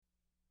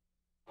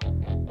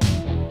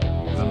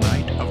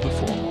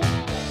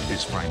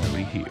is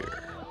finally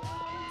here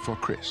for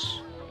Chris,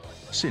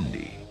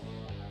 Cindy,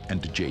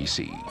 and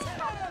JC.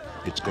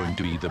 It's going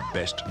to be the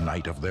best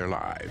night of their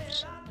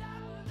lives.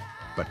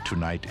 But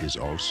tonight is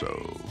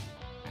also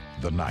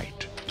the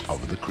night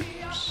of the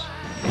creeps.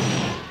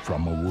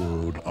 From a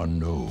world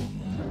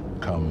unknown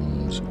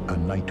comes a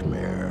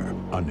nightmare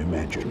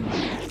unimagined.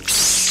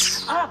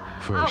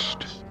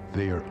 First,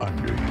 they are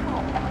under you,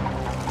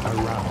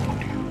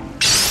 around you,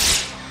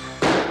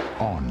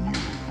 on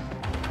you,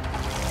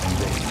 and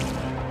then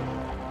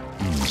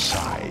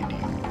inside you.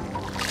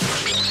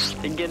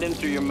 They get in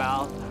through your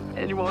mouth,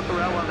 and you walk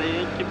around while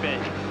they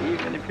incubate,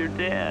 even if you're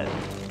dead.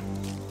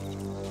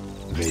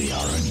 They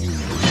are a new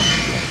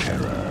breed of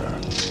terror.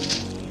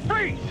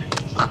 Freeze!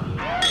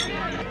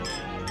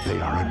 They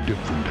are a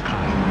different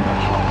kind of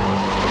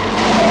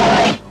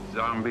horror.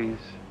 Zombies,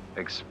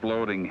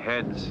 exploding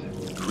heads,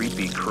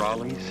 creepy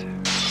crawlies.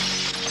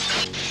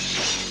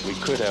 We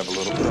could have a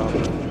little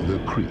problem. The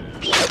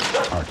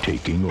creeps are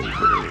taking over.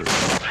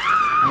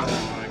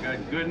 I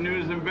got good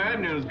news and bad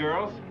news,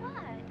 girls.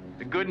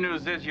 The good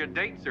news is your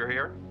dates are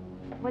here.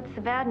 What's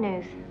the bad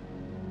news?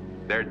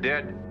 They're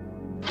dead.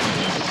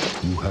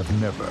 You have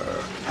never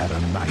had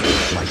a night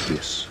like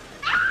this.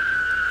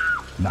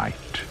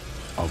 Night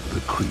of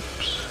the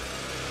creeps.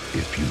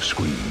 If you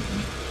scream,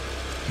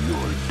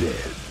 you're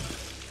dead.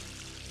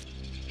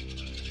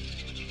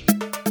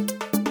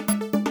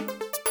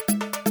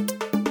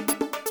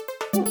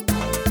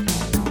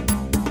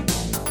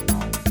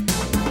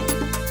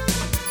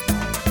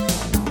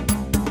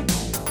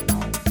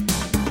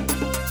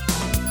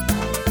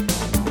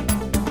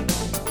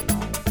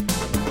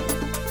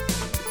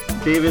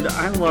 David,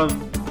 I love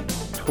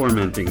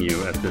tormenting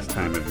you at this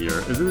time of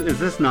year. Is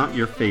this not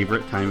your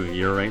favorite time of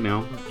year right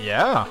now?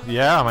 Yeah,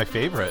 my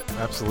favorite.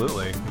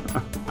 Absolutely.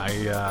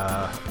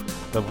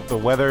 The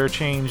weather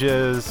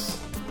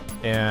changes,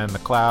 and the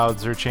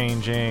clouds are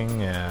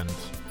changing, and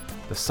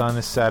the sun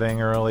is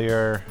setting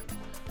earlier,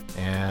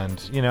 and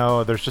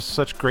there's just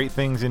such great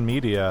things in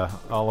media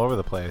all over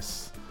the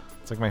place.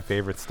 It's like my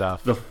favorite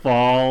stuff.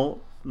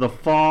 The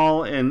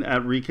fall and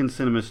at Recon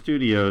Cinema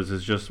Studios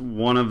is just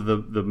one of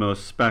the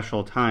most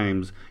special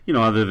times,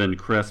 other than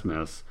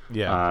Christmas.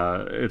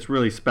 Yeah. It's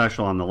really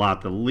special on the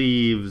lot. The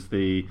leaves,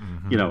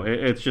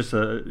 it's just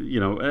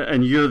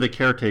and you're the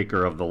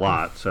caretaker of the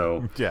lot.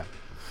 So, yeah.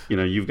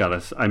 You've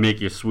got to, I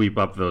make you sweep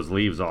up those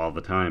leaves all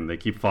the time. They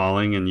keep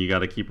falling and you got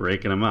to keep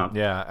raking them up.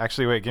 Yeah.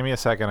 Actually, wait, give me a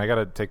second. I got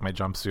to take my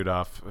jumpsuit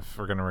off if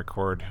we're going to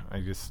record.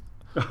 Okay.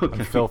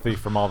 I'm filthy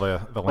from all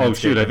the landscaping. Oh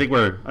shoot! I think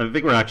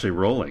we're actually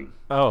rolling.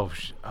 Oh,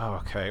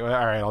 okay. Well,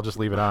 all right, I'll just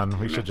leave it on.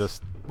 We should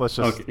let's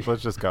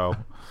just go.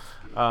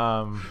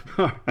 Yeah,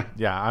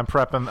 I'm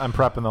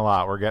prepping the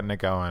lot. We're getting it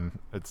going.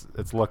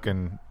 It's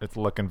looking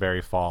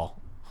very fall.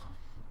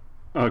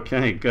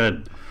 Okay,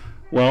 good.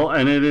 Well,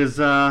 and it is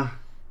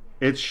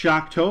it's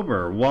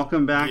Shocktober.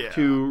 Welcome back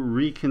to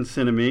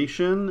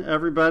Reconcinemation,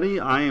 everybody.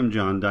 I am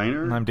John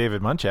Diner. And I'm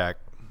David Munchak.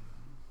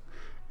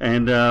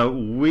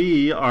 And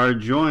we are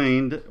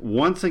joined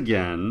once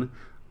again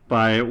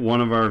by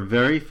one of our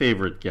very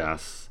favorite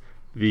guests,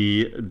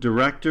 the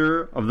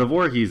director of the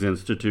Voorhees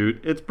Institute.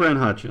 It's Brent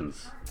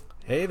Hutchins.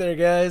 Hey there,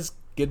 guys.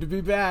 Good to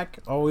be back.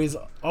 Always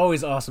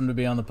awesome to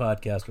be on the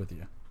podcast with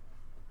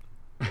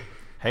you.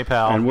 Hey,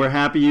 pal. And we're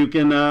happy you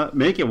can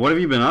make it. What have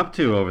you been up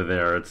to over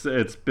there?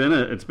 It's been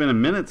a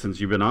minute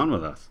since you've been on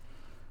with us.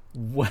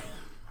 What?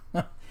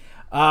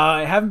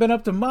 I haven't been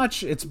up to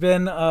much. It's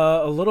been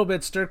a little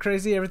bit stir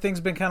crazy.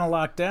 Everything's been kind of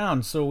locked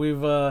down. So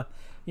we've,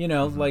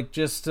 like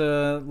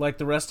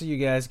the rest of you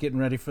guys, getting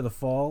ready for the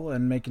fall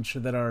and making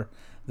sure that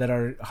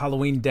our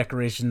Halloween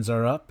decorations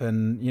are up,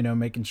 and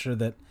making sure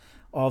that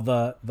all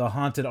the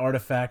haunted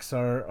artifacts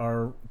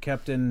are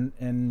kept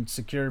in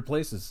secure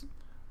places.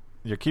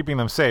 You're keeping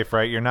them safe,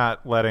 right? You're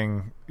not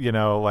letting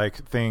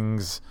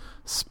things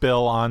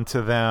spill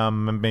onto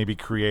them and maybe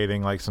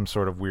creating like some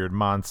sort of weird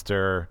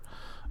monster.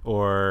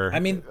 Or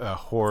a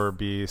horror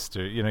beast,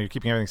 or you're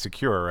keeping everything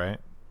secure, right?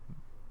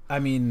 I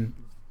mean,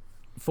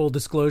 full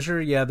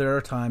disclosure, yeah, there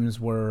are times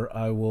where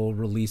I will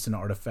release an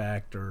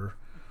artifact or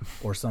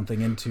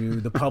something into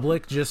the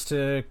public just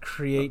to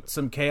create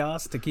some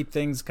chaos to keep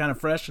things kind of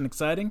fresh and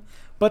exciting.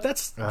 But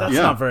that's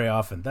not very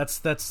often.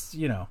 That's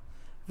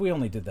we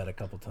only did that a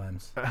couple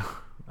times.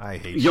 I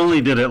hate you.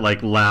 Only did it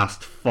like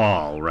last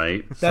fall,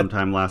 right?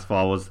 Sometime last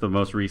fall was the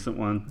most recent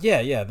one.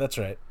 Yeah, that's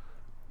right.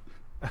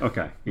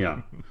 Okay,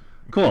 yeah.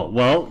 Cool.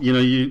 Well,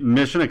 you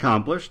mission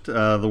accomplished.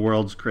 The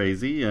world's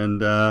crazy,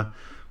 and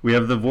we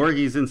have the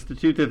Voorhees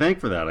Institute to thank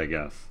for that, I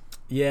guess.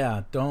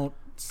 Yeah, don't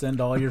send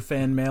all your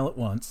fan mail at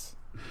once.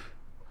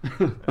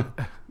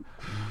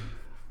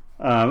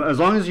 As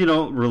long as you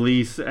don't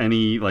release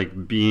any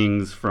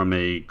beings from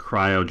a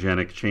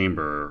cryogenic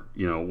chamber,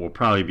 we'll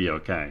probably be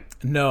okay.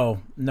 No.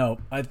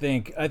 I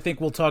think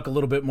we'll talk a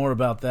little bit more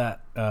about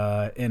that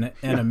in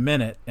a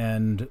minute,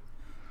 and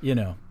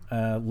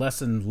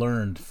lesson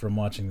learned from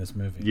watching this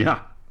movie.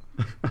 Yeah.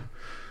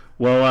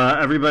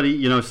 Well,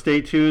 everybody,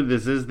 stay tuned.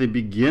 This is the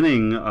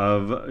beginning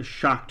of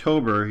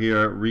Shocktober here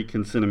at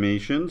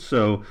Reconcinimation.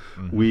 So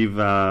we've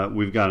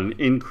got an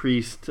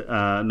increased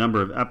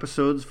number of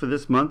episodes for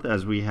this month,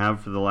 as we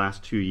have for the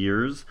last 2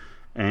 years,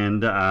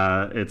 and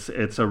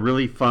it's a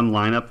really fun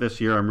lineup this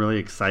year. I'm really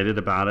excited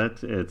about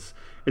it. It's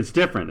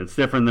different. It's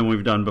different than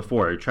we've done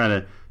before. I try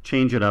to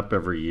change it up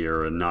every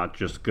year and not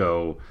just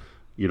go,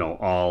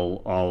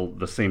 all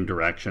the same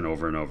direction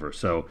over and over.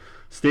 So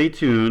stay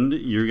tuned.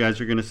 You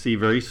guys are going to see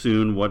very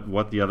soon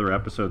what the other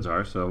episodes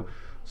are. So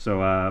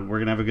we're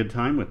going to have a good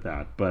time with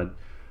that. But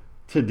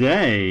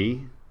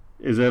today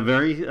is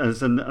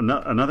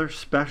another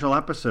special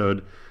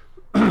episode.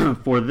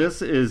 For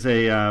this is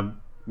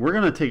we're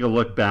going to take a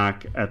look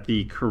back at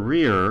the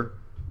career,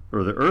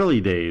 or the early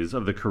days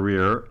of the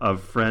career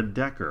of Fred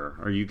Dekker.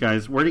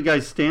 Where do you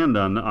guys stand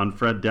on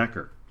Fred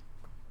Dekker?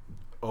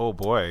 Oh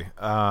boy.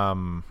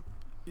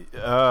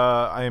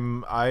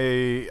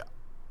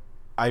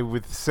 I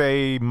would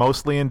say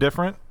mostly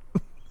indifferent.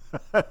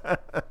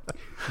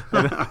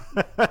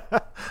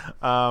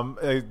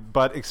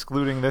 But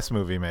excluding this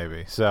movie,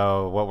 maybe.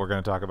 So what we're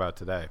going to talk about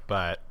today.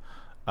 But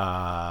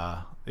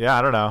I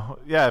don't know.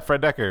 Yeah,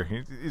 Fred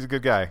Dekker. He's a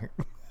good guy.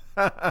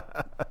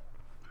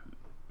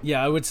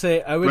 Yeah, I would.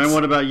 Brian,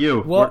 what about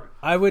you? Well,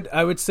 I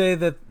would say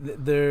that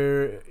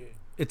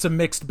it's a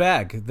mixed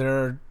bag. There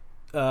are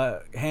a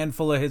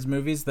handful of his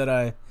movies that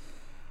I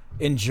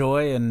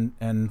enjoy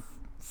and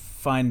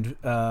find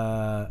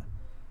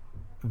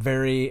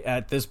very,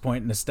 at this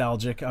point,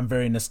 nostalgic. I'm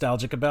very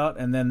nostalgic about,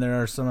 and then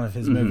there are some of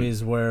his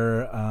movies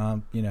where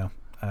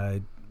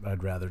I'd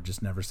rather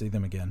just never see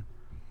them again.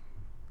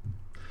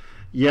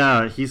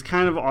 Yeah, he's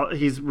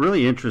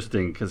really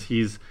interesting because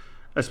he's,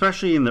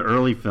 especially in the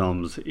early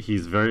films,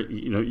 he's very,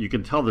 you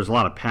can tell there's a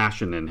lot of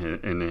passion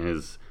in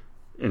his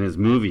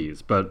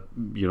movies, but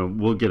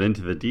we'll get into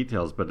the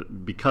details.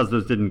 But because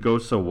those didn't go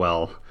so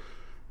well,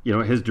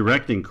 his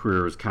directing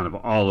career was kind of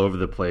all over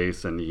the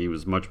place, and he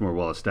was much more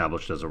well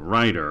established as a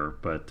writer.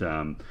 But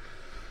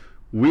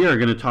we are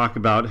going to talk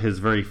about his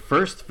very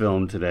first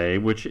film today,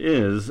 which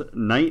is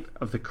Night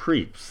of the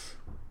Creeps.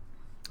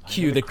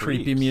 Cue the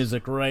creepy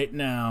music right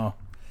now.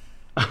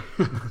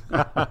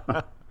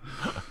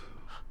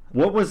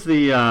 What was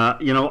the,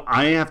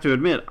 I have to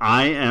admit,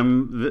 I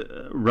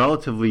am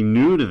relatively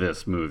new to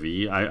this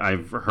movie.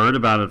 I've heard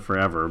about it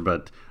forever,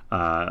 but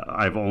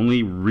I've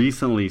only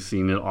recently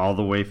seen it all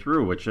the way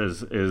through, which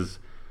is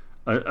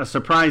a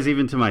surprise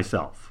even to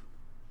myself.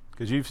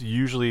 Because you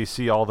usually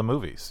see all the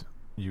movies.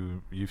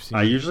 You've seen.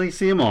 I usually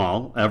see them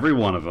all, every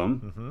one of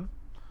them.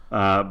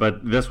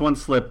 But this one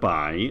slipped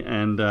by.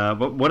 And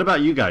but what about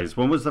you guys?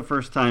 When was the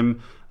first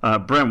time,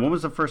 Brent? When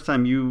was the first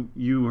time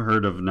you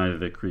heard of Night of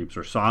the Creeps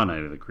or saw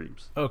Night of the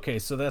Creeps? Okay,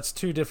 so that's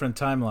two different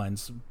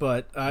timelines.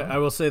 But I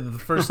will say that the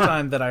first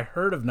time that I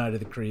heard of Night of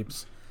the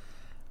Creeps,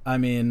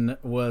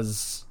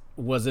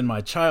 was in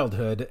my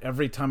childhood.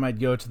 Every time I'd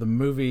go to the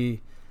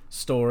movie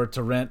store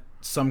to rent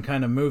some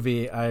kind of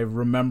movie, I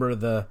remember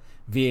the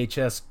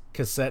VHS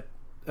cassette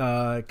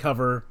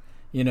cover,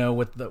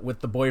 with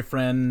the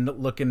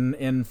boyfriend looking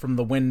in from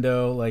the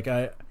window. Like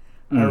I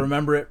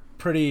remember it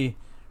pretty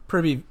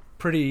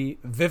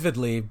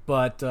vividly.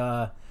 But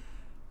to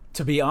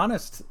be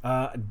honest,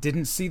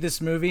 didn't see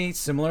this movie,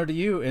 similar to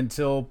you,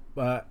 until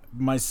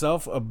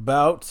myself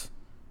about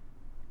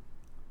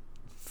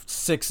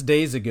 6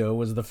 days ago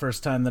was the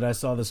first time that I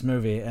saw this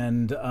movie.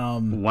 And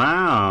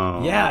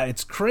wow, yeah,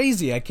 it's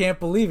crazy. I can't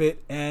believe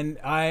it, and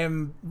I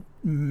am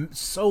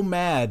so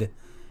mad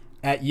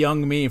at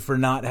young me for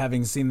not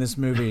having seen this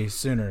movie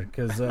sooner,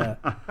 because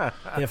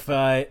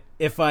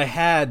if I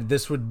had,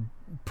 this would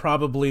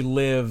probably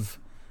live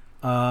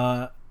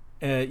on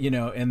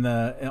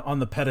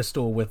the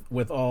pedestal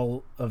with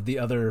all of the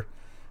other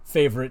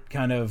favorite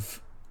kind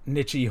of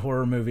niche-y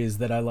horror movies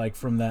that I like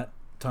from that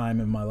time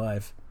in my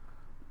life.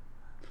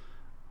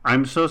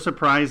 I'm so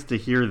surprised to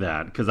hear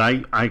that, because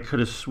I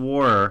could have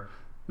swore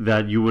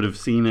that you would have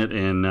seen it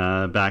in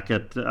back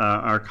at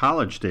our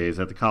college days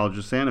at the College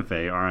of Santa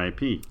Fe,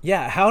 R.I.P.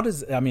 Yeah,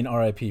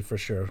 R.I.P. for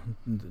sure,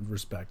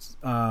 respects.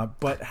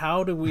 But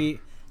how do we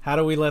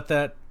let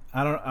that?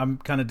 I'm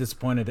kind of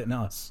disappointed in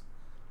us.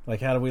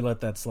 Like, how do we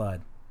let that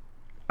slide?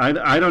 I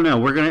don't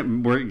know. I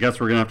guess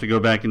we're gonna have to go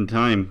back in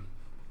time.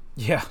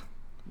 Yeah.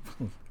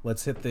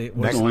 Let's hit the...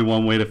 There's only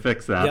one way to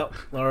fix that. Yep.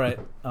 All right.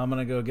 I'm going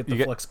to go get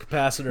the flux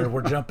capacitor.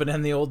 We're jumping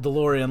in the old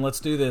DeLorean. Let's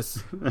do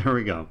this. There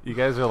we go. You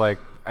guys are like...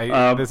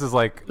 this is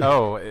like,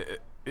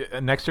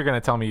 next you're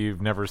going to tell me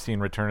you've never seen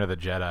Return of the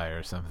Jedi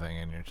or something,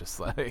 and you're just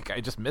like,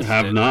 I just missed it.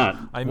 Have not.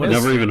 I've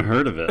never even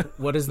heard of it.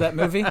 What is that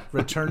movie?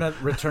 Return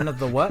of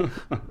the what?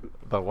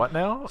 The what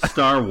now?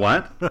 Star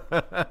what?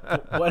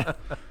 What?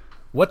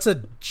 What's a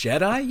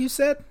Jedi, you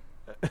said?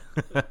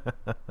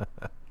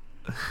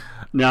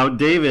 Now,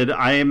 David,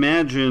 I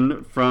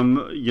imagine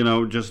from,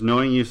 just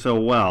knowing you so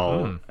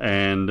well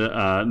and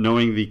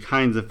knowing the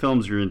kinds of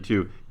films you're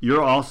into,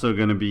 you're also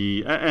going to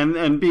be,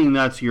 and being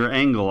that's your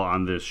angle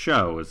on this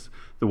show, is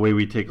the way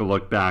we take a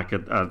look back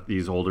at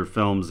these older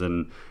films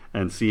and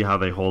and see how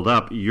they hold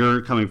up.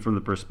 You're coming from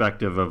the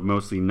perspective of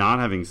mostly not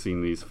having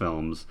seen these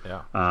films.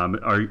 Yeah.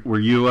 Were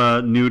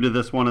you new to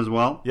this one as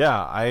well?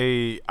 Yeah,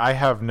 I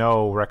have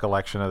no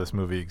recollection of this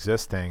movie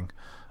existing.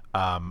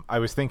 I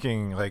was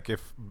thinking, like,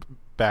 if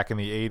back in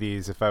the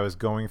 80s, if I was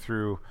going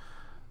through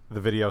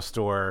the video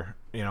store,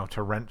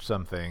 to rent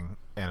something,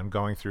 and I'm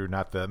going through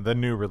not the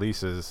new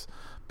releases,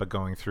 but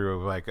going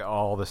through like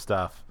all the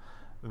stuff,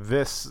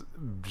 this,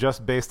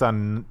 just based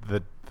on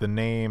the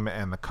name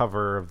and the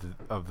cover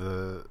of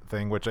the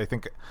thing, which I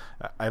think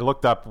I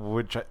looked up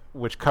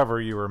which cover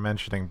you were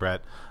mentioning,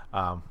 Brett,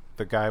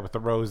 the guy with the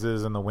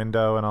roses and the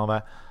window and all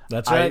that.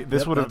 That's right.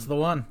 That's the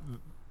one.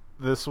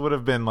 This would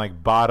have been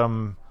like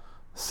bottom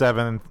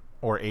 7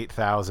 or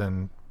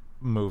 8,000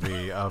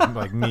 movie of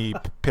like me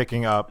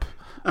picking up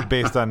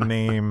based on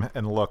name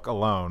and look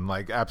alone.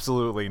 Like,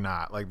 absolutely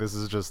not. Like, this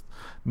is just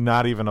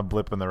not even a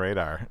blip in the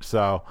radar.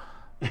 So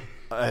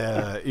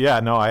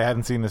no, I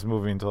hadn't seen this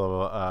movie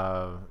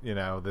until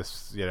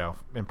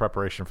in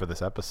preparation for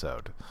this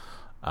episode.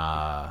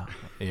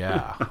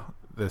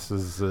 This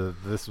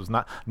was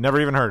not,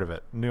 never even heard of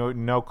it.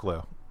 No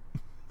clue.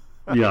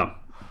 Yeah,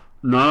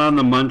 not on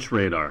the Munch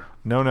radar.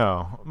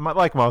 No,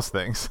 like most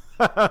things.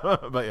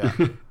 But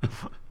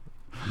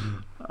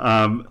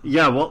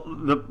yeah. Well,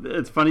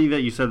 it's funny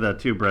that you said that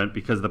too, Brent,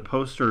 because the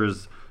poster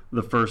is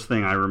the first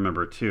thing I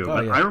remember too.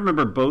 But yeah. I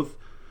remember both.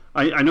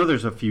 I know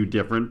there's a few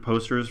different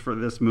posters for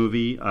this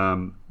movie,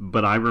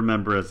 but I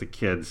remember as a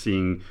kid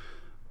seeing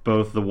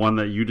both the one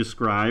that you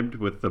described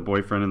with the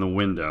boyfriend in the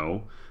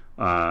window,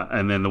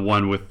 and then the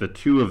one with the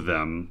two of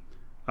them,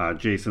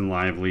 Jason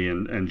Lively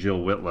and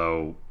Jill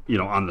Whitlow,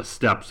 on the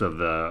steps of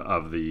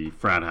the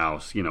frat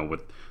house,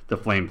 with the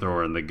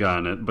flamethrower and the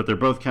gun. But they're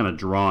both kind of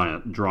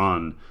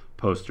drawn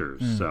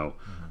posters. So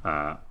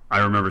I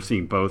remember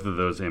seeing both of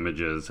those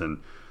images, and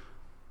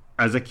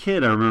as a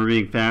kid, I remember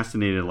being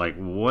fascinated, like,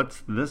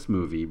 what's this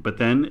movie? But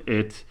then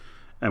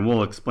and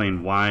we'll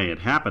explain why it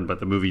happened, but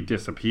the movie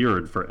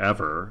disappeared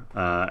forever,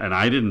 and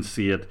I didn't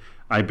see it.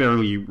 I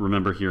barely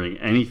remember hearing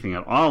anything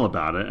at all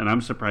about it, and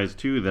I'm surprised,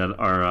 too,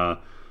 that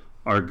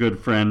our good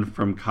friend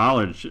from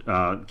college,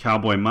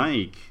 Cowboy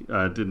Mike,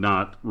 did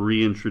not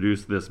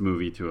reintroduce this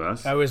movie to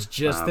us. I was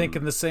just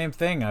thinking the same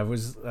thing. I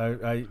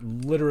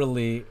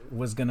literally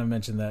was going to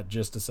mention that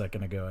just a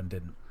second ago and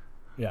didn't.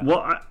 Yeah.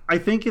 Well, I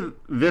think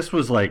this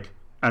was like,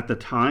 at the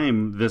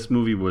time, this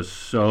movie was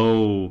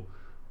so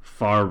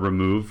far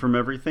removed from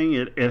everything.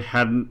 It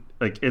hadn't,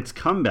 like, its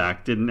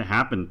comeback didn't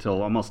happen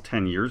till almost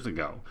 10 years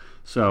ago.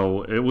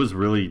 So it was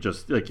really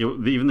just like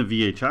even the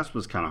VHS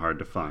was kind of hard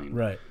to find.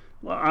 Right.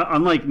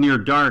 Unlike Near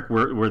Dark,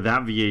 where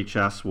that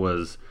VHS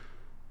was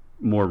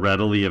more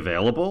readily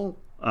available,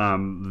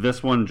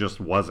 this one just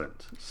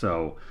wasn't.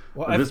 So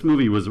this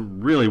movie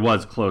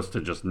was close to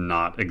just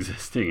not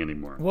existing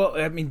anymore. Well,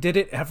 I mean, did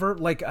it ever?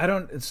 Like, I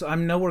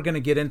know we're going to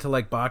get into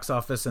like box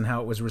office and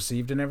how it was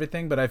received and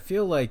everything, but I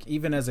feel like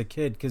even as a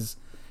kid, because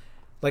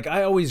like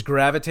I always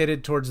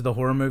gravitated towards the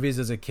horror movies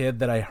as a kid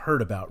that I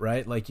heard about,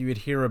 right? Like you would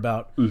hear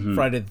about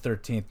Friday the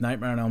 13th,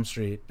 Nightmare on Elm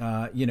Street,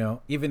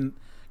 even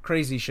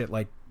crazy shit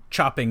like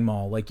Chopping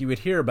Mall. Like you would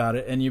hear about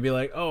it and you'd be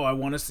like, oh, I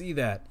want to see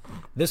that.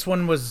 This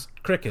one was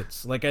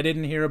crickets. Like I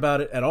didn't hear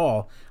about it at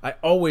all. I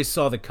always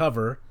saw the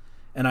cover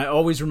and I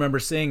always remember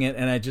seeing it,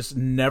 and I just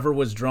never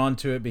was drawn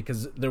to it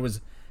because there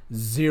was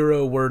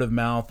zero word of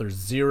mouth or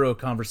zero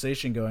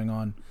conversation going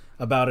on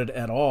about it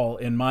at all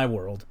in my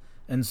world.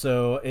 And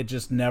so I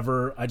just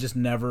never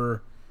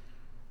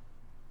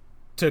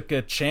took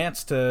a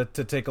chance to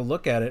take a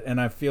look at it.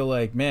 And I feel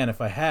like, man, if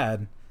I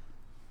had,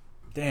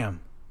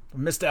 damn, I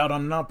missed out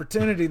on an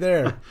opportunity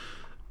there.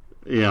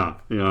 Yeah.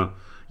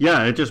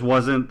 It just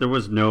wasn't. There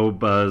was no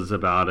buzz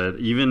about it,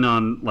 even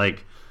on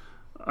like,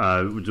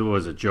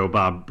 was it Joe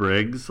Bob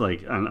Briggs,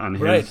 like on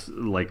his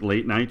like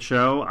late night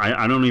show?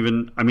 I don't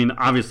even. I mean,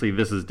 obviously,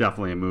 this is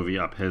definitely a movie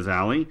up his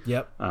alley.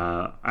 Yep.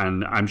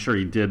 And I'm sure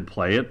he did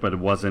play it, but it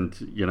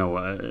wasn't.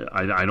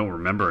 I don't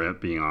remember it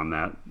being on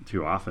that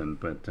too often.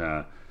 But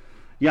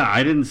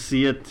I didn't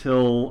see it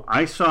till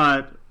I saw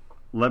it.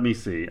 Let me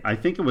see. I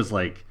think it was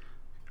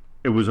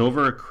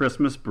over a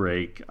Christmas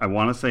break. I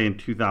want to say in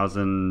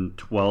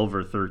 2012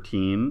 or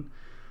 13.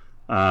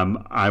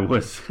 I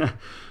was.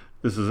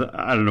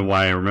 I don't know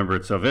why I remember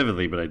it so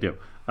vividly, but I do.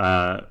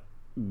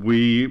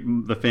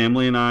 The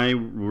family and I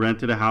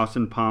rented a house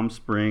in Palm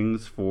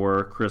Springs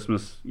for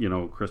Christmas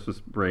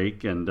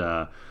break, and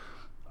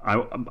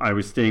I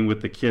was staying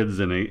with the kids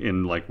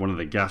in like one of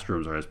the guest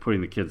rooms where I was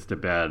putting the kids to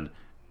bed,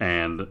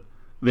 and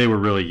they were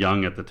really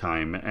young at the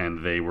time,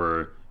 and they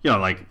were,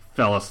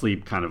 fell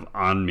asleep kind of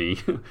on me,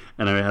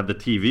 and I had the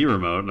TV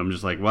remote, and I'm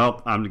just like,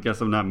 well, I guess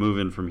I'm not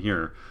moving from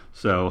here.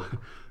 So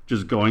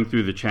just going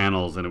through the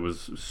channels, and it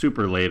was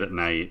super late at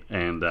night,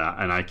 and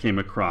I came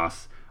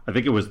across, I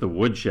think it was the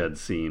woodshed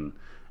scene,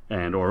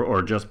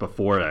 or just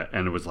before it,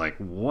 and it was like,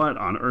 what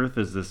on earth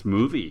is this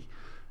movie?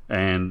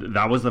 And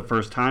that was the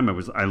first time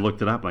I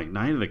looked it up, like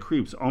Night of the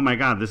Creeps. Oh my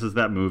God, this is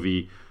that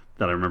movie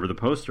that I remember the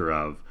poster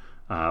of.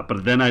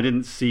 But then I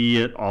didn't see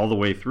it all the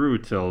way through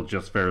till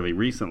just fairly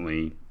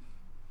recently.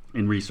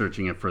 in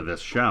researching it for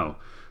this show.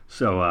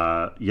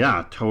 So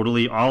yeah,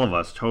 totally, all of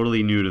us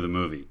totally new to the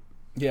movie.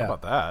 Yeah. How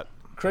about that?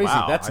 Crazy.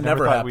 Wow, That's I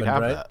never thought we'd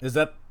happened, have right?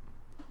 that.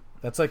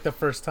 That's like the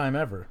first time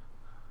ever.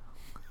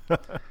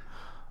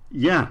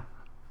 Yeah,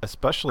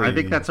 Especially, I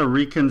think that's a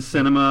Recon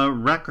Cinema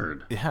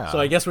record. yeah. So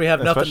I guess we have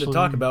nothing to Especially-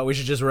 talk about. We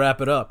should just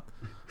wrap it up.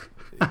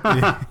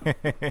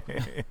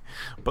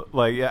 But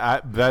like,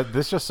 yeah,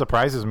 this just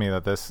surprises me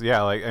that this,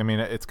 yeah, like, I mean,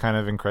 it's kind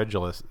of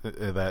incredulous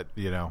that,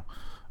 you know,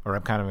 or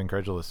I'm kind of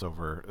incredulous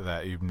over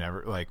that you've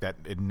never, like, that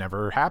it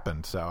never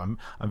happened. So I'm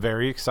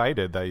very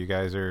excited that you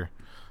guys are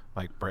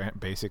like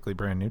basically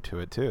brand new to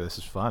it too. This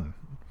is fun.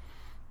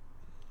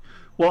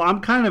 Well,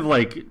 I'm kind of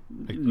like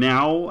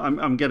now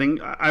I'm getting.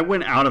 I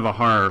went out of a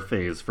horror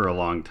phase for a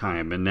long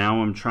time, and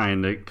now I'm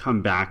trying to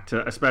come back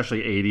to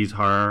especially 80s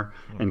horror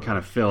and kind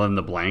of fill in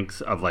the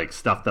blanks of like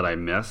stuff that I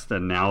missed.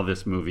 And now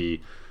this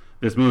movie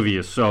is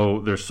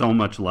so, there's so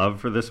much love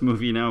for this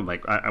movie now.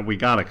 Like we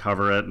gotta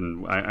cover it,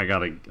 and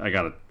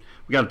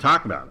we gotta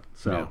talk about it.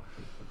 So.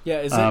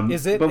 Yeah,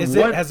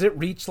 has it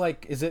reached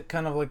like, is it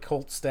kind of like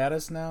cult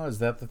status now? Is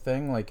that the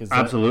thing? Like, is that...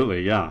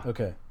 Absolutely, yeah.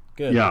 Okay,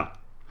 good. Yeah,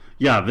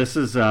 this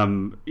is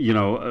the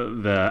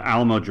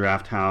Alamo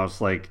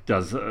Drafthouse like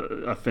does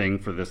a thing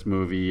for this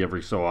movie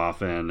every so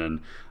often,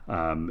 and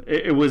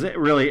it was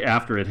really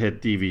after it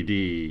hit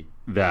DVD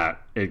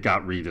that it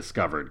got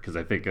rediscovered, because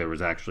I think there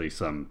was actually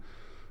some,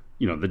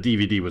 the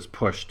DVD was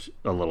pushed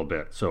a little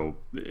bit, so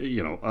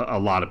a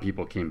lot of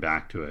people came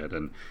back to it,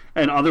 and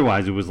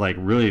otherwise it was like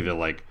really the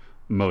like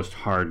most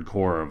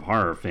hardcore of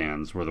horror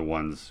fans were the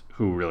ones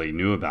who really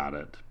knew about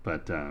it,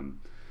 but.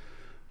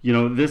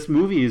 This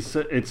movie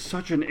it's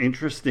such an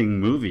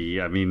interesting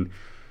movie. I mean,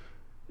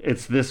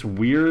 it's this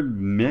weird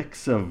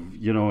mix of,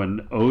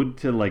 an ode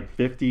to like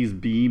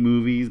 50s B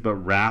movies, but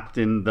wrapped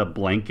in the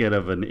blanket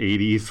of an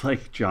 80s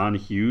like John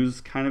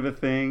Hughes kind of a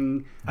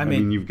thing. I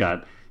mean you've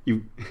got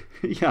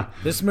yeah.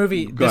 This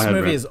movie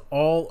is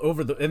all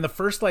over in the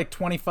first like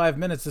 25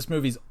 minutes, this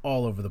movie's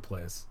all over the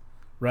place.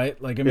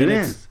 Right? Like, I mean,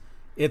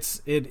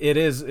 it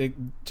is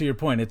to your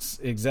point, it's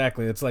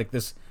like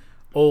this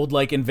old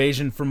like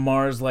Invasion from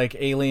Mars like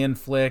alien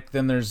flick,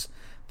 then there's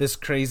this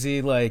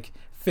crazy like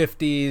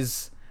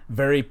 50s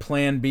very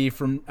Plan B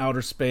from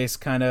outer space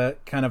kind of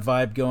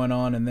vibe going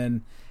on,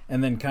 and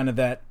then kind of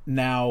that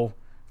now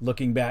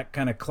looking back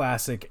kind of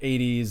classic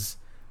 80s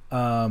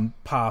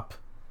pop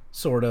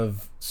sort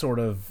of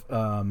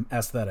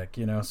aesthetic,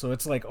 so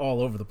it's like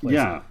all over the place.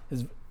 Yeah,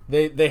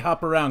 they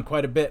hop around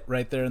quite a bit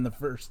right there in the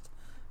first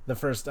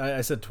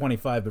I said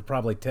 25, but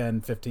probably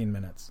 10-15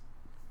 minutes.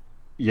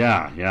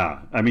 Yeah.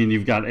 I mean,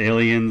 you've got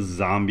aliens,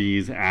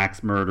 zombies,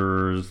 axe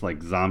murderers,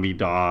 like zombie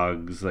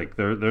dogs. Like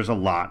there's a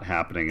lot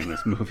happening in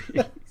this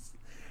movie.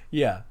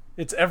 Yeah,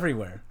 it's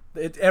everywhere.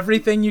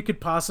 Everything you could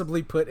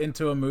possibly put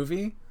into a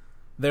movie,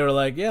 they were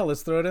like, yeah,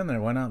 let's throw it in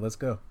there. Why not? Let's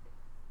go.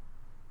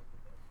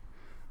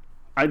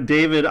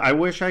 David, I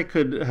wish I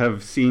could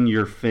have seen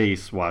your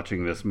face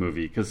watching this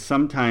movie, because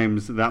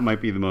sometimes that might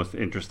be the most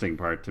interesting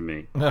part to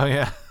me. Oh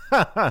yeah.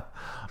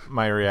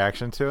 My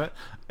reaction to it,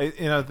 the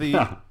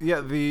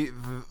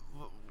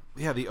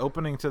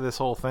opening to this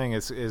whole thing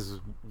is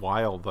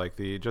wild, like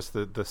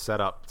the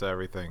setup to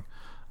everything,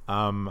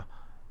 and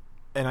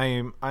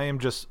I am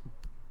just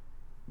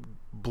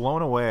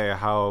blown away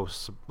how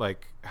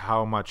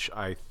much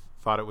I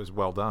thought it was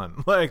well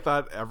done. Like, I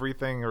thought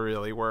everything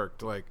really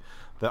worked, like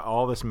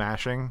all this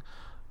mashing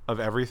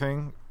of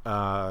everything,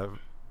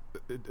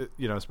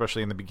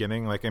 especially in the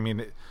beginning. Like, I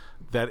mean,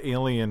 that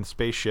alien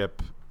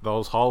spaceship,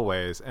 those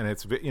hallways, and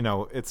it's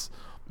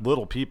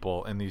little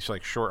people in these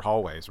like short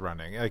hallways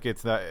running, like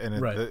it's that, and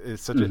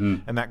it's such a,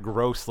 and that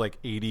gross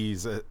like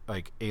 80s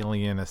like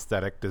alien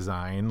aesthetic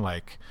design,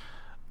 like,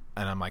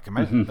 and I'm like,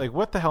 like,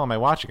 what the hell am I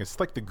watching? It's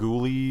like the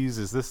Ghoulies.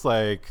 Is this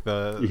like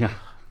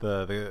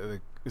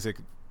the is it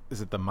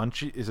the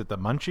Munchie? Is it the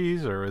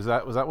Munchies, or was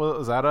that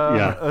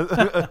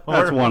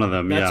that's one of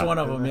them. That's one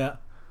of them. Yeah.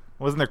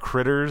 Wasn't there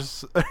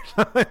Critters?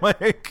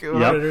 Like,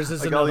 Critters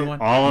is like another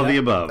one. All of the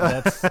above.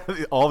 That's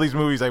all these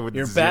movies I would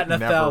You're batting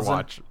never 1,000.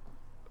 watch.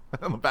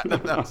 I'm batting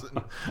 1,000.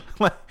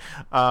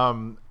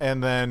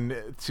 And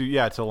then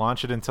to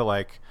launch it into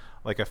like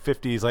a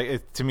 50s,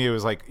 like to me it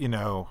was like,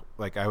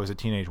 like I was a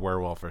teenage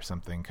werewolf or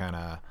something, kind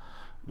of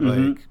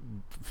like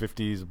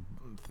 50s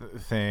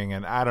thing,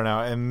 and I don't know,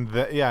 and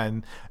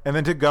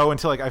then to go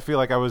into like, I feel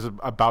like I was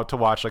about to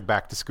watch like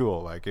Back to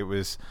School, like it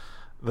was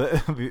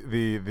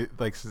the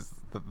like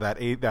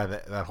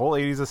that whole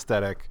 80s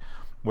aesthetic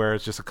where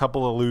it's just a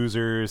couple of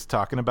losers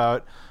talking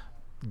about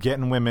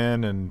getting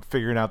women and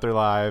figuring out their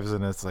lives,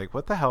 and it's like,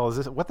 what the hell is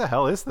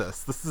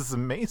this? This is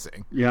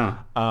amazing. Yeah.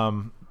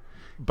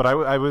 But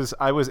I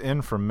was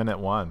in from minute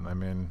one. I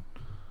mean,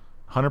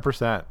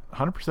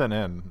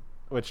 100% in,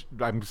 which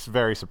I'm just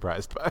very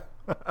surprised by.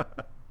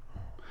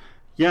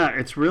 Yeah,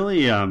 it's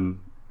really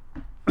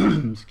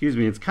excuse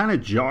me, it's kind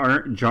of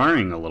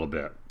jarring a little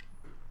bit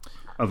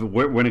of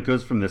when it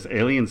goes from this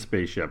alien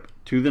spaceship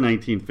to the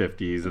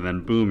 1950s, and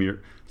then boom,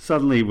 you're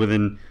suddenly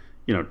within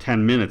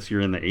 10 minutes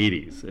you're in the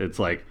 80s. It's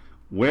like,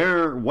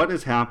 what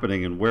is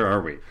happening and where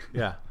are we?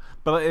 Yeah.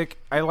 But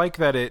I like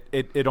that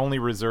it only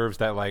reserves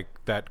that like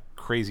that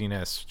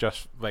craziness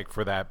just like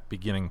for that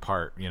beginning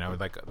part, you know,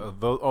 like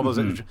all those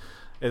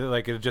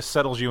it just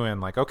settles you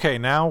in like, okay,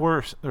 now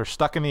we're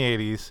stuck in the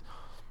 80s,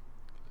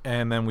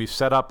 and then we've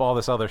set up all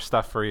this other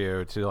stuff for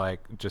you to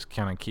like just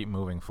kind of keep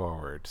moving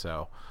forward.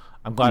 So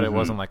I'm glad it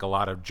wasn't like a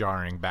lot of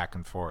jarring back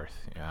and forth.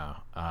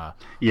 It's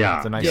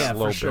a nice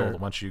slow build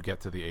once you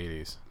get to the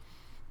 80s.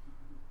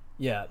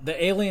 Yeah,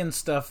 the alien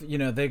stuff, you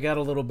know, they got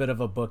a little bit of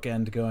a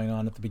bookend going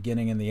on at the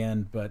beginning and the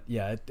end, but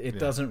it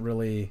doesn't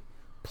really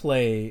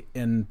play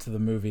into the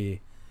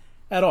movie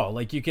at all.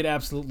 Like, you could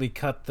absolutely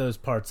cut those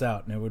parts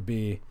out and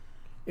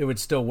it would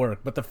still work.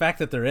 But the fact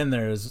that they're in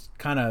there is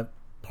kind of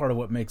part of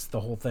what makes the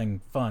whole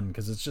thing fun,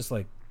 because it's just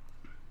like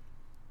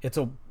it's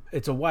a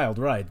wild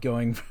ride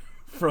going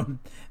from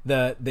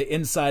the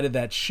inside of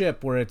that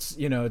ship where it's,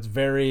 you know, it's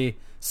very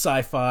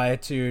sci-fi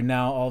to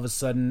now all of a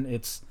sudden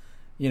it's,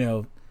 you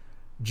know,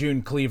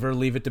 June Cleaver,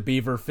 Leave It to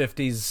Beaver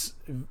 50s,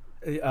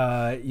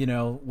 you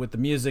know, with the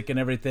music and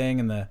everything,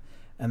 and the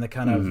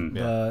kind of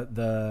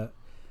the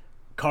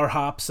car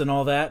hops and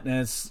all that, and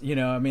it's, you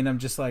know, I mean, I'm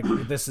just like,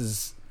 this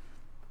is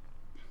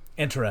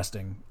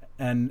interesting,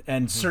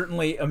 and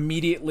certainly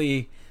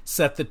immediately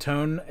set the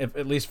tone,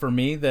 at least for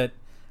me, that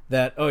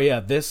oh yeah,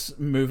 this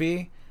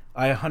movie,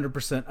 I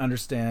 100%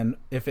 understand,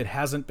 if it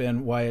hasn't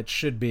been, why it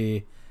should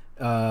be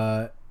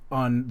on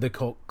the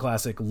cult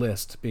classic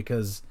list,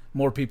 because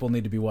more people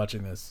need to be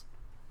watching this.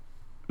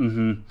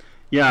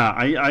 Yeah,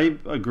 I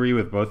agree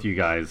with both you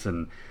guys,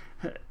 and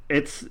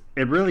it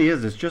really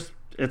is.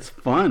 It's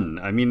fun.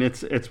 I mean,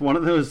 it's one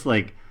of those,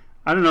 like,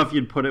 I don't know if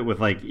you'd put it with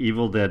like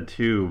Evil Dead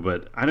 2,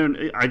 but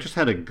I just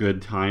had a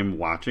good time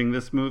watching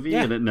this movie,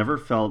 and it never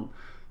felt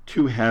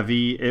too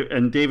heavy.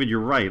 And David, you're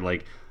right.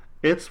 Like,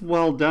 it's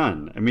well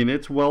done. I mean,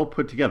 it's well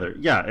put together.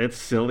 Yeah, it's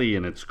silly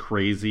and it's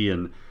crazy,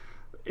 and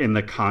in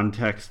the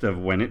context of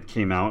when it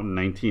came out in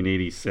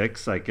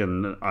 1986, I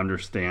can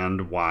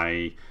understand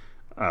why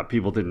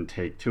people didn't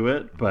take to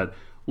it. But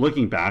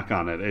looking back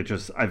on it,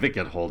 I think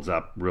it holds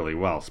up really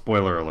well.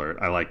 Spoiler alert,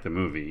 I like the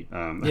movie.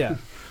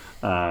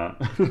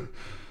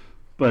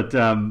 But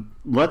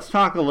let's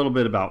talk a little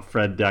bit about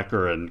Fred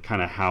Dekker and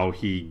kind of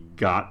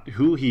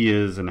who he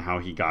is and how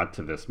he got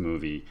to this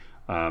movie.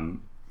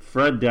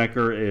 Fred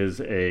Dekker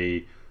is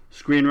a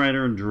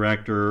screenwriter and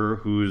director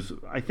who's,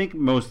 I think,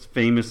 most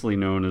famously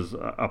known as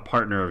a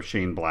partner of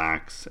Shane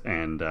Black's,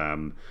 and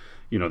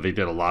you know, they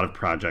did a lot of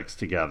projects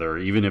together,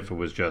 even if it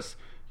was just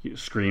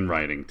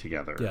screenwriting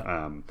together.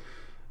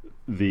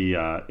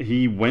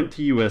 He went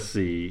to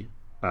USC.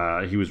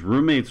 He was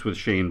roommates with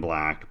Shane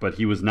Black, but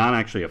he was not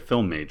actually a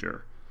film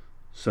major.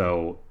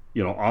 So,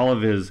 you know, all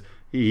of his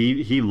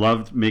he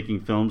loved making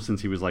films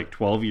since he was like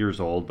 12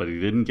 years old, but he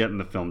didn't get in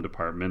the film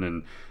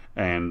department.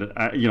 And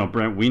you know,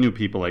 Brent, we knew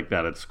people like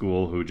that at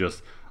school who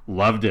just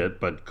loved it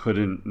but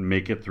couldn't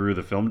make it through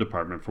the film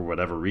department for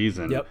whatever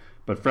reason.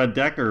 But Fred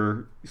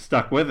Dekker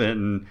stuck with it,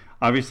 and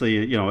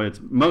obviously, you know,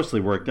 it's mostly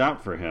worked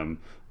out for him.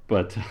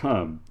 But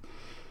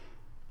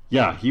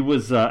he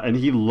was, and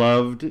he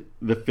loved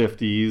the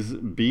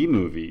 50s B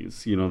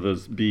movies, you know,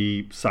 those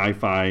B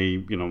sci-fi,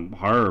 you know,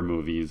 horror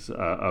movies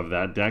of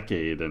that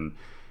decade.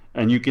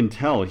 And you can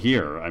tell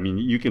here, I mean,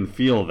 you can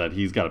feel that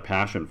he's got a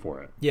passion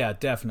for it. Yeah,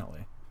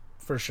 definitely.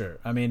 For sure.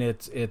 I mean,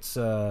 it's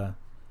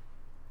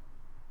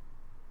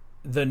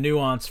the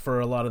nuance for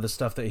a lot of the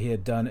stuff that he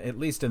had done, at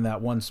least in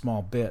that one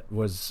small bit,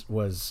 was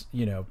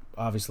you know,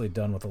 obviously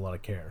done with a lot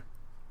of care.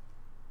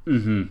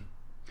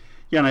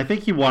 Yeah, and I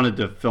think he wanted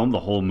to film the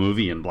whole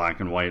movie in black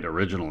and white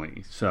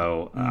originally.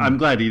 So I'm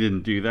glad he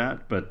didn't do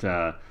that, but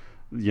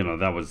you know,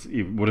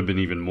 it would have been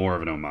even more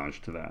of an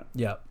homage to that.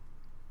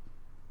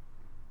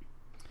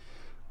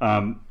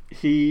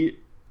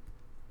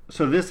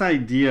 So this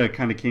idea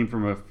kind of came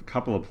from a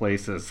couple of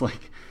places.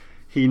 Like,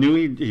 he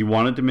knew he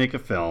wanted to make a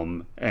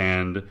film,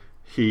 and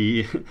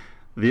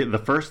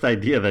the first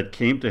idea that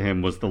came to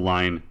him was the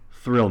line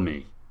 "Thrill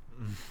me,"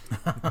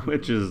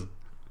 which is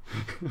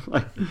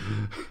like,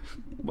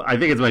 I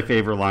think it's my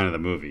favorite line of the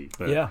movie.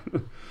 But,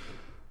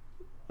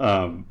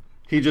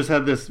 he just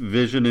had this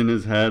vision in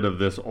his head of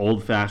this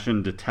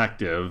old-fashioned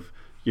detective,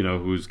 you know,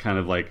 who's kind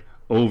of like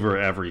over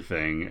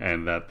everything,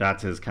 and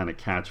that's his kind of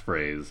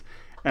catchphrase.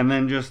 And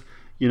then just,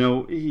 you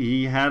know,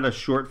 he had a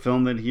short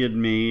film that he had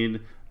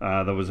made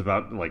that was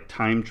about like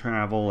time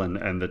travel,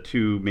 and the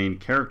two main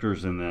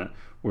characters in that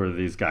were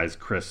these guys,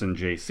 Chris and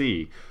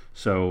JC.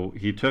 So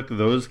he took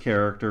those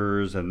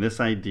characters and this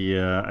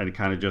idea and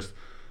kind of just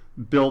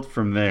built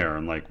from there.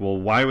 And like, well,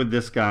 why would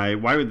this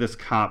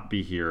cop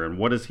be here, and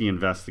what is he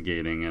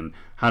investigating, and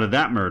how did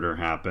that murder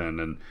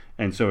happen?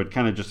 And so it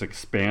kind of just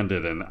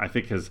expanded, and I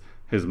think his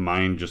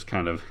mind just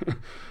kind of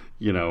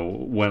you know,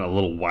 went a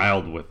little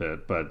wild with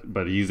it,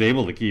 but he's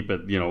able to keep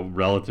it, you know,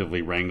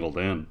 relatively wrangled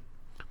in.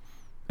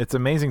 It's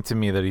amazing to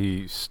me that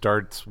he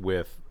starts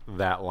with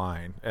that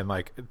line, and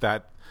like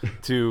that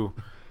to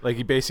like,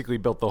 he basically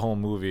built the whole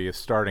movie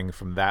starting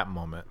from that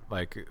moment,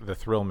 like the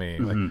 "Thrill me,"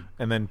 like,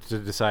 and then to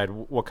decide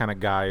what kind of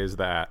guy is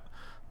that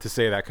to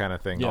say that kind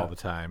of thing all the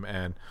time,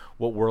 and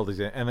what world he's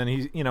in. And then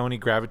he, you know, when he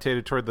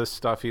gravitated toward the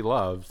stuff he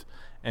loved,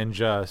 and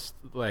just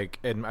like,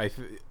 and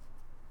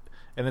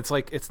it's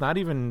like, it's not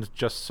even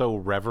just so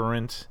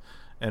reverent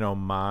and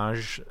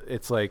homage.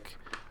 It's like,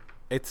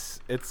 it's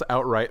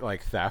outright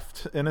like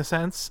theft in a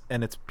sense,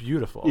 and it's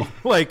beautiful.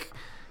 Like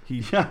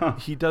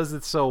he does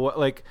it so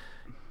like,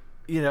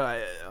 you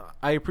know,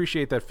 I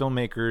appreciate that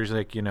filmmakers,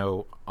 like, you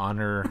know,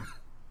 honor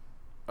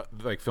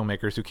like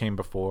filmmakers who came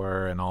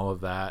before and all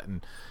of that,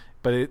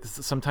 but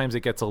sometimes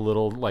it gets a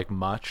little like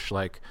much,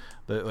 like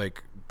the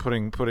like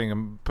putting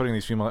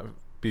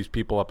these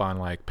people up on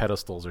like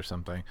pedestals or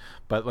something,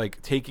 but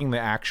like taking the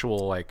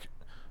actual like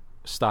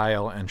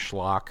style and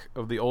schlock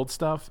of the old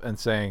stuff and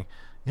saying,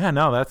 yeah,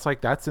 no,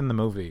 that's in the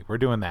movie, we're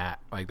doing that,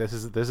 like this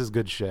is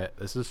good shit,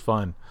 this is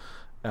fun,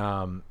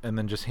 and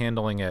then just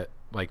handling it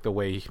like the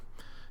way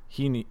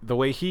he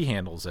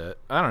handles it.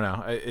 I don't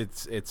know.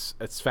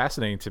 It's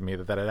fascinating to me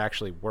that it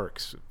actually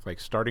works. Like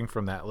starting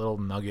from that little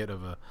nugget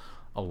of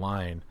a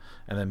line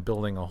and then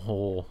building a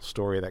whole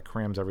story that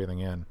crams everything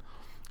in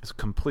is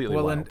completely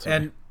wild to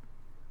me.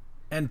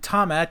 And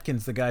Tom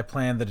Atkins, the guy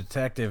playing the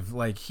detective,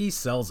 like he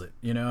sells it.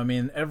 You know, I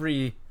mean,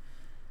 every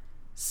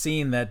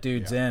scene that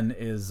dude's in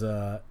is,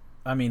 I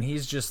mean,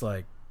 he's just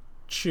like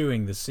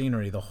chewing the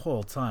scenery the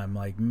whole time,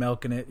 like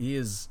milking it. He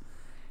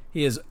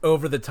is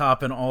over the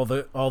top in all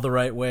the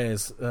right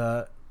ways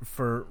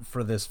for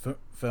this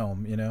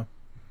film, you know.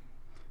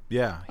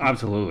 Yeah,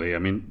 absolutely. I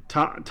mean,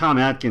 Tom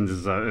Atkins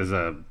is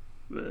an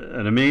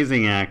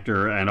amazing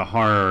actor and a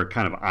horror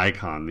kind of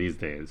icon these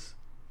days.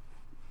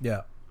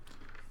 Yeah,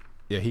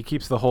 he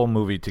keeps the whole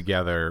movie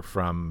together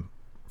from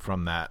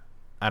that.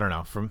 I don't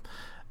know.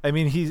 I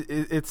mean,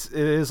 it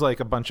is like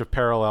a bunch of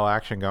parallel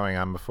action going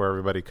on before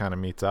everybody kind of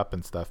meets up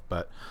and stuff.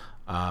 But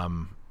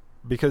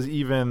because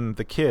even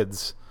the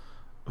kids,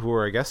 who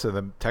are, I guess, I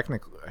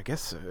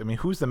mean,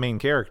 who's the main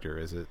character?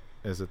 Is it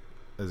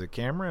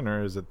Cameron,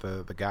 or is it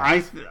the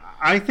guy?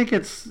 I think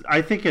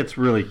it's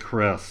really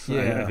Chris.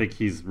 I think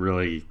he's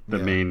really the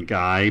main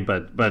guy,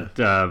 but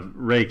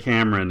Ray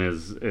Cameron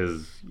is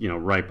you know,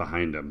 right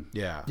behind him.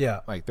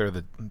 Yeah. Like they're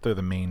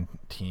the main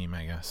team,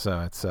 I guess. So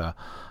it's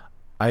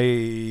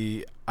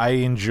I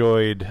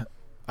enjoyed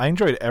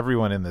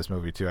everyone in this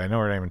movie too. I know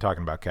we're not even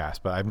talking about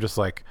cast, but I'm just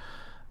like,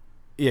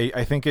 yeah,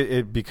 I think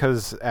it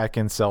because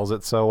Atkins sells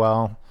it so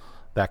well,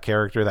 that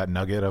character, that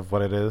nugget of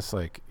what it is,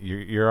 like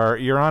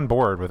you're on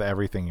board with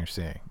everything you're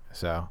seeing.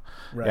 So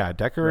yeah,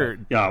 Decker. Right.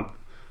 Yeah,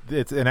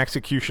 it's an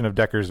execution of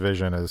Decker's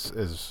vision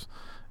is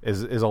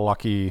a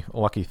lucky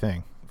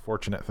thing,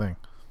 fortunate thing.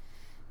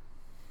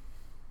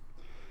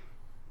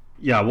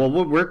 Yeah, well,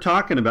 we're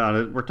talking about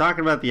it. We're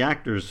talking about the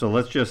actors, so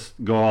let's just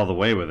go all the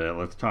way with it.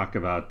 Let's talk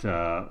about.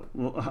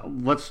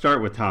 Let's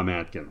start with Tom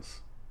Atkins.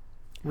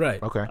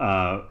 Right. Okay.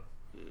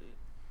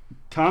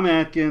 Tom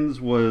Atkins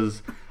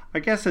was, I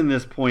guess, in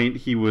this point,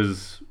 he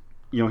was,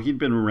 you know, he'd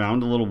been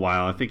around a little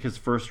while. I think his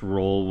first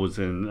role was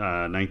in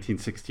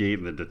 1968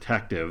 in The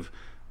Detective.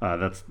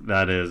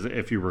 That is,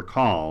 if you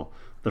recall,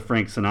 the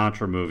Frank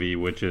Sinatra movie,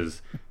 which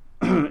is,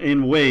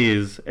 in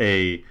ways,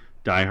 a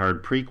Die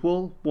Hard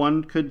prequel.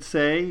 One could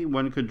say,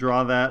 one could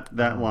draw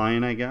that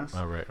line, I guess.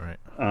 Oh, right.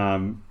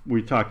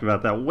 We talked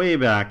about that way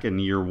back in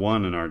year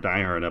one in our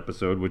Die Hard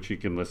episode, which you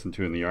can listen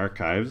to in the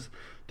archives,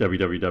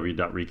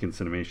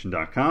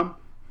 www.reconcinimation.com.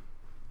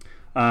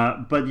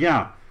 But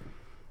yeah,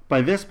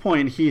 by this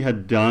point, he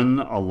had done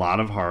a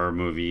lot of horror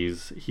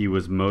movies. He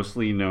was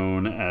mostly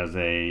known as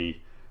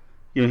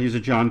he's a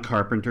John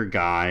Carpenter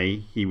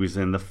guy. He was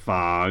in The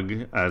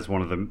Fog as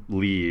one of the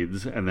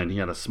leads, and then he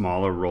had a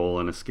smaller role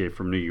in Escape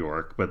from New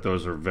York, but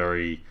those are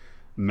very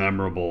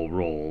memorable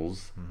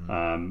roles.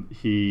 Mm-hmm.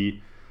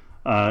 He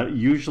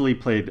usually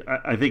played,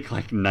 I think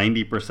like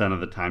 90% of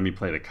the time he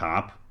played a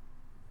cop.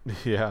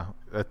 Yeah,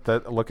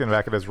 that looking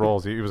back at his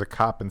roles, he was a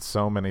cop in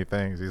so many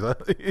things.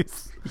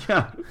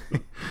 Yeah.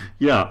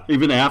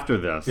 Even after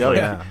this,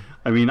 yeah.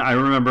 I mean, I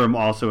remember him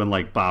also in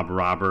like Bob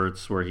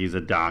Roberts, where he's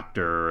a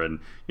doctor, and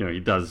you know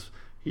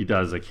he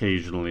does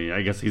occasionally.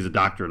 I guess he's a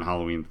doctor in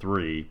Halloween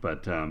 3,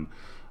 but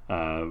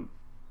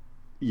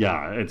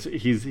yeah,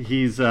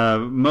 he's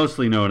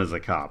mostly known as a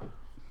cop.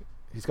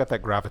 He's got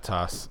that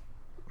gravitas.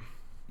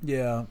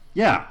 Yeah.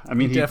 Yeah, I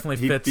mean, he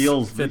definitely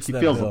feels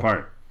the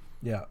part.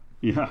 Yeah.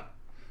 Yeah.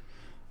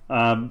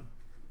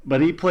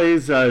 But he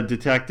plays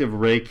Detective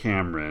Ray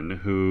Cameron,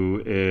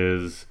 who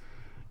is,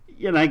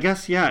 and I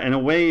guess, yeah, in a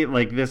way,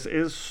 like this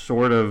is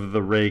sort of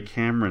the Ray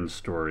Cameron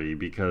story,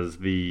 because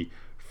the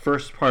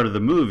first part of the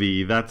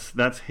movie, that's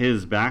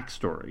his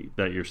backstory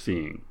that you're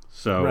seeing.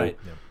 So, right.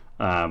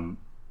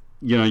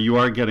 You know, you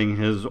are getting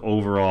his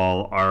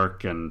overall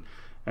arc and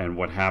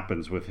what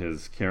happens with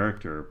his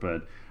character.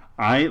 But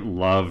I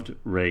loved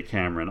Ray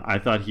Cameron. I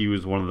thought he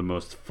was one of the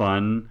most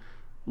fun,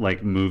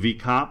 like, movie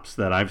cops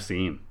that I've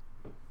seen.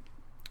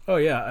 Oh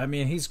yeah, I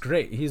mean, he's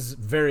great. He's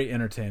very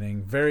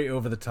entertaining, very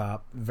over the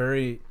top,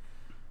 very,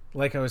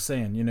 like I was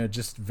saying, you know,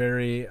 just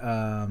very.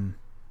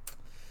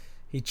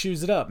 He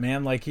chews it up,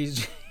 man. Like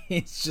he's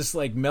just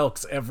like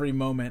milks every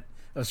moment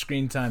of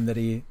screen time that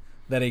he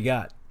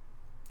got,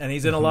 and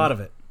he's in a lot of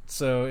it.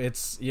 So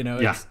it's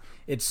Yeah.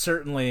 it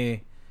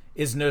certainly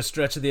is no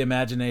stretch of the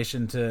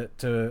imagination to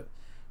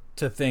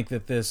think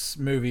that this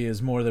movie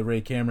is more the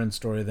Ray Cameron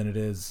story than it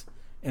is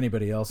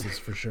anybody else's,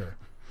 for sure.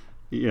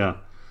 Yeah.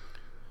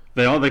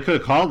 They could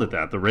have called it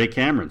that, the Ray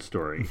Cameron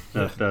story.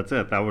 That's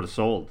it. That would have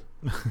sold.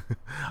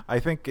 I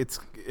think it's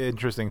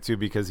interesting too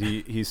because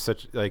he's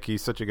such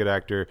a good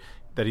actor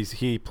that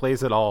he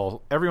plays it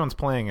all. Everyone's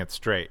playing it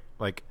straight,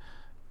 like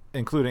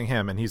including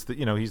him, and he's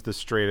the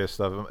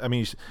straightest of them. I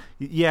mean,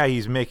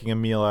 he's making a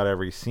meal out of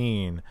every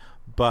scene,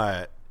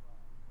 but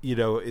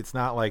it's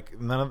not like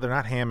they're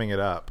not hamming it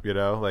up.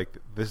 Like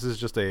this is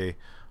just a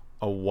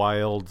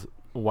wild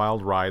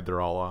ride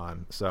they're all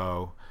on.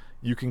 So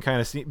you can kind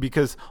of see,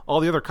 because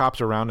all the other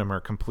cops around him are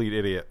complete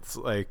idiots,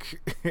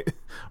 like,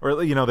 or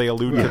they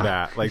allude to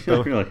that, like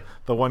the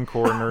one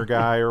coroner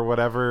guy or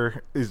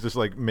whatever is just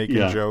like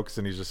making jokes,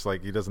 and he's just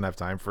like, he doesn't have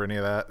time for any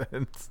of that.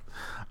 And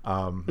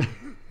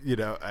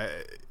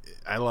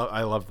I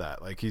love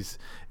that, like he's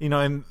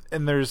and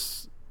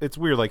there's, it's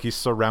weird, like he's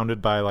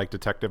surrounded by like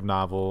detective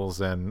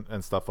novels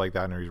and stuff like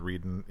that,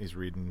 and he's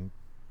reading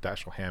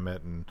Dashiell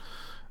Hammett and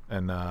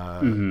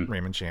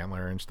Raymond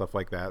Chandler and stuff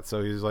like that.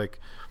 So he's like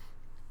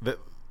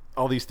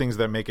all these things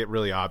that make it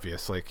really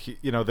obvious. Like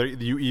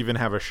you even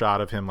have a shot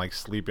of him like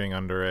sleeping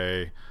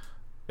under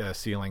a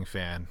ceiling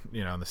fan.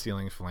 And the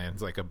ceiling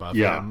fan's like above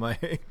him.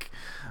 Like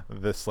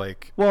this,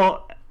 like the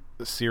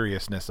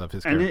seriousness of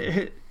his character.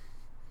 And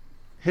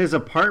his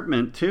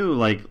apartment too,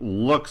 like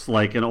looks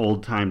like an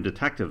old time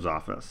detective's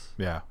office.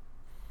 Yeah,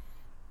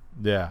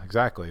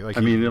 exactly. Like I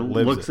mean, it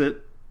looks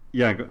it.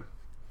 Yeah,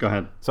 go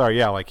ahead.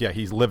 Sorry,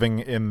 he's living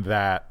in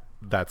that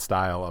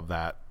style of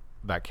that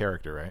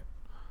character, right?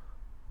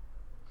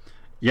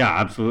 Yeah,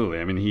 absolutely.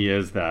 I mean, he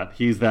is that.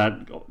 He's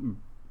that,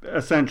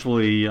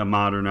 essentially a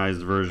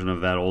modernized version of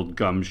that old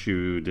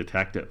gumshoe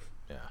detective.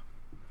 Yeah,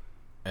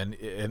 and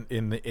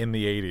in the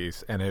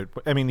 80s,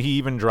 and he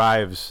even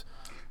drives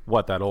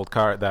that old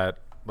car, that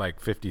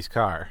like 50s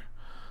car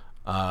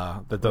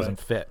that doesn't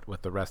fit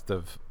with the rest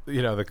of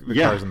the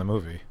cars in the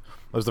movie.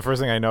 That was the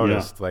first thing I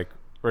noticed, like,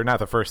 or not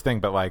the first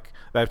thing, but like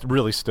that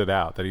really stood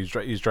out, that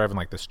he's driving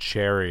like this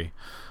cherry,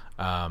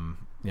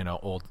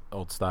 old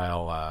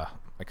style,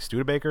 like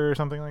Studebaker or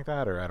something like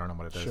that, or I don't know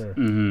what it is. Sure.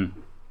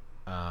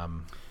 Mm-hmm.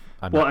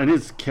 And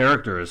his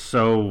character is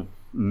so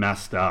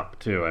messed up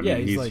too. I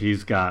mean,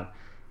 he's got,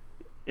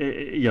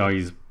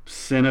 he's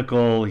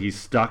cynical. He's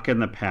stuck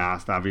in the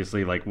past.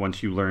 Obviously, like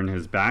once you learn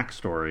his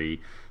backstory,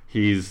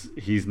 he's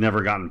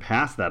never gotten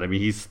past that. I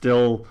mean, he's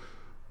still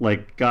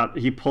like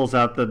he pulls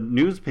out the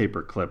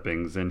newspaper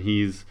clippings, and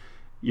he's,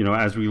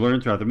 as we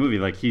learn throughout the movie,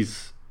 like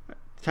he's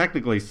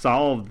technically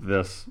solved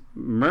this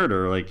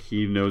murder. Like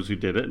he knows who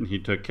did it and he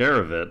took care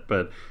of it,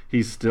 but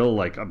he's still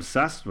like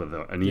obsessed with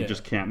it, and he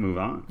just can't move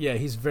on. Yeah,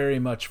 he's very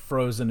much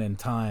frozen in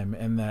time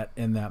in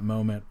that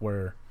moment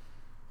where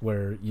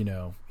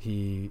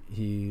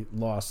he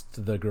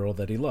lost the girl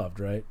that he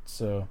loved, right?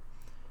 So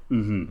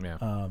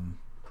and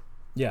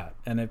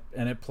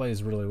it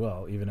plays really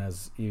well, even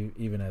as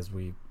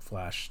we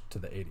flash to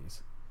the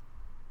 80s.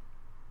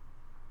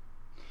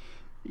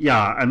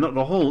 Yeah, and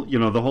the whole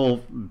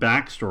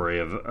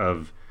backstory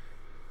of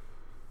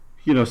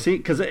see,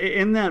 because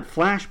in that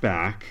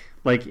flashback,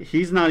 like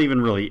he's not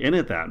even really in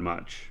it that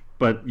much,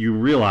 but you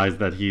realize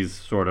that he's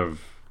sort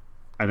of,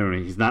 I don't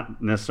know, he's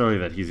not necessarily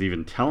that he's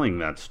even telling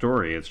that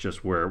story. It's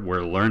just we're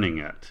learning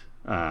it.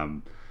 Where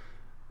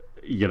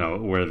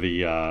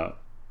the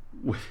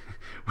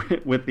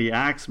with the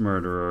axe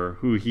murderer,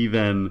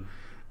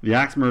 the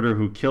axe murderer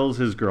who kills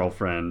his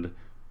girlfriend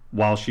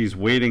while she's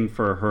waiting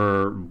for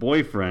her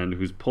boyfriend,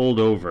 who's pulled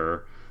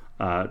over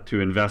to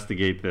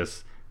investigate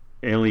this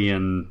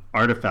alien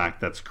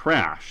artifact that's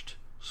crashed.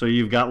 So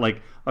you've got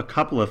like a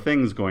couple of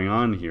things going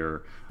on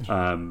here,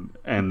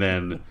 and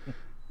then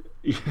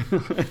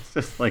it's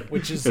just like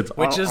which is the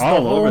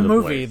whole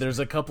movie. There's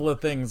a couple of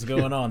things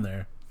going on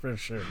there for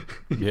sure.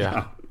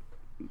 Yeah.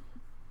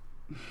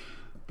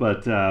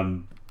 But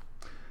Tom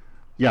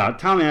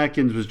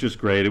Atkins was just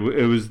great.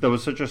 That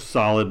was such a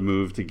solid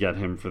move to get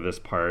him for this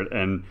part,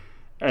 and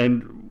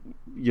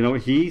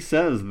he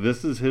says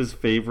this is his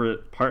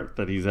favorite part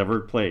that he's ever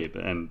played,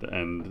 and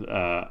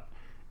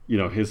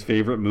his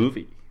favorite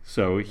movie.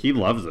 So he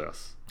loves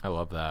this. I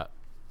love that.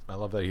 I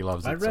love that he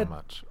loves it so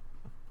much.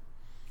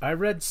 I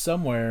read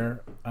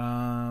somewhere,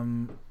 I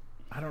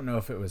don't know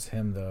if it was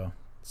him though.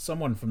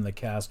 Someone from the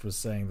cast was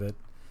saying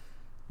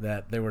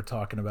that they were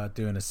talking about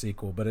doing a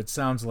sequel, but it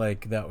sounds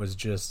like that was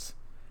just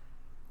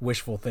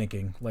wishful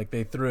thinking. Like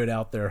they threw it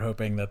out there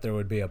hoping that there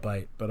would be a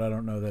bite, but I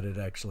don't know that it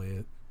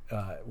actually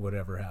would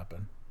ever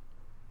happen.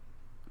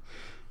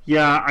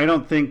 Yeah, I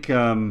don't think.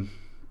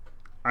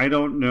 I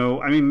don't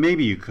know. I mean,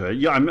 maybe you could.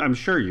 Yeah, I'm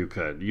sure you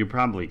could. You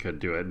probably could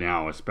do it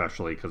now,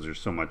 especially because there's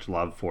so much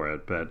love for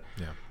it. But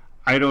yeah.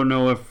 I don't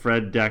know if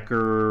Fred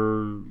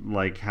Decker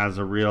has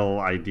a real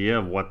idea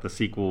of what the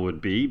sequel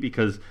would be,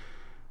 because,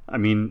 I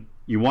mean,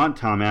 you want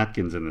Tom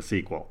Atkins in the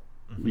sequel.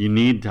 Mm-hmm. You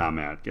need Tom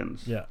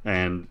Atkins. Yeah.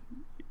 And,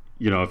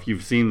 if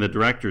you've seen the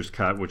director's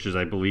cut, which is,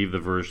 I believe, the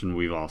version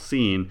we've all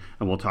seen,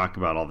 and we'll talk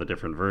about all the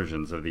different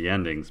versions of the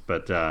endings,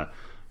 but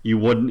you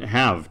wouldn't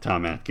have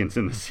Tom Atkins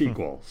in the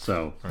sequel.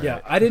 So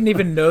yeah, I didn't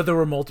even know there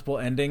were multiple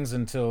endings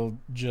until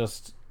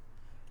just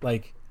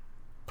like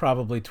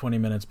probably 20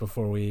 minutes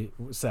before we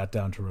sat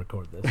down to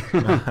record this.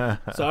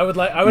 So I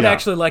would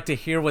actually like to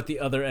hear what the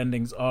other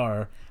endings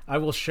are. I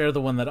will share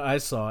the one that I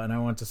saw, and I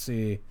want to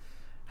see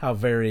how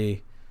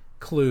very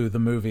Clue the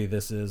movie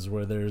this is,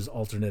 where there's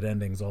alternate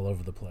endings all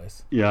over the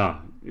place. Yeah.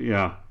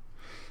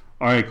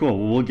 All right, cool.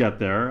 Well, we'll get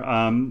there.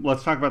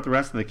 Let's talk about the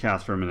rest of the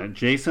cast for a minute.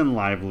 Jason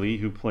Lively,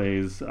 who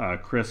plays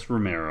Chris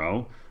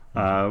Romero.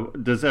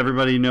 Does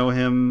everybody know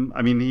him?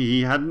 I mean,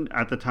 he hadn't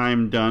at the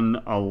time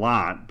done a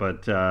lot,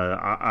 but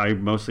I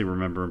mostly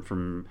remember him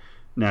from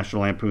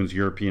National Lampoon's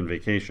European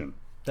Vacation.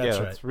 That's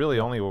right. That's really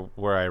only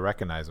where I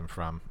recognize him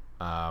from.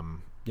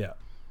 Yeah.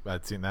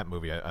 I'd seen that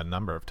movie a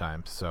number of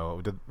times.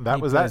 So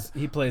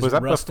He plays was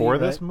that Rusty, before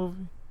right? this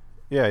movie?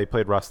 Yeah, he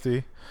played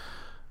Rusty.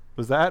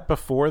 Was that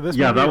before this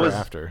Yeah, movie that or was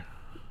after?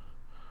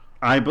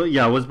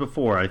 it was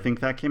before. I think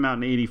that came out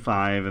in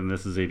 85, and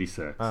this is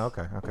 86. Oh,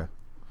 okay.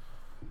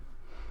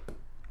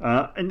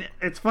 And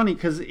it's funny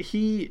because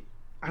I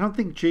don't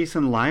think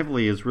Jason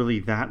Lively is really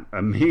that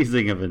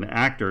amazing of an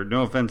actor.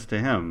 No offense to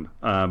him.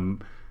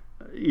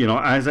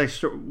 As I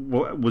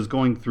was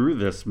going through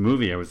this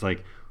movie, I was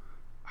like,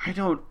 I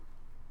don't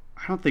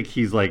think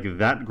he's like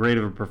that great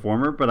of a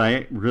performer, but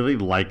I really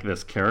like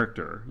this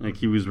character. Like,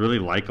 he was really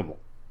likable.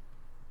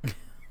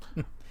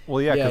 Well,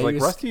 yeah,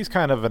 because Rusty's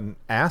kind of an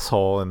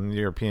asshole in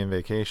European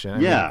Vacation.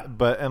 And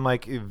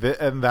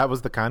that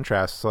was the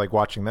contrast. So, like,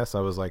 watching this, I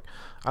was like,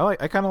 I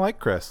kind of like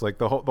Chris, like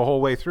the whole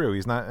way through.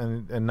 He's not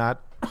and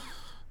not.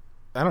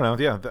 I don't know.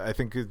 Yeah, I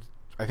think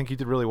he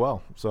did really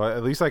well. So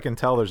at least I can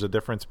tell there's a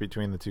difference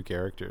between the two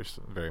characters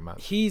very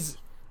much. He's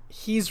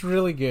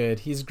really good.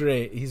 He's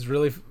great. He's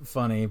really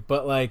funny.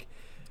 But like,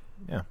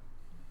 yeah.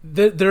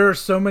 There are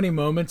so many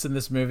moments in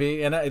this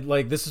movie, and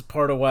this is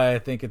part of why I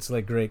think it's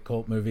like great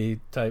cult movie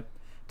type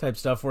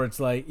stuff, where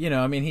it's like,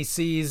 I mean, he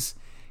sees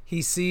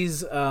what's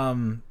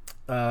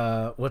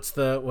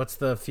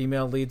the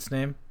female lead's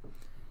name?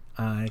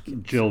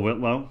 Jill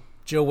Whitlow.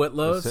 Jill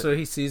Whitlow. So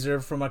he sees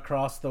her from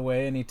across the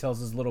way, and he tells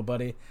his little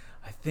buddy,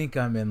 "I think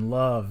I'm in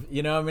love."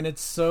 I mean,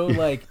 it's so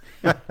like,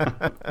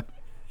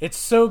 it's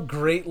so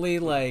greatly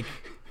like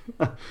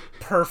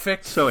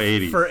perfect. So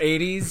 80s for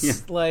 80s, yeah.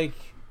 Like.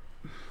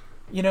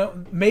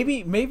 Maybe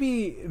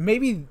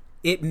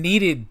it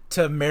needed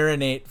to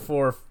marinate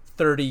for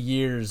 30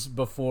 years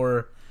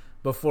before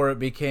it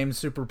became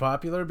super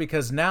popular,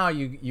 because now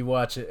you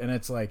watch it and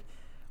it's like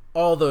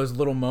all those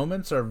little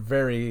moments are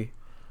very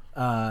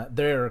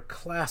they're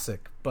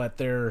classic, but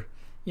they're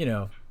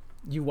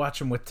you watch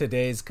them with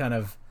today's kind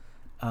of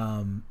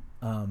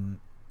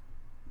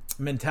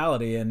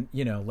mentality, and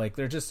like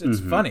they're just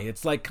it's funny.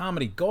 It's like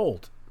comedy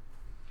gold.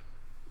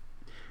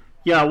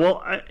 Yeah,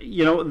 well,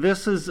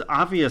 this is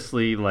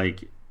obviously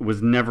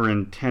was never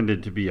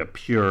intended to be a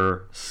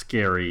pure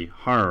scary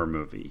horror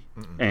movie.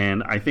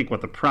 And I think what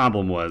the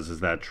problem was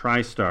is that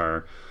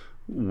TriStar,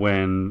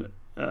 when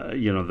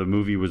the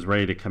movie was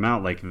ready to come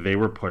out, they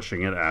were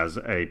pushing it as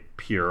a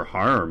pure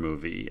horror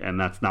movie, and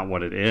that's not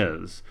what it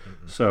is.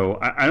 So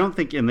I don't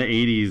think in the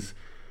 80s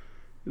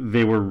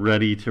they were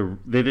ready to.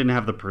 They didn't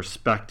have the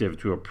perspective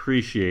to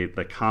appreciate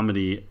the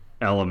comedy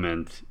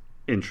element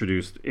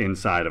introduced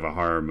inside of a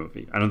horror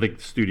movie. I don't think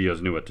the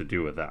studios knew what to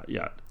do with that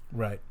yet.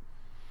 Right.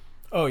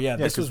 Oh yeah,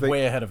 this was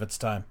way ahead of its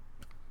time.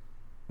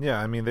 Yeah,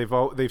 I mean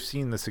they've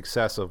seen the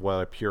success of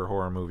what a pure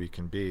horror movie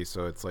can be,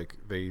 so it's like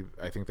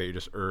I think they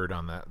just erred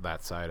on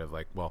that side of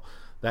like, well,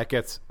 that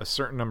gets a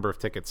certain number of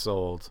tickets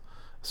sold,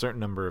 a certain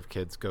number of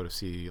kids go to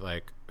see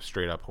like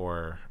straight up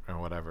horror or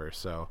whatever.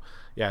 So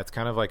yeah, it's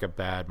kind of like a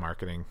bad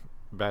marketing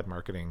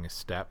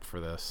step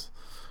for this.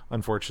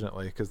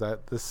 Unfortunately, because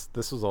this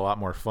was a lot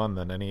more fun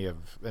than any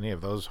of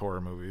those horror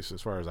movies, as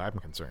far as I'm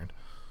concerned.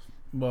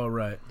 Well,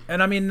 right,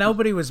 and I mean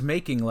nobody was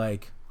making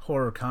like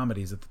horror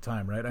comedies at the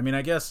time, right? I mean,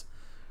 I guess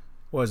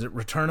was it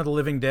Return of the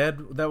Living Dead?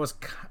 That was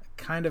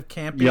kind of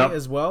campy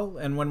as well.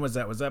 And when was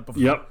that? Was that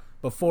before?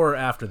 Before or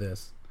after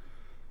this?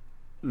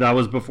 That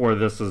was before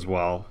this as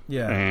well.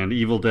 Yeah. And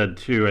Evil Dead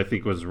 2, I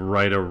think, was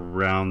right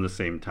around the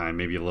same time,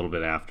 maybe a little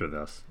bit after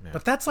this. Yeah.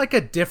 But that's like a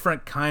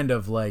different kind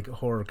of like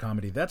horror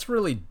comedy. That's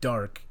really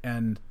dark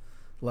and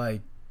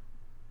like,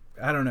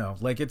 I don't know,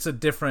 like it's a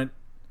different,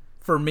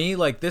 for me,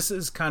 like this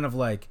is kind of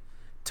like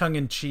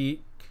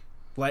tongue-in-cheek,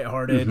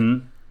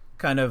 lighthearted,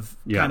 kind of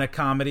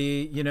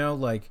comedy,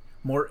 like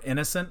more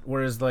innocent.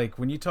 Whereas like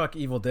when you talk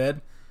Evil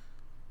Dead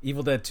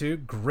 2,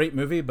 great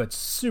movie, but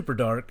super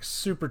dark,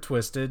 super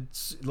twisted,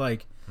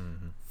 like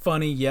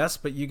funny, yes,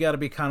 but you got to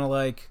be kind of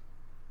like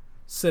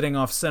sitting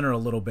off center a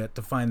little bit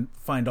to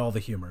find all the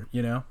humor,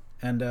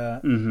 And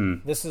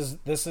this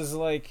is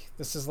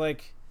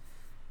like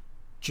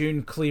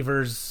June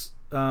Cleaver's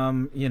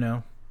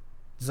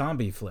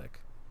zombie flick.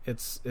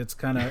 It's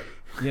kind of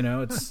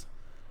it's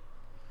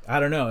I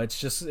don't know. It's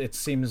just it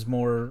seems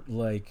more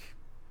like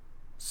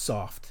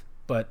soft,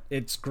 but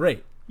it's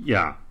great.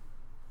 Yeah.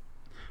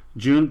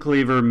 June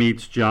Cleaver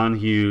meets John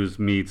Hughes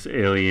meets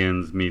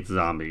Aliens meets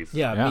zombies.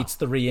 Yeah, meets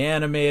The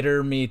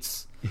Reanimator,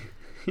 meets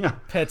Yeah.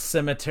 Pet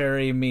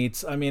Cemetery,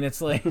 meets... I mean,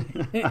 it's like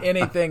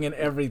anything and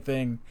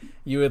everything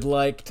you would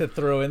like to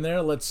throw in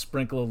there. Let's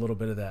sprinkle a little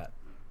bit of that.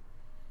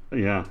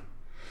 Yeah.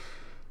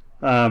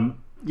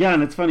 Yeah,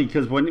 and it's funny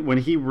because when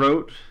he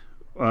wrote...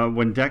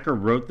 when Decker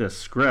wrote this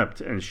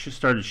script and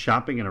started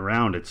shopping it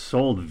around, it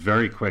sold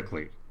very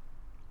quickly.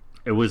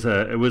 It was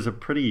a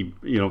pretty,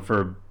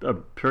 for a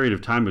period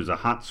of time, it was a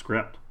hot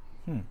script.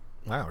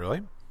 Wow,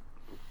 really?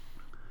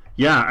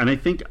 Yeah, and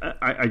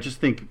I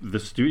just think the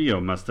studio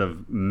must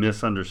have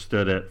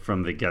misunderstood it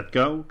from the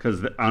get-go,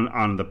 because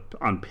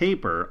on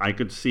paper I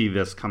could see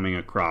this coming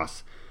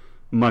across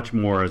much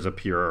more as a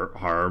pure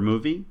horror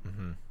movie.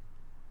 Mm-hmm.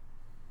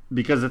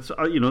 Because it's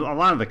a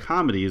lot of the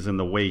comedy is in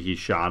the way he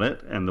shot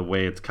it and the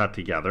way it's cut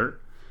together,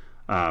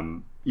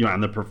 and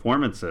the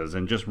performances,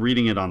 and just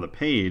reading it on the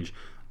page,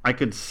 I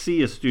could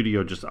see a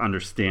studio just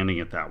understanding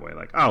it that way.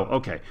 Like, oh,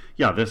 okay,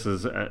 yeah, this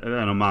is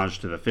an homage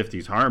to the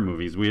 '50s horror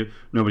movies.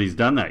 Nobody's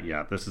done that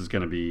yet.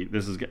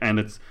 And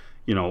it's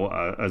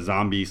a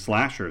zombie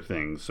slasher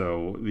thing.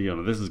 So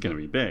this is going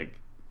to be big.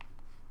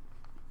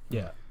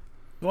 Yeah.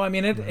 Well, I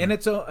mean,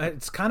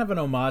 it's kind of an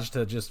homage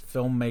to just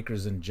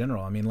filmmakers in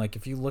general. I mean, like,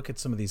 if you look at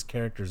some of these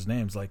characters'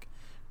 names, like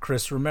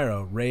Chris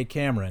Romero, Ray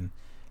Cameron,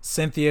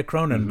 Cynthia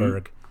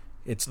Cronenberg,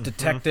 it's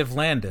Detective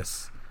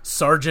Landis,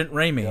 Sergeant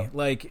Raimi.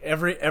 Like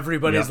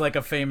everybody's like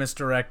a famous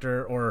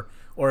director or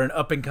an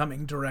up and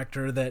coming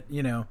director that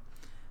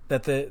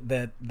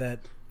that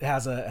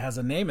has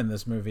a name in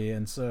this movie,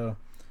 and so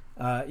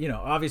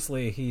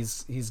obviously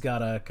he's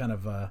got a kind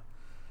of a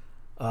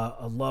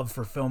love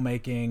for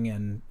filmmaking,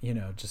 and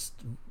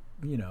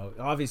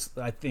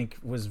obviously I think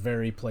was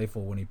very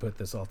playful when he put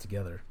this all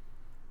together.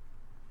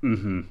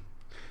 Mm-hmm.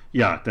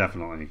 Yeah,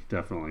 definitely.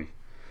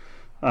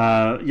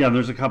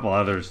 There's a couple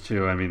others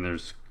too. I mean,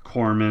 there's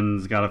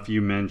Corman's got a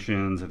few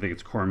mentions. I think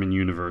it's Corman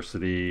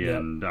University,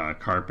 and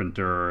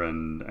Carpenter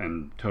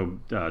and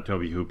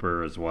Toby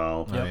Hooper as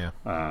well. But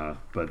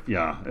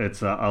yeah,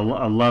 it's a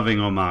loving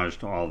homage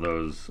to all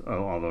those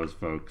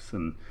folks.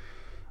 And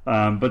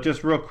but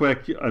just real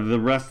quick, the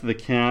rest of the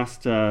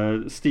cast: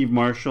 Steve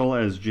Marshall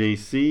as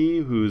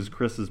JC, who's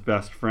Chris's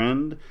best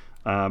friend.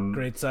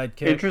 Great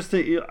sidekick.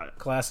 Interesting.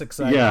 Classic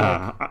sidekick.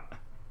 Yeah,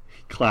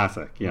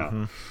 classic. Yeah.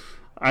 Mm-hmm.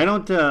 I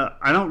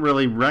don't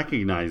really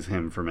recognize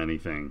him from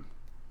anything.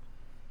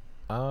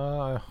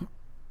 I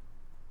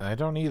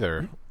don't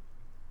either.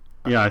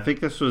 Yeah, I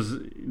think this was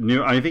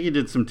new. I think he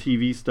did some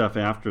TV stuff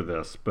after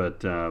this,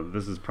 but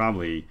this is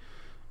probably,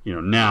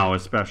 now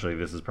especially,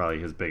 this is probably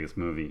his biggest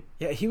movie.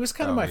 Yeah, he was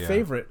kind of my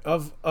favorite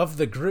of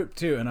the group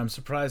too, and I'm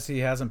surprised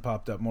he hasn't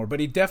popped up more. But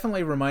he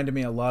definitely reminded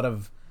me a lot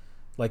of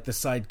like the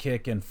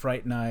sidekick in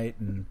Fright Night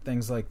and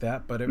things like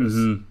that. But it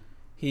was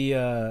he.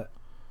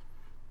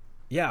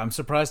 Yeah, I'm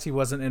surprised he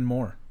wasn't in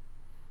more.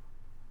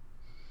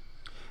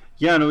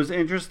 Yeah, and it was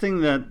interesting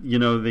that,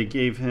 they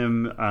gave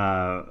him,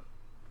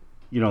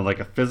 like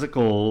a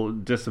physical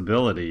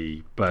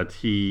disability, but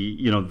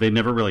they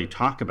never really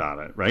talk about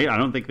it, right? I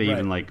don't think they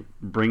even,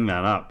 bring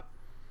that up.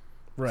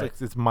 Right.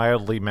 It's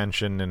mildly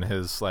mentioned in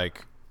his,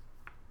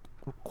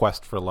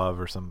 quest for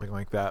love or something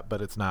like that,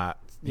 but it's not.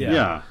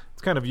 Yeah.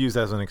 It's kind of used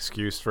as an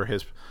excuse for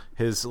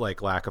his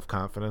lack of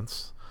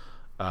confidence.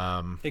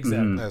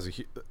 Exactly. As a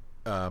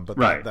but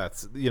right.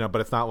 That's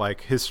but it's not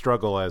like his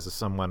struggle as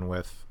someone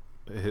with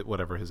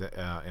whatever his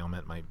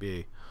ailment might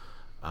be.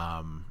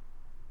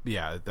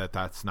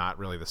 That's not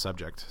really the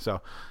subject.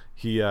 So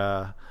he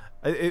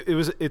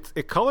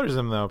it colors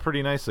him though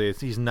pretty nicely.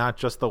 He's not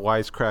just the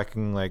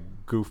wisecracking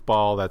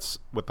goofball that's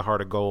with the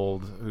heart of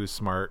gold who's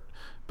smart,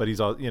 but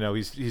he's all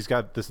he's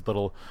got this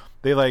little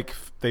they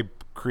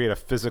create a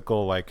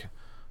physical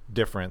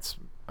difference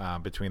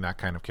between that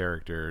kind of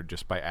character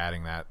just by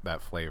adding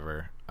that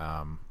flavor.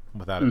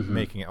 Without it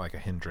making it like a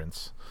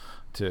hindrance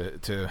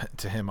to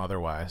him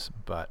otherwise.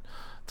 But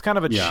it's kind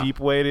of a cheap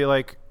way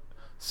to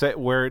set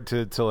where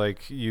to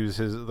use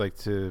his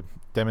to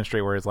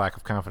demonstrate where his lack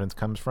of confidence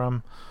comes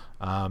from.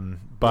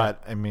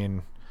 But I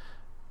mean,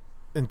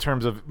 in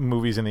terms of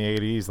movies in the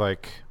 80s,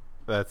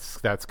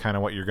 that's kind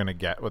of what you're going to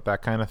get with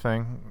that kind of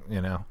thing,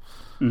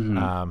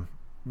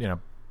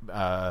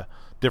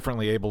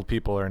 differently abled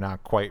people are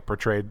not quite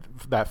portrayed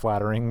that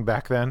flattering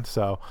back then,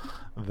 so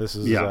this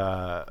is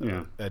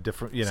a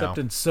different, except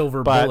in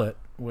Silver Bullet,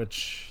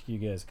 which you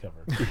guys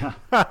covered.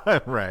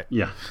 Right.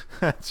 Yeah,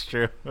 that's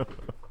true.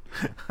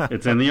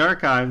 It's in the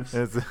archives.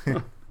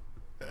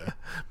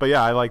 But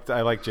yeah, I like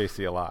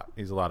JC a lot.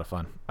 He's a lot of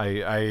fun.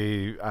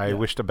 I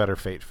wished a better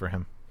fate for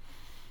him.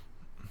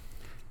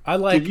 I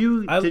like.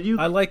 Did you?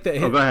 I like that.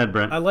 Go ahead,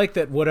 Brent. I like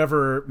that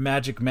whatever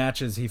magic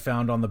matches he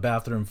found on the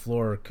bathroom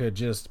floor could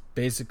just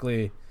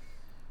basically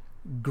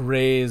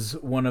graze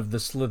one of the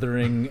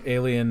slithering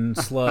alien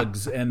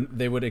slugs, and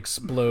they would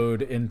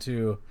explode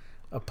into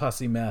a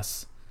pussy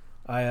mess.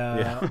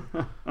 I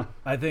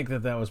think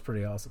that was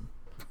pretty awesome.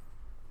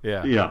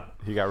 Yeah.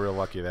 He got real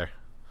lucky there.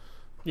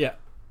 Yeah.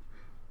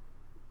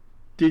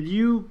 Did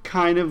you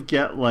kind of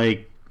get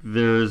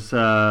there's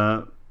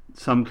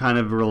some kind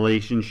of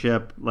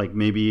relationship, like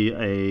maybe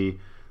a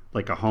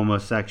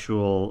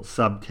homosexual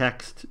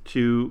subtext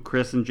to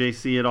Chris and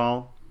JC at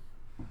all?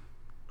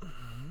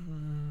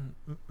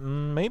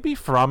 Maybe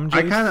from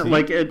JC, I kind of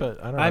like it. but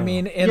I don't know. I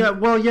mean,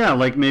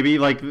 like maybe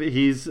like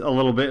he's a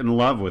little bit in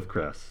love with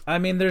Chris. I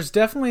mean, there's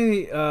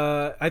definitely,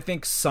 I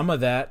think, some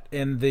of that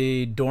in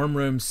the dorm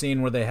room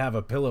scene where they have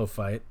a pillow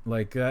fight,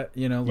 like that.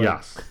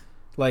 Yes.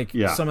 Like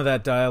some of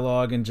that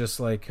dialogue and just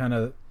like kind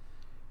of,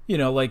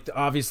 like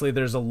obviously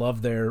there's a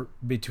love there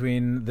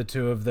between the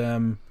two of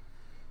them,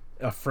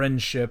 a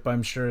friendship,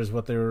 I'm sure, is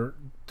what they were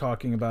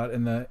talking about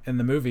in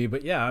the movie.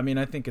 But yeah, I mean,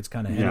 I think it's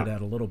kind of hinted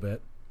at a little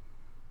bit.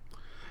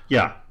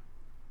 Yeah.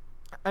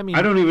 I mean,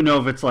 I don't even know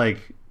if it's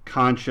like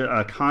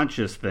a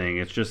conscious thing.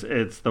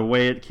 It's the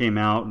way it came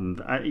out, and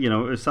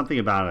there's something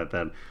about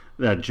it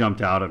that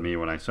jumped out at me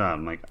when I saw it.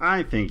 I'm like,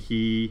 I think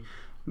he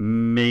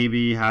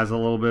maybe has a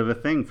little bit of a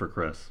thing for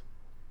Chris.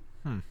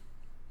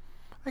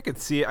 I could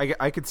see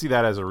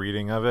that as a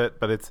reading of it,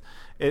 but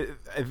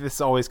this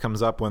always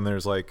comes up when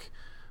there's like,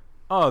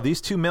 oh,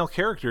 these two male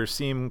characters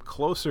seem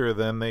closer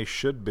than they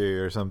should be,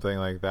 or something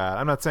like that.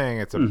 I'm not saying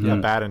it's a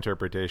bad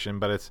interpretation,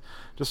 but it's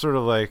just sort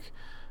of like,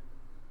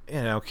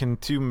 can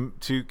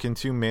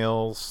two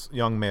males,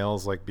 young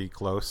males, like be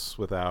close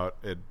without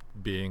it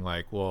being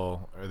like,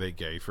 well, are they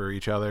gay for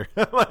each other?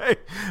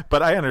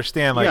 But I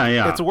understand, like,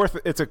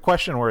 it's a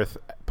question worth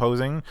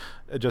posing,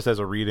 just as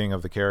a reading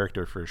of the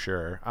character for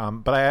sure.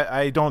 But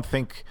I don't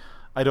think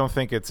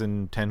it's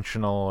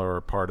intentional or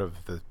part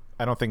of the.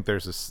 I don't think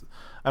it's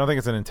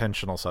an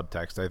intentional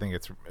subtext. I think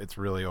it's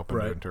really open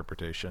to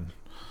interpretation.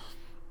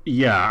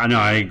 Yeah, I know.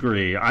 I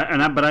agree.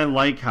 But I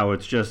like how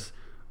it's just.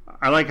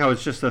 I like how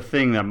it's just a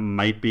thing that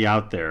might be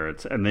out there.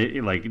 And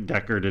they like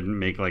Decker didn't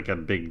make like a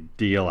big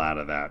deal out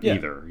of that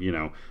either.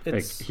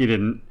 Like, he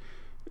didn't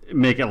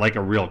make it like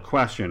a real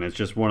question. It's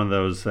just one of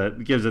those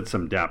that gives it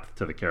some depth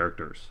to the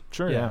characters.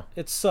 Sure. Yeah.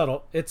 It's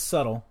subtle. It's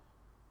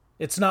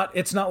not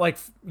like,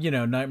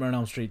 Nightmare on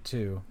Elm Street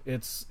 2.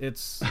 It's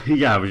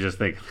yeah, I was just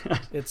thinking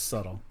that. It's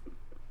subtle.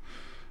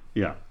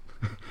 Yeah.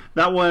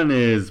 That one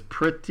is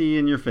pretty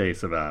in your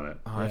face about it.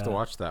 Oh, I have to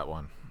watch that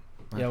one.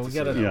 We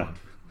got to.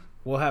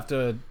 We'll have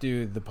to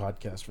do the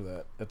podcast for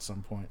that at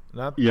some point.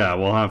 We'll have. Yeah,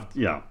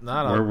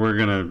 we're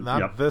gonna.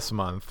 Not this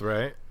month,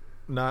 right?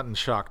 Not in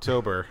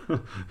Shocktober.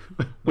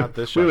 Not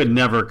this. We would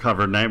never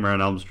cover Nightmare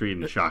on Elm Street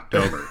in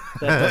Shocktober.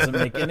 That doesn't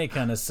make any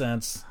kind of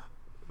sense.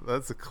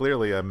 That's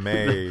clearly a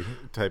May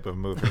type of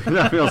movie.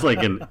 That feels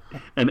like an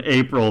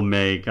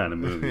April-May kind of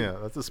movie. Yeah,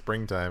 that's a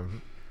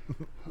springtime.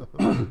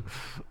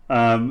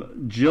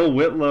 Jill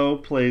Whitlow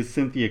plays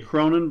Cynthia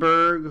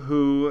Cronenberg,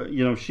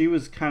 who, she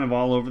was kind of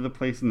all over the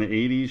place in the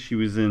 80s. She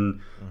was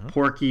in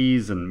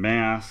Porky's and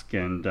Mask,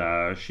 and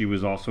she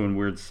was also in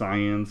Weird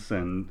Science,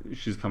 and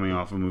she's coming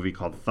off a movie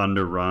called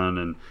Thunder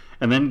Run,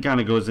 and then kind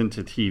of goes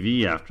into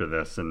TV after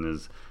this and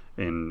is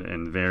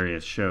in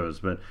various shows.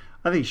 But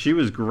I think she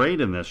was great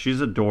in this.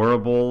 She's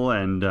adorable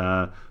and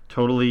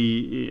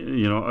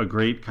totally, a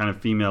great kind of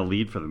female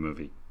lead for the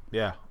movie.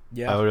 Yeah.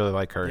 I really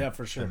like her. Yeah,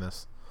 for sure. In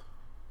this.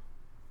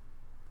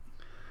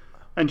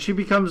 And she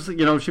becomes a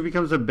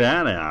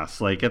badass.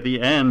 Like at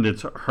the end,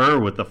 it's her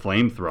with the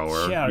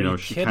flamethrower. Yeah,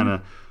 she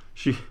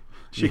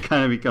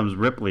kind of becomes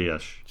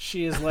Ripley-ish.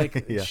 She is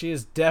like she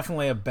is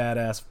definitely a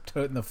badass,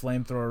 toting the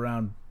flamethrower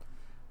around,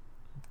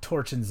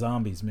 torching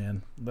zombies.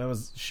 Man,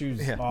 she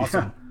was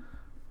awesome.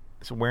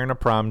 She's wearing a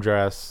prom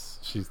dress.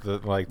 She's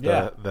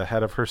the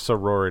head of her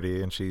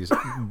sorority, and she's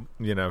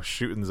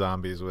shooting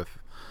zombies with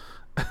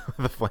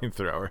the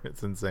flamethrower.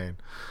 It's insane.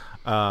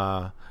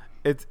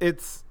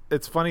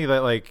 It's funny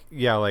that like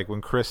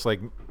when Chris,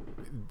 like,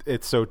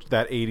 it's so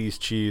that 80s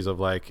cheese of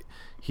like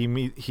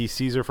he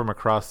sees her from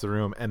across the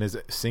room and is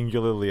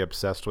singularly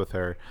obsessed with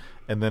her,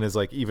 and then is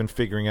like even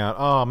figuring out,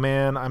 oh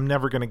man, I'm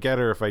never gonna get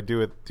her if I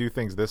do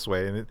things this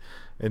way,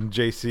 and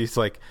JC's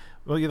like,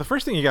 well, the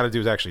first thing you got to do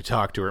is actually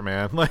talk to her,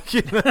 man. Like,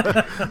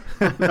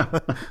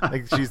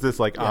 like she's this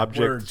like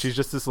object. Words. She's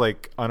just this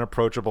like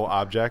unapproachable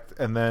object,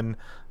 and then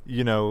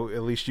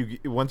at least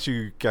once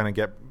you kind of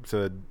get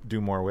to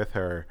do more with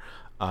her,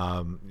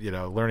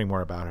 learning more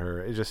about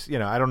her. It just,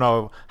 I don't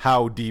know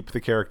how deep the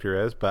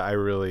character is, but I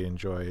really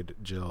enjoyed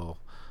Jill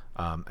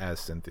as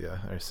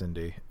Cynthia or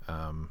Cindy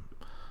in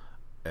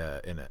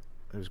it.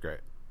 It was great.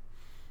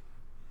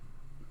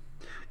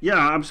 Yeah,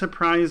 I'm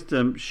surprised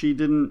she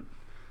didn't.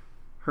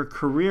 Her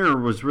career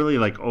was really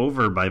like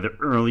over by the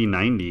early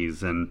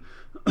 90s, and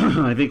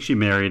I think she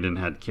married and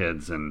had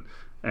kids and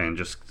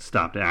just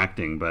stopped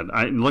acting. But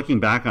looking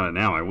back on it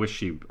now, I wish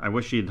she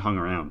had hung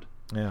around.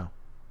 Yeah.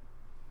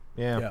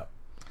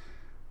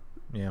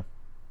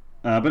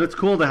 But it's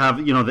cool to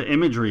have, the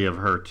imagery of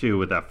her too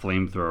with that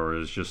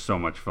flamethrower is just so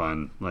much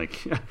fun.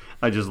 Like,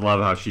 I just love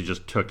how she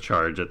just took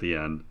charge at the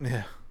end.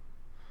 Yeah.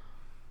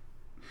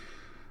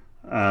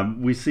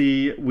 We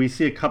see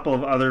a couple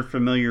of other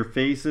familiar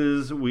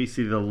faces. We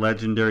see the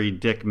legendary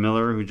Dick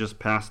Miller, who just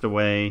passed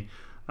away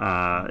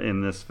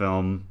in this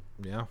film.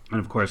 Yeah. And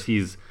of course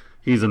he's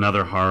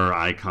another horror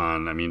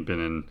icon. I mean, been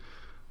in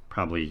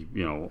probably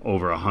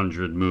over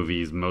 100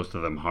 movies, most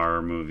of them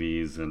horror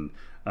movies, and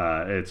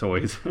it's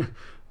always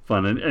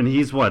fun. And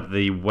he's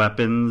the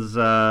weapons.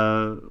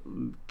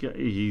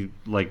 He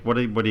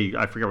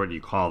I forget what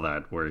you call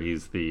that, where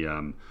he's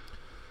the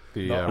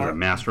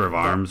master of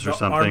arms or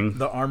something.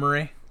 The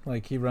armory,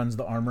 like he runs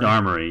the armory. The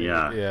armory,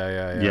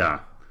 yeah.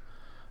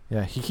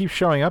 Yeah, he keeps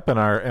showing up in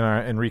our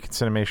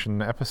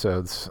Reconcinimation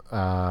episodes.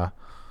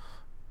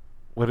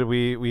 What did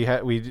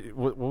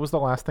what was the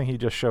last thing he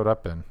just showed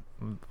up in?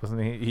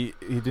 Wasn't he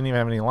didn't even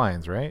have any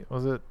lines, right?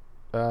 Was it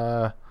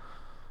God,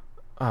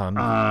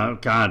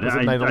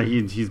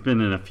 he's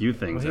been in a few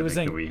things. Well,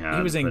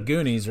 he was in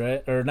Goonies,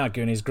 right? Or not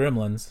Goonies,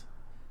 Gremlins,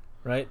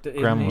 right?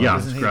 Gremlins.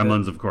 Yes,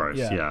 Gremlins, of course.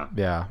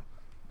 Yeah.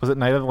 Was it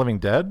Night of the Living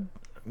Dead?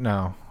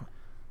 No.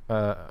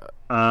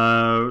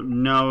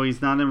 No,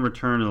 he's not in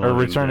Return of the Living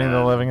Dead. Returning to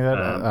the Living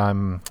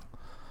Dead.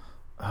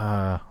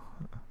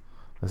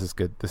 This is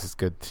good. This is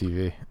good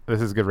TV. This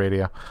is good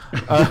radio.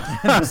 We'll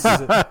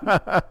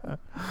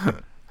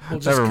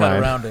just cut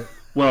around it.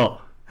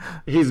 Well,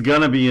 he's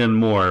gonna be in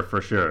more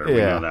for sure. We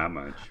know that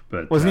much.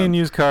 But was he in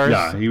Used Cars?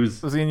 Yeah, he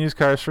was. Was he in Used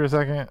Cars for a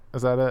second?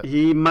 Is that it?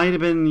 He might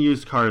have been in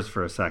Used Cars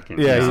for a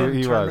second. Yeah,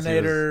 he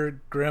Terminator,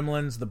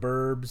 Gremlins, The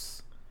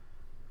Burbs.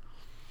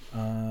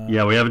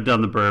 Yeah, we haven't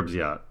done The Burbs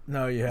yet.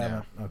 No, you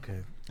haven't. Yeah.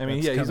 Okay. I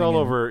mean, he's all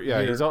over.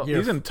 Yeah, he's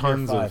in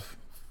tons of.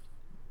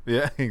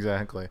 Yeah,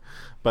 exactly.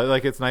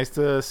 But it's nice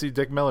to see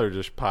Dick Miller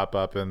just pop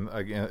up in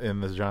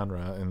the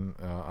genre and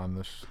on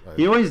this.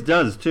 He always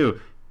does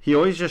too. He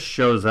always just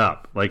shows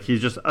up.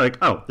 He's just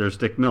oh, there's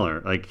Dick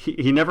Miller.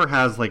 He never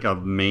has a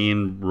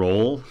main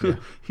role. Yeah.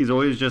 He's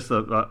always just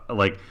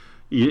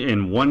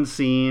in one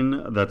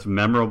scene that's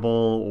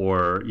memorable,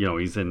 or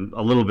he's in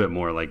a little bit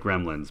more like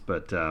Gremlins,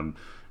 but.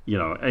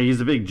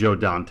 He's a big Joe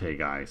Dante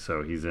guy,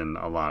 so he's in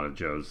a lot of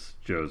Joe's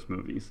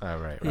movies. Oh,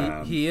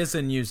 right. He is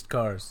in Used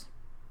Cars.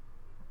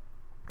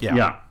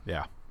 Yeah.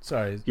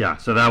 Sorry. Yeah,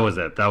 so that was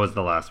it. That was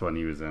the last one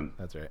he was in.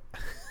 That's right.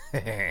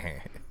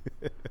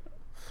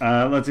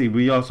 Let's see.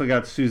 We also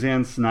got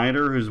Suzanne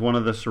Snyder, who's one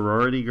of the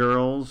sorority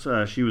girls.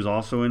 She was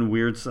also in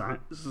Weird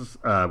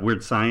Science,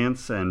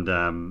 and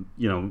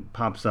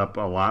pops up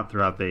a lot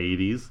throughout the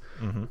 80s.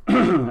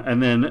 Mm-hmm.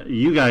 And then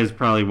you guys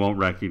probably won't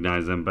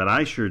recognize him, but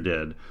I sure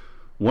did.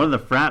 One of the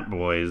frat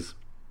boys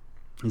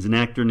is an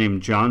actor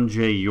named John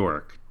J.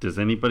 York. Does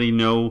anybody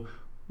know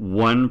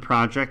one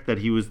project that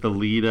he was the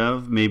lead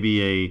of?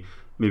 Maybe a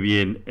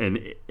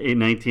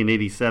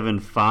 1987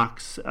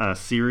 Fox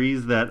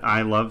series that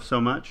I love so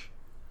much?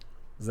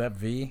 Is that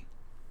V?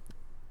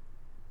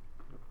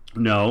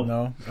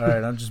 No. All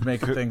right, I'm just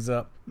making things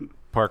up.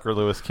 Parker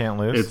Lewis Can't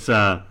Lose. It's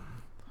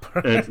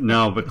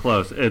no, but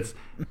close. It's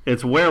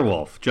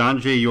Werewolf. John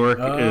J. York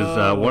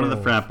is one of the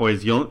frat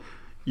boys.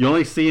 You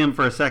only see him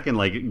for a second,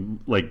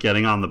 like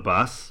getting on the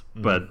bus,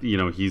 but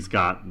he's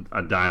got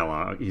a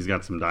dialogue. He's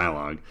got some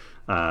dialogue,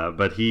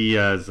 but he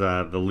is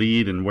the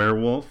lead in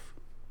Werewolf,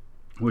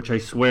 which I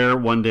swear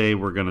one day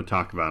we're going to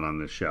talk about on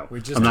this show.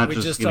 I'm not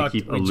just going to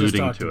keep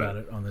alluding to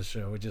it on this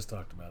show. We just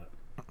talked about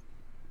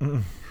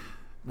it.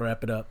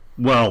 Wrap it up.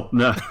 Well,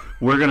 no,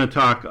 we're going to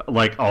talk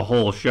a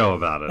whole show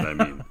about it. I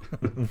mean,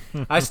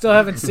 I still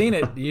haven't seen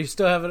it. You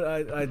still haven't.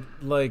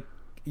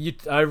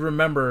 I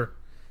remember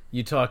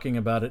you talking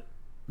about it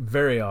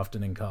very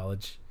often in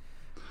college.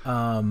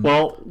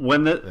 Well,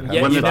 when the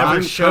you time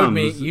never showed comes,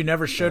 me. You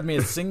never showed me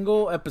a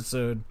single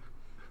episode.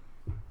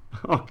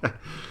 Okay.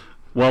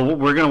 Well,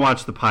 we're going to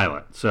watch the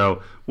pilot.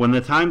 So when the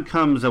time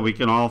comes that we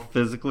can all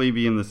physically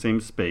be in the same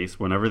space,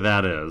 whenever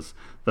that is,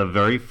 the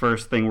very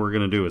first thing we're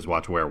going to do is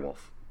watch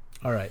Werewolf.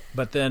 All right.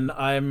 But then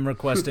I'm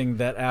requesting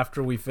that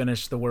after we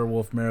finish the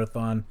Werewolf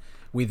marathon,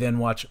 we then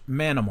watch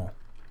Manimal.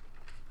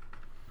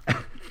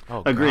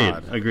 Oh,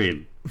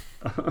 Agreed.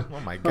 Oh,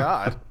 my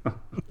God.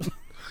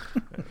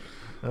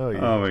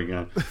 Oh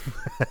my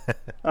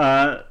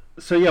God.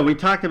 So yeah, we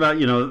talked about,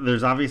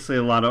 there's obviously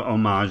a lot of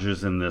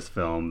homages in this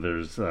film.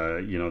 There's,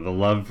 the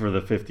love for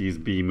the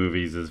 50s B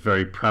movies is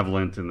very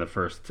prevalent in the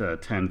first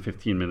 10,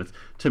 15 minutes.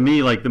 To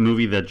me, the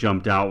movie that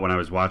jumped out when I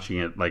was watching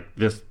it,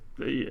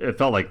 it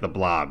felt like The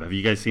Blob. Have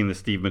you guys seen the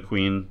Steve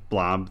McQueen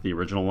Blob, the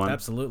original one?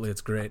 Absolutely,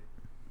 it's great.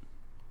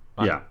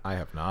 Yeah. I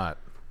have not.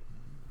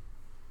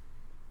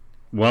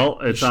 Well,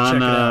 it's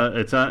on,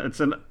 it's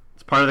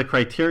part of the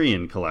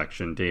Criterion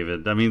Collection,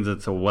 David. That means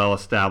it's a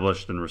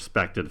well-established and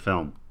respected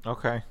film.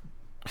 Okay.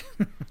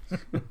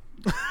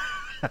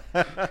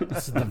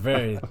 This is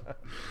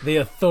the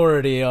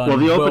authority on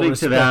the opening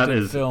to that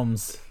is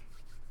films.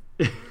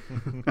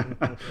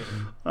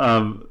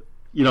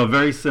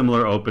 Very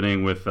similar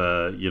opening with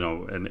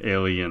an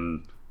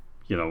alien,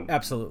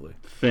 absolutely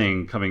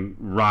thing coming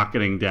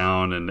rocketing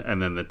down, and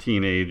then the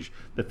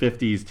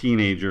 50s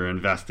teenager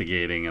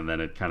investigating, and then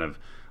it kind of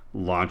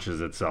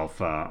launches itself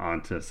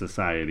onto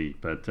society.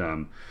 But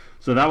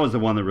so that was the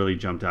one that really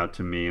jumped out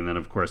to me. And then,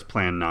 of course,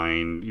 Plan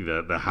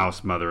 9, the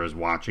house mother is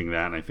watching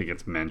that, and I think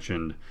it's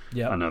mentioned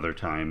another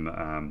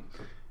time.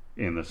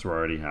 in the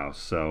sorority house.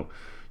 So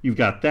you've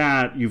got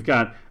that. You've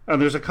got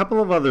there's a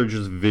couple of other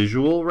just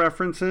visual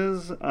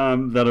references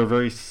that are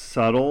very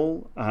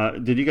subtle.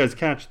 Did you guys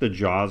catch the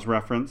Jaws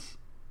reference?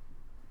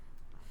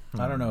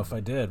 I don't know if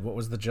I did. What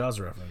was the Jaws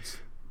reference?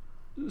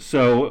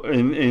 So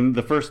in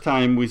the first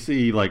time we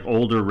see like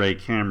older Ray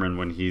Cameron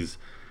when he's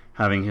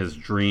having his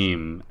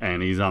dream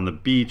and he's on the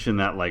beach in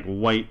that like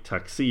white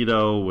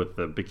tuxedo with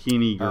the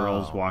bikini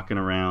girls walking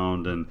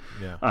around, and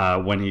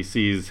when he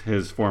sees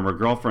his former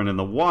girlfriend in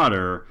the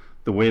water,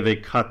 the way they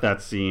cut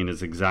that scene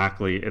is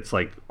it's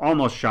like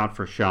almost shot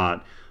for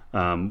shot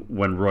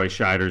when Roy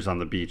Scheider's on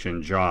the beach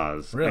in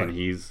Jaws. Really? And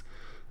he's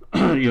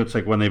it's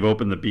like when they've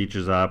opened the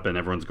beaches up and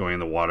everyone's going in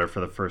the water for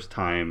the first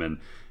time, and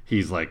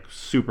he's like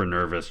super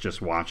nervous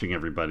just watching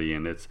everybody,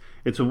 and it's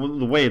the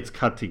way it's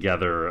cut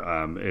together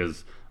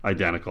is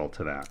identical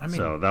to that. I mean,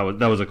 so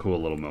that was a cool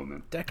little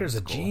moment. Decker's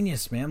a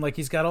genius, man. Like,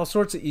 he's got all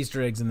sorts of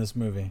Easter eggs in this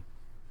movie.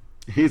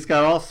 He's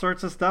got all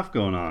sorts of stuff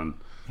going on.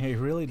 He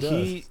really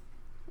does.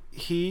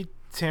 He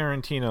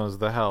Tarantino's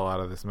the hell out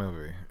of this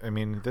movie. I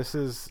mean, this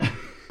is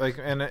like,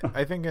 and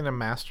I think in a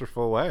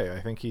masterful way.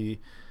 I think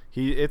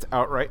it's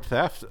outright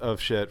theft of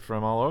shit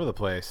from all over the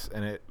place,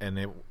 and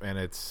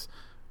it's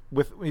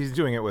he's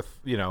doing it with,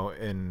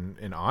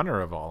 in honor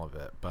of all of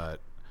it,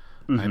 but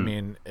I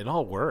mean, it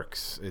all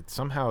works. It's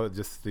somehow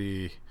just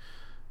the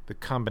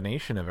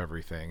combination of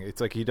everything. It's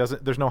like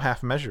there's no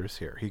half measures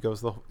here. He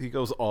goes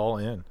all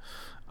in.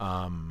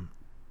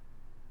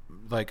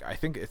 Like, I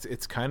think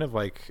it's kind of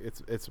like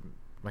it's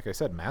like I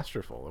said,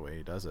 masterful the way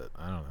he does it.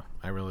 I don't know.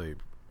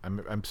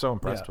 I'm so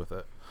impressed with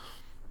it.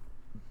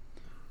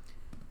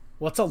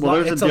 Well, it's a lot.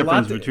 There's a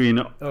difference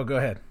between. Oh, go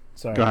ahead.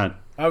 Sorry. Go ahead.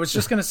 I was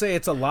just gonna say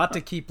it's a lot to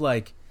keep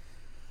like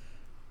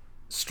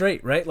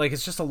straight, right? Like,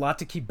 it's just a lot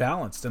to keep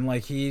balanced, and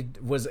like he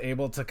was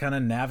able to kind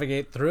of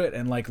navigate through it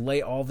and like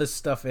lay all this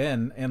stuff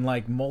in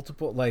like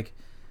multiple, like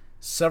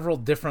several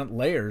different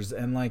layers,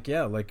 and like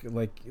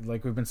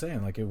like we've been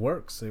saying, like it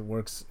works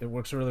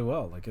really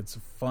well. Like, it's a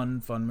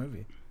fun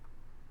movie.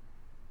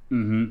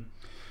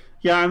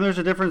 Yeah, and there's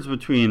a difference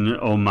between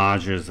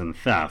homages and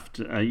theft.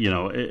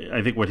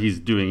 I think what he's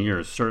doing here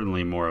is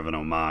certainly more of an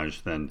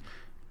homage than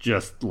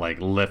just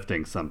like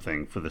lifting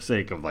something for the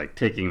sake of like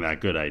taking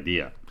that good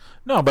idea.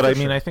 No, but I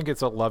mean, I think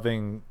it's a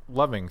loving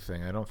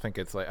thing. I don't think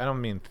it's like, I don't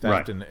mean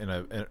theft in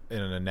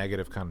a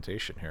negative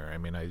connotation here. I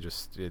mean,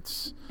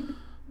 it's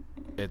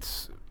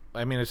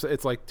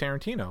like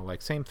Tarantino,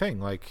 like same thing.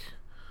 Like,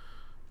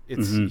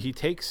 it's he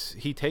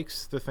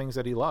takes the things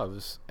that he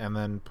loves and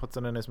then puts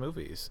it in his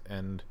movies,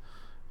 and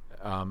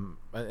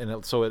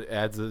so it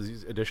adds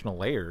these additional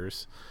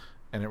layers,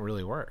 and it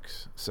really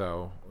works.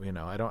 So,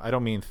 I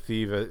don't mean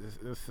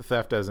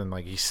theft as in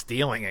like he's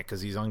stealing it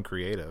because he's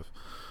uncreative.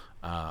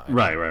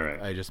 Right.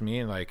 I just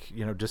mean like,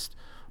 just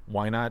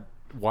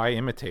why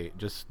imitate?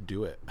 Just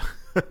do it.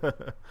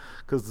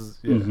 Because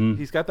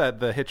he's got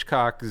the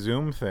Hitchcock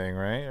zoom thing,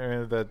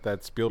 right?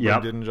 That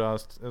Spielberg did in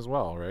Jaws as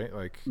well, right?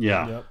 Like,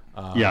 yeah.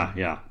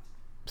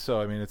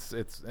 So I mean,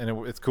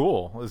 it's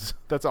cool.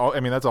 That's all. I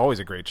mean, that's always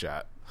a great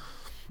shot.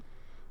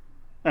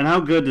 And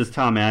how good does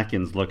Tom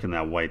Atkins look in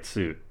that white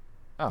suit?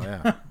 Oh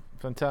yeah,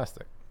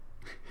 fantastic.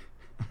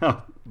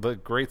 The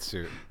great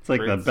suit. It's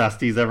like the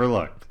best he's ever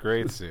looked.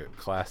 Great suit,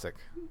 classic.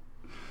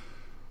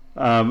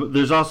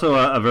 There's also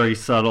a very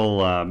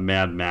subtle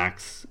Mad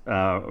Max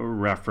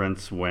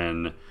reference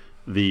when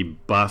the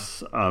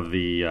bus of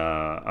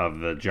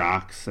the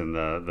jocks and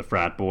the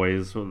frat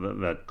boys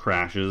that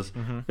crashes.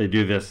 They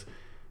do this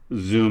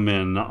zoom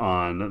in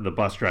on the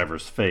bus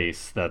driver's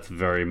face. That's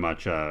very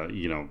much a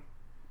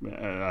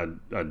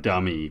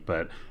dummy,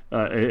 but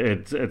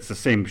it's the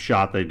same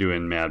shot they do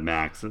in Mad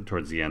Max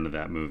towards the end of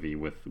that movie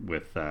with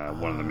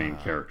one of the main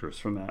characters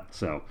from that.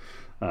 So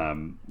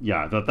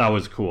I thought that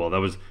was cool. That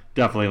was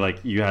definitely like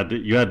you had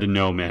to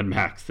know Mad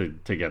Max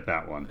to get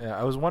that one. Yeah,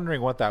 I was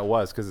wondering what that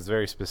was, because it's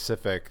very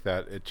specific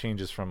that it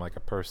changes from like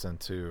a person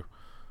to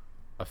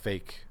a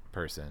fake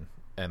person,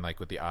 and like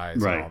with the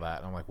eyes and all that.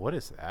 And I'm like, what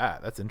is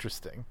that? That's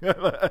interesting.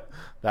 That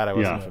I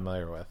wasn't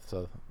familiar with.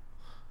 So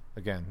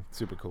again,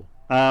 super cool.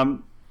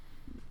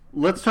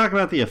 Let's talk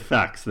about the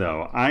effects,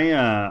 though.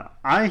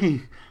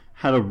 I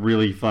had a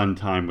really fun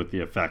time with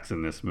the effects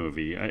in this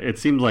movie. It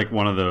seemed like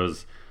one of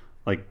those,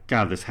 like,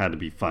 God, this had to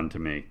be fun to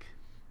make.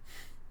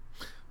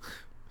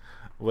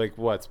 Like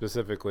what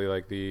specifically?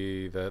 Like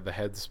the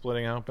head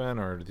splitting open,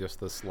 or just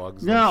the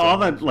slugs? Yeah, all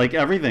that, like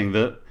everything.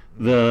 The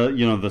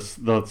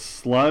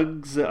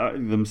slugs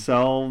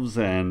themselves,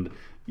 and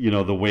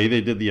the way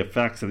they did the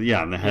effects, and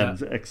the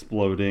heads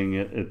exploding.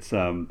 It's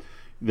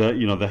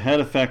the head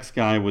effects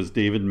guy was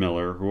David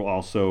Miller, who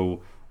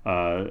also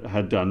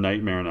had done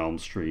Nightmare on Elm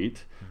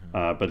Street,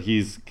 but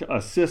he's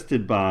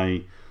assisted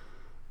by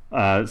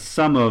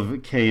some of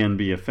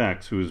KNB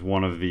Effects, who is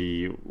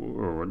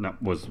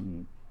was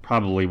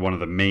probably one of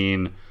the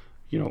main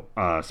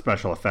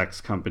special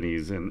effects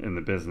companies in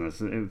the business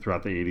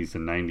throughout the 80s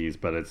and 90s.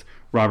 But it's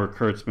Robert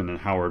Kurtzman and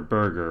Howard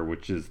Berger,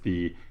 which is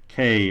the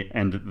K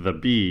and the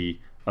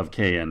B of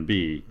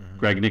KNB.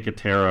 Greg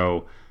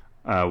Nicotero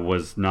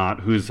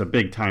who's a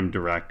big time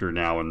director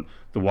now, and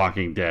The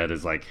Walking Dead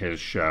is like his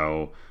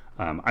show.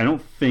 I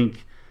don't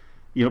think,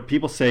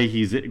 people say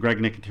Greg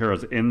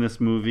Nicotero's in this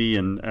movie,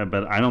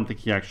 but I don't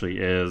think he actually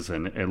is,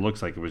 and it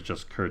looks like it was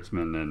just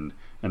Kurtzman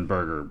and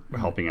Berger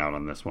helping out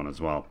on this one as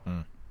well.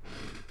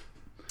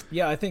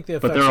 Yeah, I think the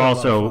effects but they're are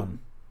also, a lot of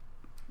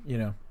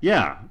fun,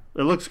 Yeah,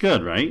 it looks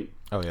good, right?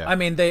 Oh yeah. I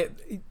mean,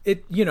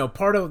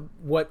 part of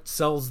what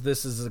sells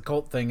this as a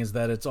cult thing is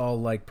that it's all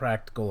like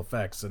practical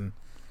effects, and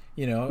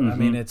I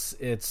mean,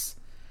 it's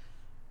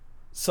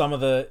some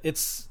of the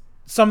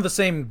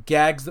same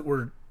gags that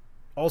were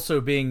also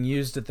being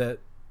used at that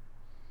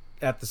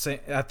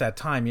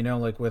time,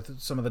 like with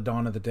some of the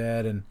Dawn of the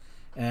Dead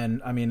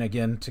and I mean,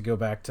 again, to go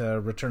back to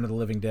Return of the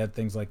Living Dead,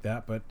 things like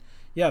that. But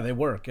yeah, they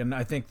work, and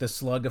I think the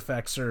slug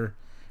effects are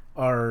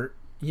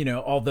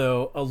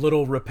although a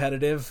little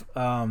repetitive,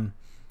 well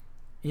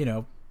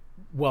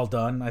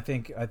done. I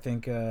think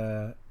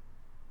it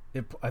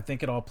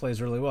all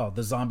plays really well.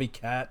 The zombie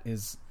cat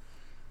is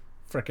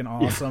freaking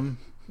awesome,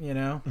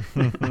 Yep.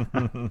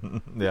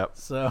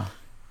 So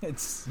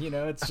it's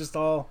it's just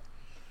all.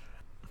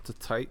 It's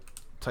a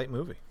tight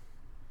movie.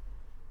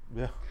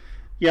 Yeah.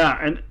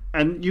 Yeah,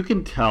 and you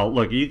can tell.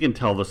 Look, you can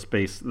tell the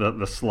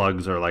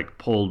slugs are like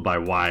pulled by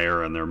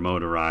wire and they're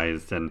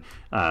motorized, and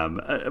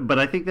but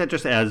I think that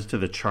just adds to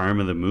the charm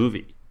of the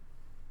movie.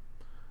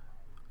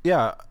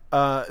 Yeah,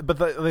 but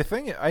the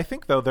thing I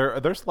think though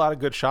there's a lot of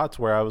good shots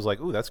where I was like,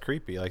 ooh, that's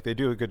creepy. Like they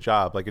do a good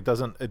job. Like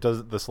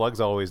the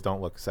slugs always don't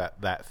look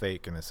that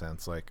fake in a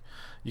sense. Like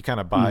you kind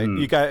of buy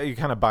you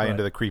kind of buy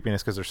into the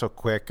creepiness because they're so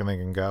quick and they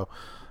can go.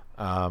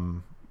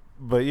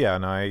 But yeah,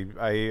 no,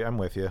 I'm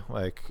with you.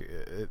 Like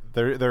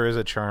there is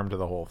a charm to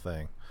the whole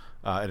thing,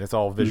 and it's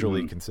all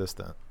visually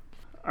consistent.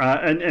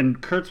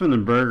 And Kurtzman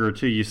and Berger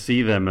too. You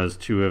see them as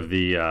two of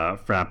the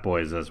frat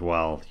boys as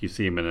well. You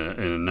see them in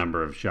a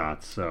number of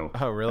shots. So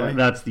oh really?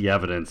 That's the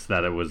evidence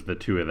that it was the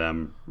two of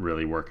them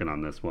really working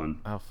on this one.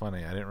 Oh,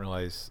 funny! I didn't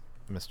realize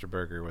Mr.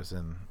 Berger was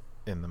in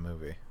the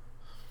movie.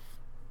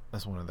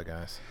 That's one of the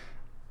guys.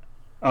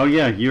 Oh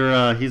yeah,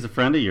 he's a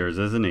friend of yours,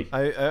 isn't he?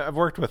 I've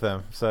worked with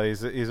him, so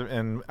he's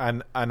and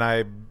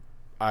I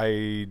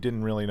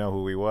didn't really know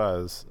who he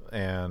was,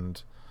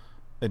 and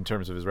in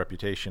terms of his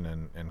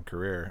reputation and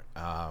career,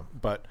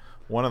 but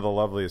one of the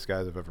loveliest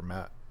guys I've ever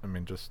met. I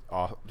mean, just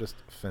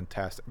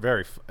fantastic,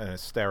 very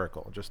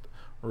hysterical, just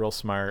real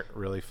smart,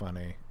 really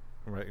funny,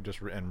 right?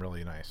 And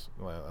really nice.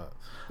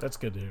 That's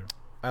good to hear.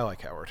 I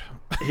like Howard.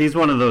 He's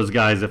one of those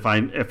guys. If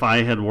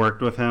I had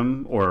worked with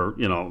him, or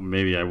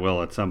maybe I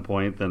will at some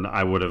point, then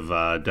I would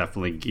have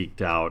definitely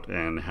geeked out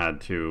and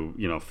had to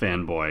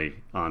fanboy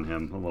on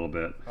him a little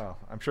bit. Oh,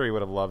 I'm sure he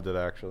would have loved it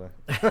actually.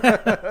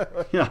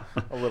 Yeah,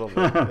 a little bit.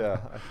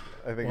 Yeah,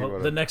 I think he would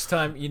have. The next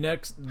time you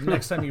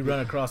run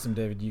across him,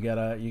 David, you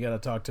gotta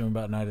talk to him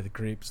about Night of the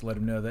Creeps. Let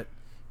him know that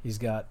he's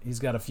got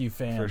a few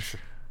fans. For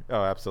sure.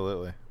 Oh,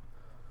 absolutely.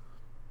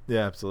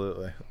 Yeah,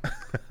 absolutely.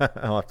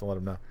 I'll have to let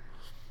him know.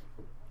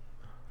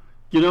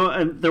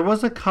 And there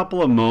was a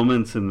couple of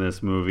moments in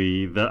this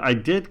movie that I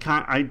did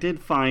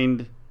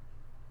find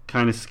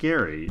kind of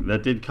scary.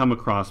 That did come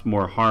across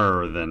more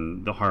horror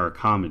than the horror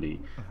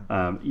comedy.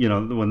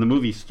 When the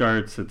movie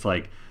starts, it's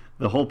like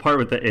the whole part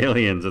with the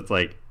aliens. It's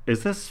like,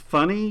 is this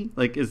funny?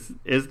 Like, is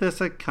this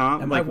a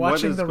Am I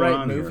watching the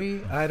right movie?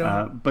 Here? I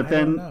don't. But I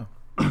then, don't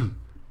know.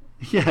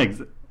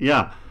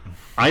 Yeah.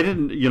 I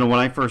didn't. When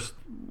I first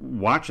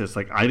watched this,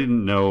 like, I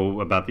didn't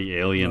know about the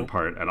alien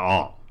part at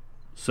all.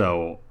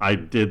 So I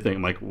did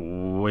think, like,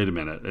 wait a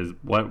minute,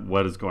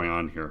 what is going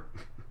on here?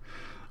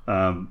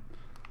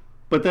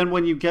 But then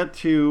when you get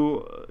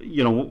to,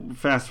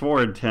 fast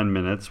forward 10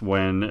 minutes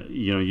when,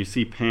 you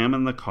see Pam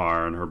in the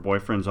car and her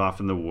boyfriend's off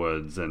in the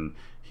woods and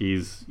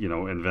he's,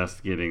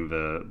 investigating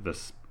the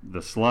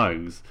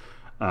slugs.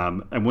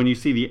 And when you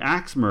see the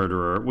axe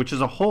murderer, which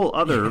is a whole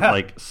other,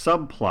 like,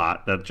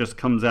 subplot that just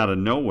comes out of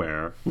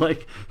nowhere.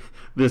 Like,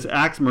 this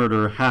axe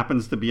murderer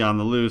happens to be on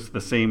the loose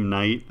the same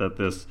night that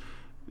this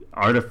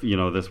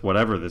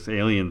this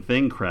alien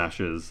thing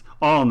crashes,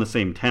 all in the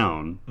same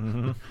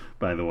town,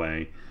 by the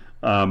way.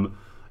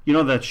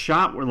 That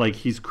shot where, like,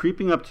 he's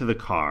creeping up to the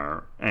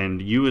car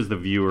and you as the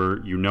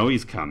viewer,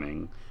 he's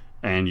coming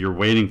and you're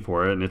waiting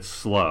for it and it's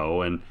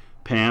slow, and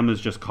Pam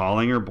is just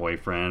calling her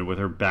boyfriend with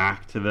her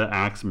back to the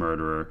axe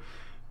murderer.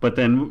 But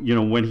then,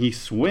 when he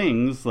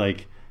swings,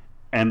 like,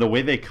 and the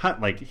way they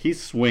cut, like,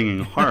 he's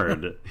swinging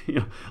hard.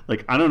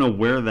 Like, I don't know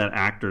where that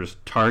actor's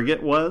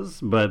target was,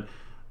 but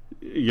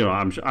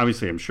I'm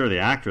sure the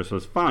actress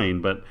was fine,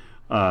 but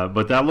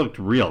that looked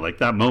real. Like,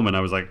 that moment,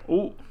 I was like,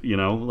 oh,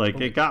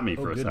 it got me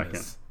for a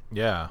second.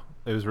 Yeah,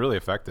 it was really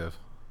effective.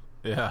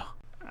 Yeah,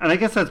 and I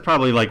guess that's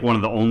probably like one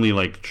of the only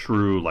like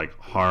true like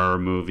horror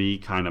movie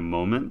kind of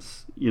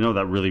moments,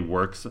 that really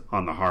works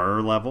on the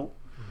horror level.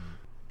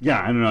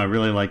 Yeah, I don't know. I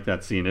really like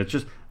that scene. It's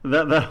just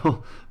that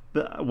whole.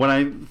 When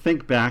I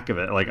think back of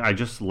it, like, I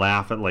just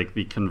laugh at, like,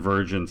 the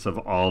convergence of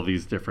all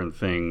these different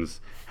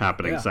things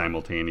happening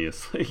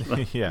simultaneously.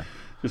 Like,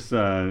 just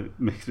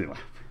makes me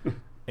laugh.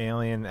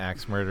 Alien,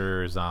 axe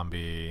murderer,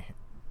 zombie,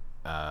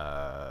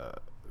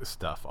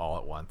 stuff all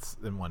at once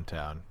in one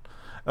town.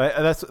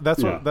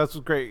 That's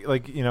great.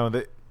 Like, you know,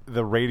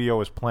 the radio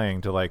was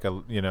playing to like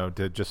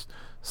to just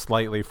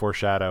slightly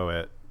foreshadow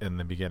it in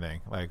the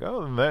beginning. Like,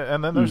 oh,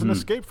 and then there's an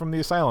escape from the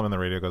asylum, and the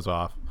radio goes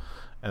off,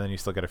 and then you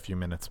still get a few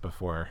minutes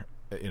before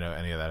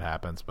any of that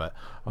happens. But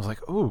I was like,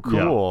 oh,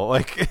 cool.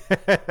 Like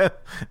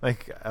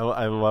like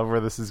I love where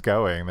this is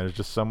going. There's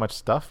just so much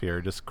stuff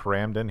here just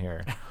crammed in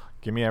here.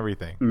 Give me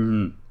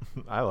everything.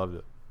 I loved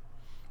it.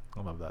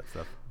 I love that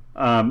stuff.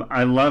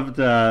 I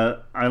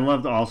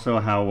loved also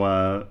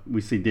how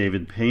we see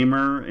David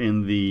Paymer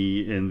in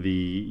the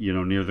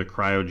near the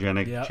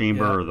cryogenic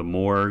chamber or the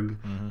morgue,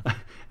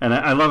 and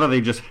I love how they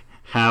just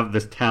have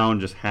this town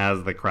just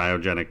has the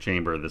cryogenic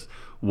chamber, this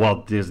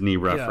Walt Disney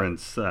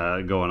reference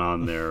going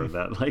on there.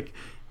 That like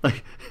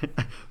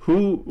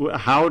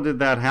how did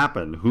that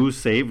happen? Who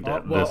saved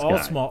it?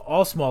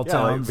 All small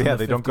towns. Like,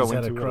 they don't go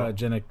had into a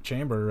cryogenic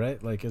chamber,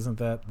 right? Like, isn't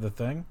that the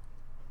thing?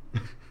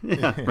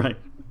 Yeah, right.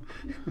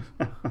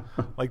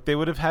 Like, they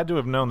would have had to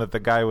have known that the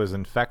guy was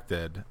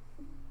infected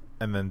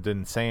and then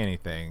didn't say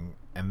anything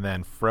and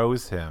then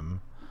froze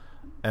him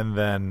and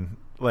then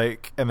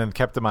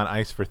kept him on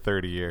ice for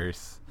 30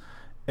 years.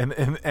 And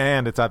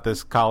it's at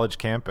this college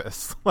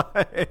campus.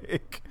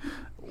 Like,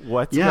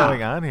 what's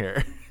going on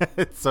here?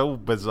 It's so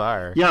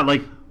bizarre. Yeah,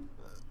 like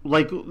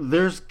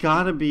there's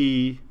gotta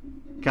be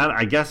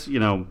I guess,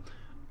 all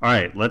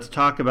right, let's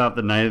talk about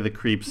the Night of the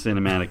Creeps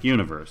cinematic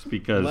universe,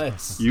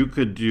 because you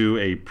could do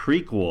a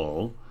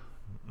prequel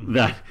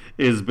that's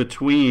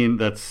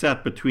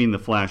set between the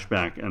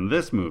flashback and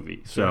this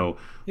movie. So,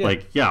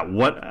 what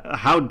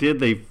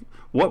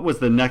was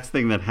the next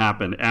thing that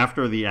happened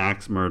after the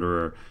axe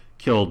murderer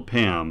killed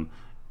Pam?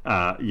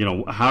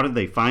 How did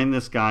they find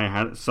this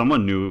guy?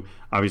 Someone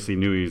obviously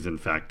knew he was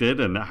infected,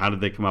 and how did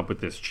they come up with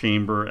this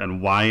chamber,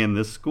 and why in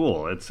this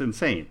school? It's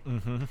insane.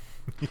 Mm-hmm.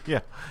 Yeah,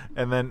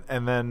 and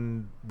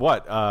then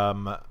what?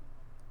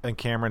 And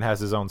Cameron has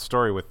his own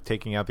story with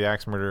taking out the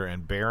axe murderer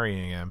and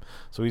burying him.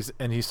 So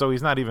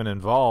he's not even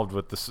involved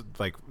with this,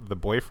 like, the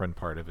boyfriend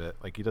part of it.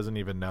 Like, he doesn't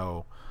even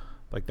know,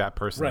 like, that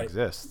person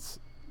exists.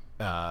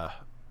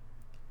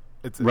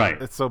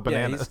 It's so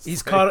bananas.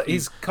 Yeah,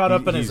 he's caught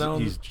up in his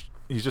own.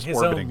 He's just his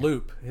orbiting own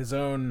loop, his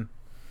own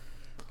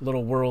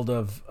little world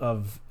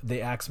of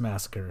the Axe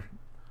Massacre.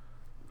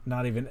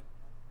 Not even.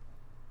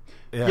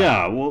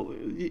 Yeah. Well,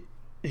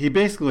 he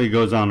basically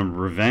goes on a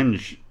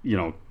revenge,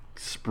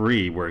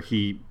 spree where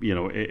he,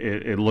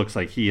 it looks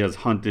like he has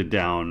hunted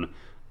down,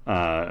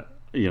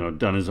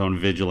 done his own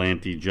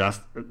vigilante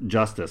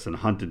justice and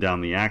hunted down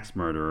the axe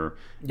murderer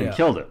and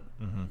killed it.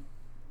 Mm-hmm.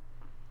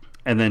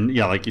 And then,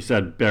 like you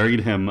said,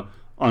 buried him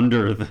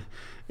under the.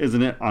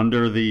 Isn't it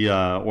under the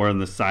or in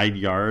the side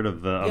yard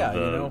of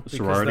the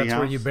sorority that's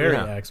house? Where you bury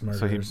axe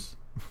murderers.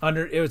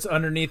 It was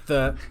underneath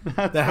the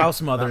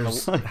house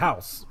mother's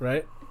house,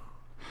 right?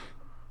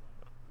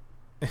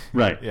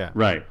 Right. Yeah.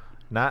 Right.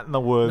 Not in the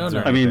woods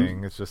or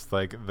anything. It's just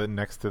like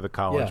next to the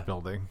college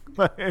building.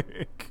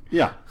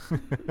 Yeah.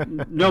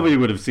 Nobody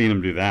would have seen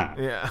him do that.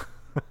 Yeah.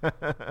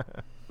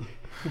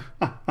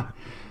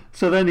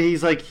 So then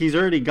he's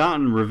already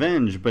gotten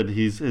revenge, but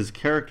his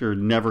character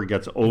never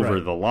gets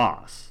over the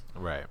loss.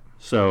 Right.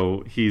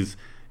 So he's,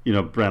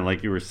 Brent,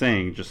 like you were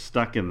saying, just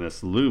stuck in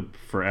this loop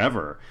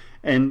forever.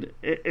 And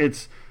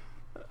it's,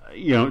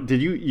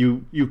 did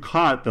you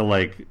caught the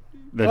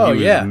that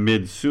he was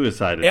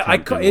mid-suicide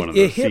attempt in one of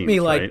those it hit scenes, me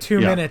like right?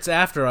 2 minutes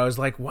after. I was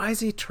like, why is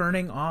he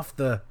turning off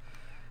the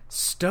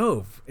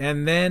stove?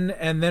 And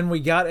then we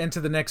got into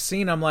the next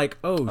scene. I'm like,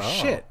 oh.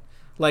 Shit.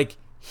 Like,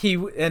 he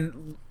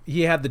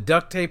had the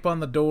duct tape on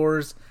the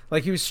doors.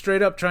 Like, he was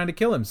straight up trying to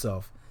kill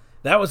himself.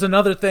 That was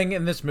another thing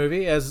in this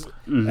movie, as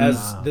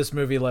this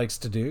movie likes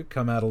to do,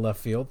 come out of left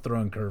field,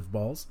 throwing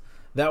curveballs.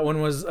 That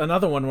one was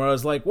another one where I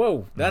was like,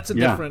 whoa, that's a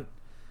new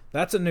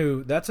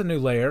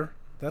layer.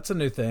 That's a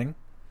new thing.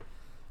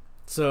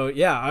 So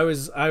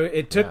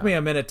it took me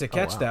a minute to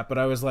catch that, but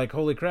I was like,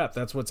 holy crap,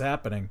 that's what's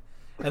happening.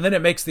 And then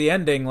it makes the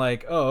ending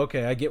like, oh,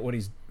 okay, I get what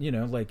he's,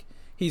 like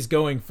he's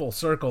going full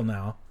circle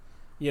now,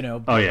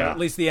 At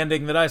least the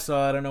ending that I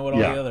saw, I don't know what all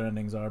the other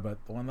endings are, but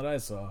the one that I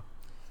saw,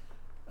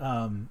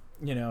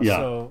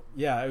 so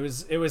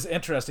it was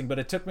interesting, but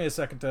it took me a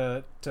second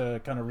to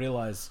kind of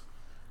realize,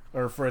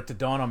 or for it to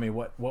dawn on me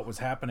what was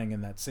happening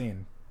in that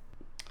scene.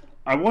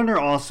 I wonder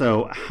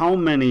also how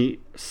many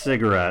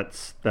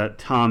cigarettes that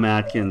Tom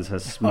Atkins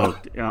has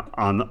smoked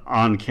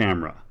on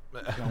camera.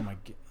 Oh my!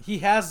 He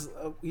has.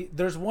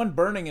 There's one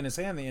burning in his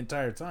hand the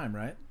entire time,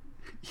 right?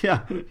 Yeah.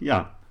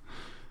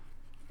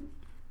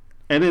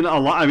 And in a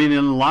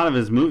lot of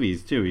his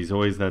movies too, he's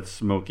always that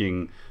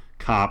smoking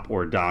cop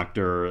or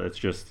doctor. It's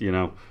just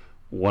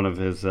one of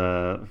his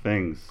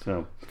things.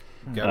 So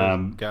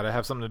gotta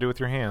have something to do with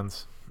your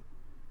hands.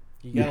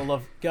 You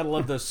gotta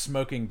love those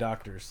smoking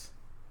doctors.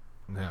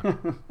 Yeah.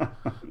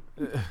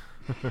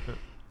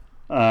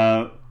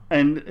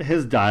 And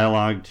his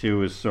dialogue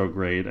too is so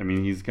great. I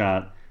mean, he's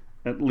got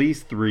at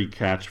least 3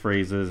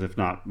 catchphrases, if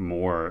not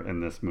more,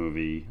 in this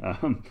movie.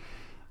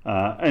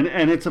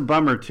 And it's a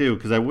bummer too,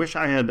 because I wish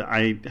I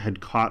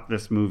had caught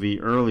this movie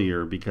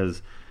earlier,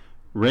 because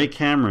Ray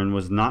Cameron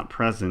was not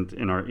present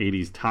in our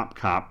 80s Top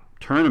Cop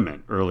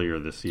tournament earlier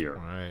this year.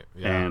 Right.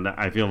 Yeah. And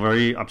I feel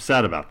very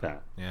upset about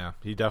that. Yeah,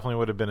 he definitely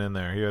would have been in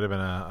there. He would have been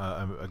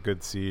a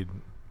good seed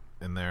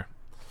in there.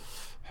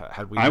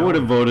 I would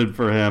have voted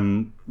for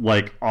him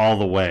like all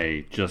the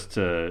way, just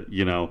to,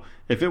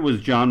 if it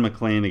was John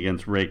McClane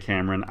against Ray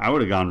Cameron, I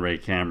would have gone Ray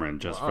Cameron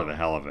just for the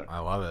hell of it. I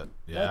love it.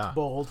 Yeah. That's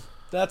bold.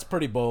 That's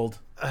pretty bold.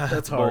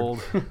 That's hard.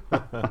 Bold.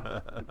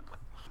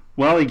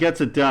 Well, he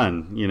gets it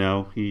done.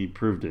 He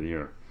proved it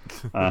here.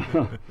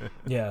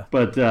 Yeah.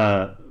 But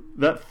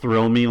that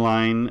 "thrill me"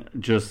 line,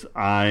 just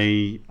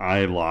I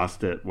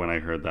lost it when I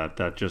heard that.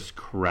 That just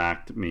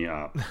cracked me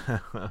up.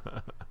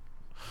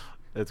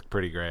 It's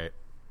pretty great.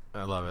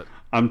 I love it.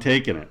 I'm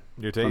taking it.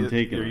 You're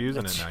You're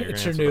using it now. You're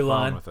it's gonna your answer new the phone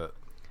line. with it.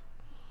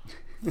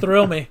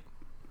 Thrill me.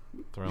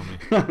 Thrill me.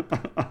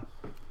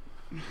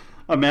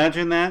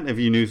 Imagine that if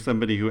you knew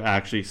somebody who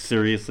actually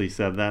seriously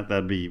said that.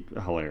 That'd be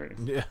hilarious.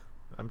 Yeah.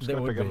 I'm just That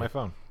gonna would pick up be. my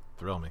phone.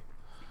 Thrill me.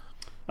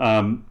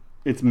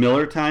 It's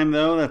Miller time,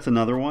 though. That's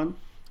another one.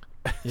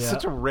 Yeah.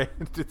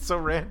 It's so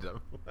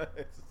random.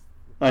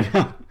 I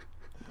know.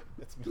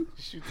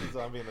 He shoots a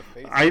zombie in the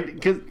face. I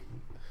don't know.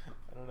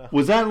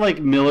 Was that like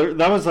Miller?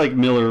 That was like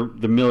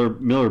the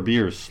Miller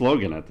Beer's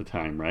slogan at the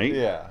time, right?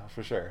 Yeah,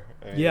 for sure.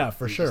 I mean, Yeah,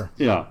 for sure.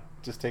 Yeah.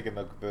 Just taking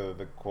the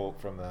quote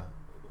from the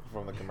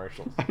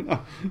commercials. I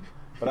know.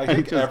 But I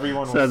think just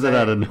everyone was says it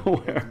out of saying,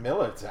 nowhere. It's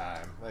Miller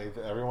time. Like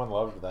everyone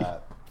loved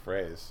that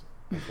phrase.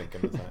 I think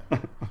in the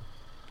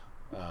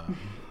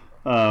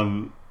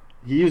time.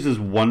 He uses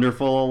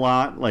 "wonderful" a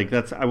lot. Like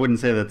I wouldn't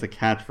say that's a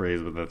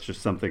catchphrase, but that's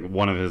just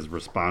one of his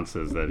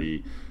responses that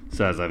he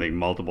says, I think,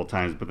 multiple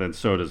times. But then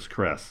so does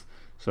Chris.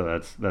 So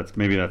that's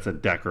maybe that's a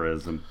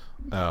Deckerism.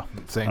 Oh,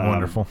 saying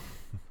wonderful.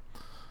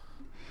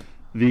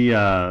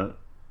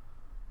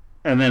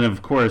 And then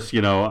of course,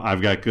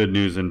 I've got good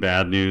news and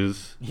bad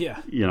news.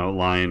 Yeah.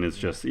 Line is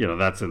just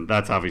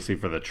that's obviously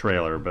for the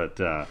trailer, but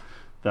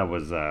that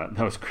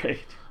was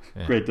great.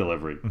 Yeah. Great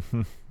delivery.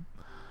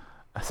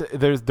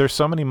 There's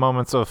so many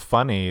moments of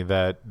funny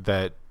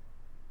that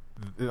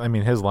I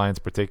mean, his lines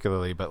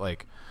particularly, but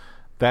like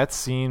that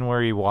scene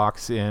where he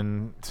walks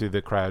in to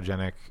the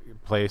cryogenic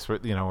place where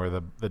where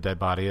the dead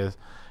body is,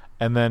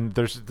 and then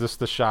there's just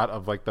the shot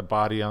of like the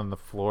body on the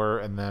floor,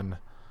 and then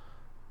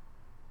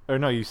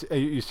you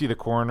see the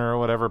coroner or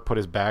whatever put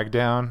his bag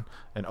down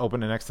and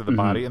open it next to the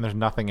body, and there's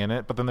nothing in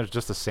it, but then there's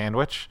just a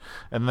sandwich,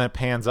 and then it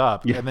pans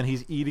up, and then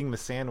he's eating the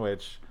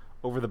sandwich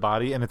over the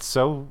body, and it's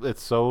so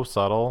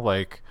subtle,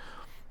 like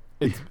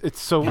it's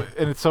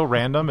so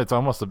random.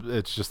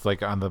 It's just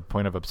like on the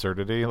point of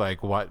absurdity.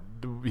 Like what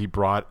he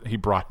brought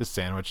his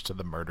sandwich to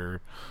the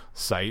murder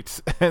site,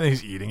 and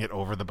he's eating it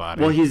over the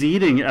body. Well, he's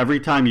eating every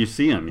time you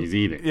see him. He's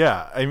eating.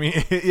 Yeah, I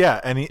mean,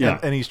 yeah,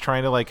 and he's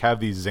trying to like have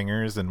these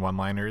zingers and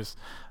one-liners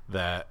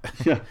that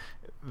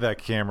that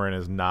Cameron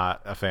is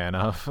not a fan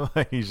of.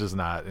 Like, he's just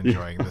not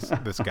enjoying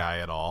this guy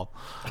at all.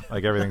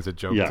 Like everything's a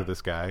joke to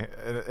this guy,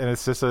 and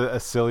it's just a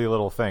silly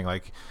little thing.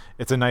 Like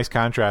it's a nice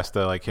contrast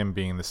to like him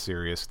being the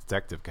serious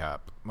detective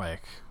cop.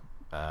 Like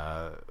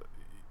I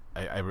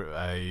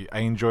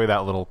enjoy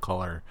that little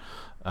color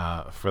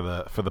for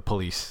the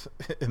police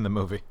in the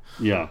movie.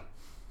 Yeah.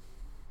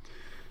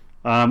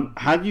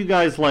 How do you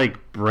guys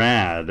like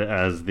Brad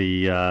as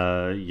the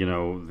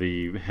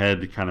the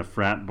head kind of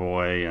frat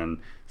boy and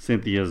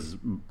Cynthia's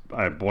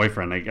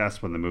boyfriend, I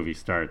guess, when the movie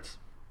starts?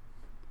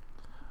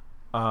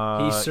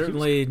 He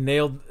certainly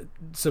nailed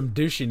some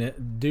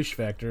douche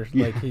factor.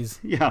 Like he's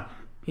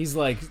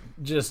like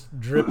just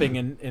dripping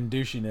in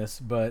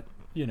douchiness, but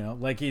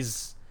like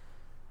he's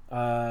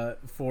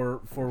for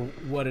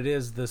what it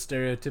is, the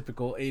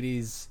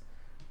stereotypical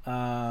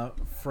 80s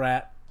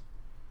frat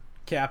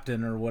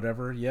captain or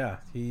whatever. Yeah,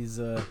 he's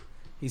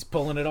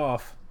pulling it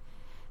off.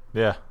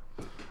 Yeah.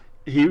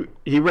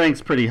 He ranks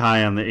pretty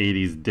high on the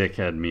 80s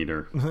dickhead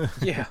meter.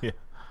 Yeah.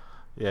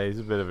 Yeah, he's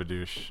a bit of a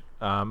douche.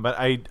 But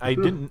I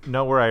didn't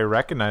know where I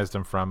recognized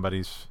him from, but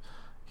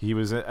he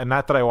was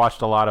not that I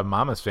watched a lot of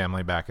Mama's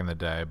Family back in the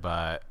day,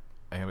 but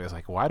I was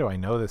like, why do I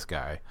know this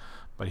guy?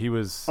 But he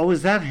was. Oh,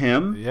 is that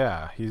him?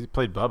 Yeah, he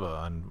played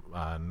Bubba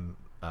on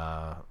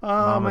oh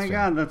Mama's my Family.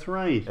 God, that's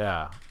right.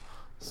 Yeah.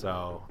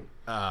 So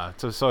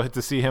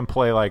to see him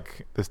play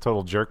like this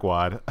total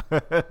jerkwad,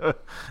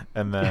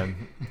 and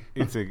then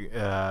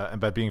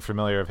but being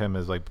familiar of him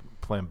as like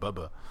playing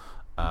Bubba,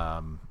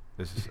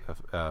 it's just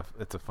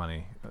it's a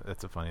funny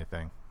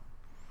thing.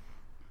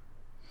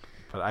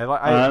 But I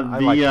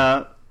like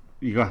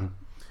you go ahead.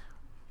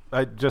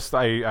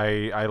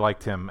 I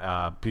liked him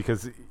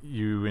because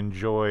you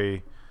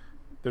enjoy.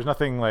 There's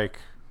nothing like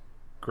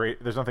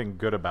great. There's nothing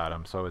good about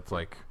him. So it's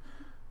like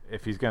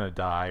if he's gonna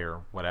die or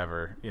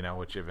whatever,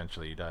 which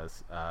eventually he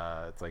does.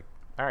 It's like,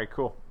 all right,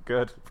 cool,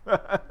 good.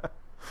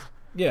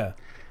 Yeah.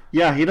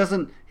 Yeah, he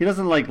doesn't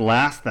like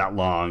last that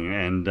long,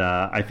 and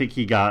I think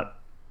he got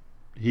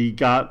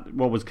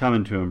what was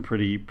coming to him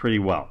pretty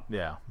well.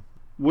 Yeah.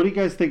 What do you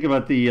guys think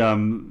about the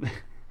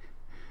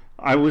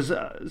I was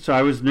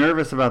I was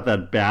nervous about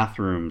that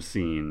bathroom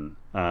scene,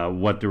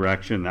 what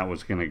direction that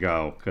was going to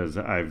go, because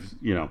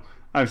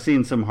I've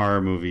seen some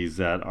horror movies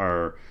that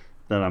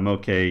I'm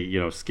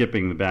okay,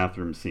 skipping the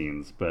bathroom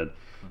scenes, but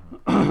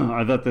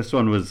I thought this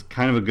one was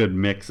kind of a good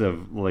mix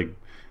of like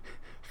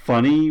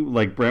funny,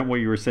 like Brent, what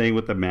you were saying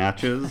with the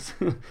matches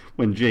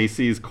when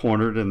JC's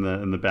cornered in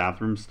the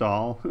bathroom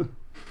stall.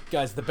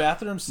 Guys, the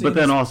bathroom scene But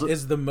then also,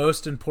 is the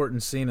most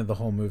important scene of the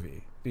whole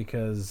movie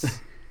because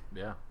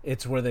Yeah.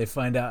 it's where they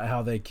find out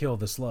how they kill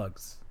the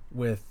slugs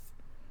with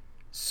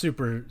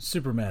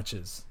super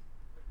matches.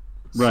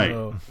 Right.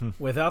 So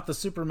without the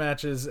super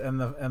matches and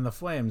the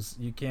flames,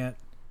 you can't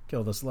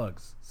kill the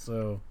slugs.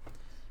 So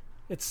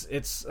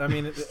it's I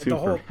mean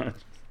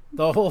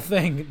the whole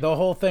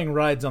thing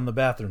rides on the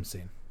bathroom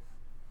scene.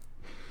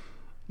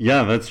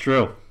 Yeah, that's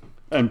true.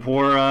 And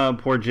poor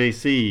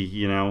JC,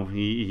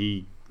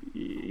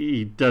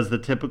 he does the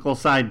typical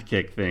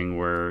sidekick thing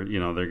where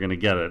they're going to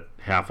get it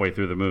halfway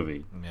through the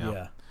movie.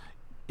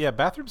 Yeah,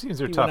 bathroom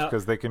scenes are He tough went out-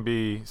 because they can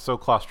be so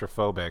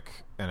claustrophobic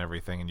and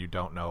everything, and you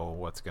don't know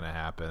what's going to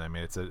happen. I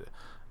mean, it's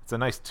a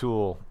nice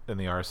tool in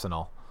the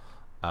arsenal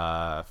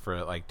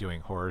for like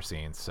doing horror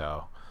scenes.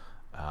 So,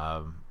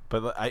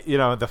 but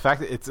the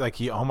fact that it's like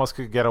he almost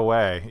could get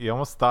away. You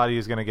almost thought he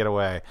was going to get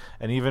away,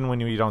 and even when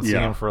you don't see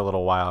him for a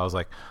little while, I was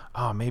like,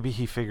 oh, maybe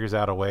he figures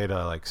out a way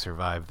to like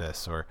survive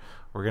this, or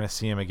we're going to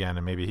see him again,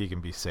 and maybe he can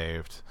be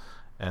saved.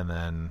 And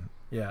then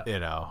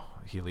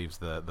he leaves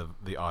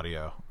the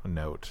audio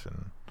note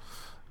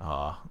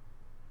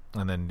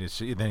and then he's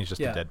just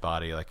a dead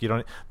body. Like you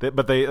don't,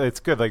 it's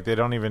good. Like they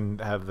don't even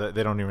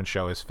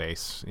show his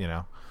face,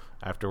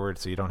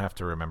 afterwards, so you don't have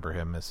to remember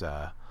him as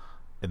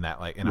in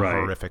that like in a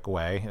horrific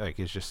way. Like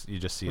you just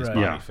see his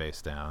body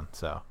face down.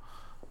 So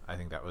I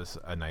think that was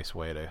a nice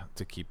way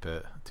to keep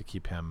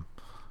him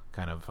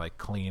kind of like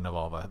clean of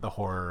all the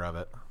horror of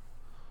it.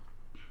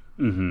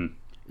 Mm-hmm.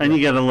 And you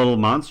get a little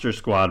Monster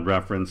Squad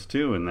reference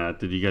too in that.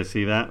 Did you guys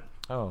see that?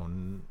 Oh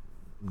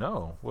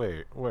no!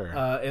 Wait,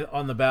 where?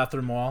 On the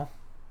bathroom wall.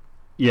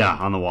 Yeah,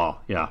 on the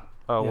wall. Yeah.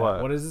 Oh,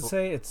 What does it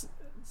say?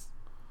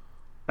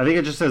 I think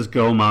it just says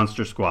 "Go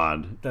Monster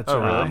Squad." That's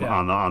right. Really?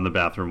 On the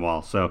bathroom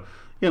wall. So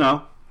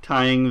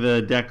tying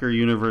the Decker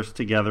universe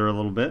together a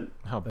little bit.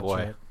 Oh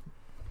boy.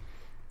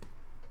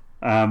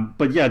 Right.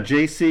 But yeah,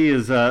 JC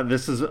is.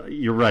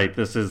 You're right.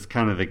 This is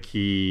kind of the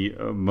key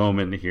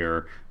moment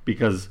here,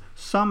 because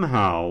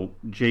somehow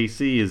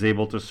JC is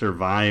able to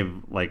survive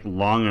like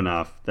long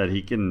enough that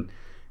he can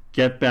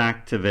get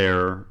back to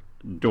their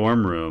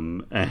dorm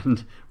room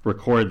and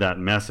record that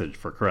message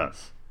for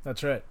Chris.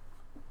 That's right.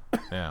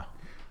 Yeah.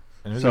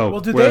 So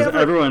whereas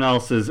everyone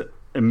else is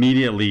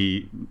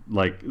immediately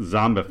like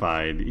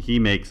zombified, he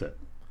makes it.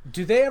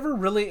 Do they ever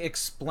really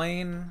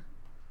explain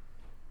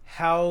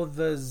how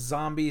the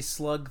zombie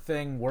slug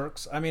thing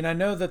works? I mean, I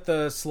know that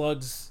the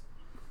slugs,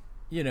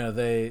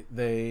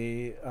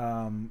 they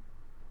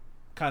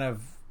kind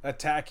of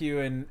attack you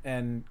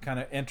and kind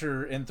of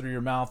enter in through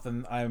your mouth,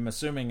 and I'm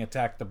assuming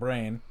attack the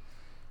brain.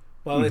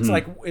 Well,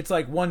 it's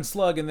like one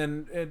slug, and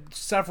then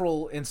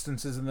several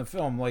instances in the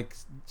film, like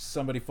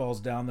somebody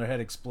falls down, their head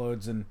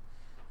explodes, and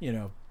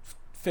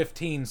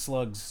 15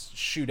 slugs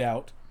shoot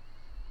out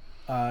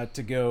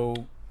to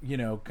go,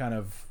 kind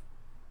of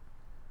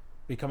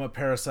become a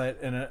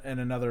parasite in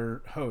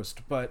another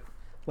host. But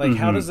like,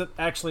 how does it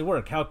actually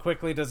work? How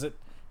quickly do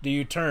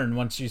you turn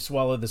once you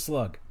swallow the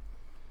slug?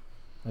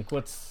 Like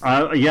what's?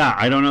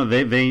 I don't know.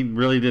 They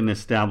really didn't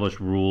establish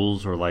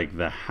rules or like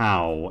the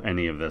how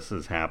any of this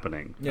is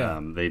happening.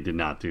 Yeah. They did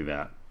not do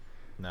that.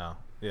 No.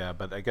 Yeah,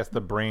 but I guess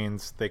the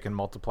brains, they can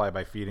multiply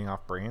by feeding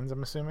off brains,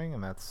 I'm assuming,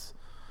 and that's...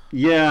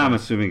 Yeah, I'm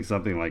assuming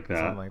something like that.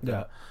 Something like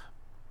that.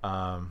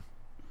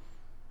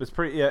 It's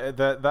pretty... Yeah,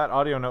 that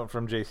audio note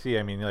from JC,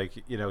 I mean, like,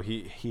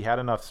 he had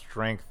enough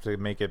strength to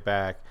make it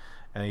back,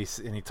 and he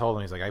told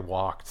him, he's like, I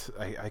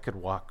could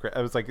walk.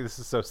 I was like, this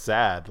is so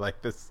sad.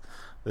 Like, this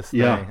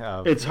thing.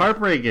 It's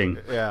heartbreaking.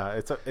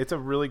 Yeah, it's a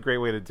really great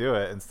way to do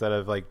it, instead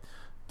of, like,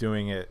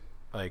 doing it,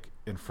 like,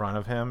 in front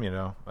of him,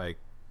 like,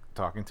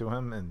 talking to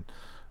him, and...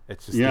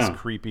 It's just this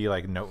creepy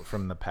like note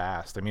from the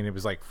past. I mean, it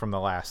was like from the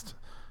last,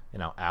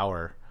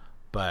 hour,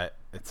 but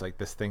it's like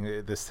this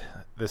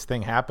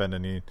thing happened,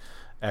 and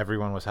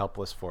everyone was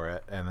helpless for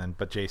it,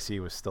 but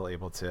JC was still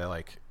able to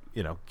like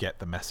get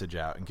the message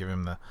out and give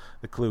him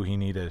the clue he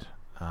needed.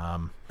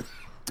 And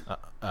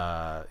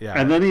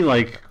then he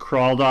like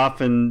crawled off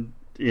to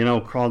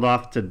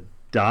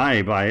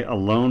die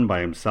alone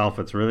by himself.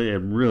 It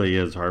really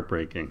is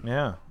heartbreaking.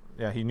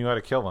 Yeah, he knew how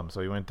to kill them,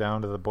 so he went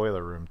down to the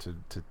boiler room to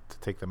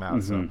take them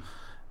out. So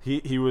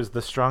he was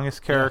the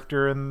strongest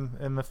character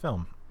in the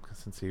film,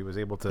 since he was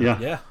able to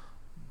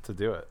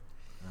do it.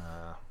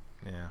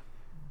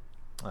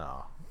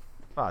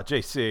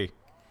 JC.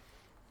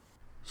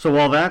 So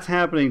while that's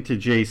happening to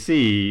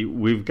JC,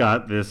 we've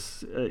got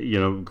this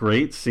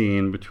great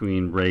scene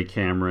between Ray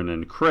Cameron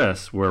and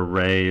Chris, where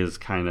Ray is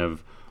kind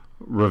of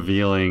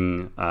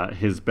revealing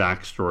his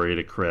backstory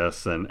to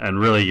Chris, and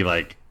really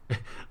like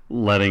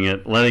letting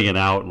it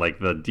out, like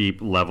the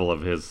deep level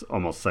of his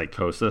almost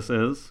psychosis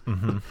is.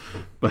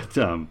 But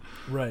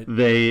Right.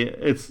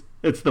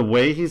 it's the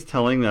way he's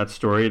telling that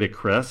story to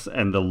Chris,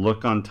 and the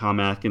look on Tom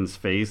Atkins'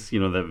 face,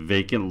 that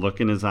vacant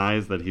look in his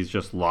eyes, that he's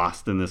just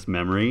lost in this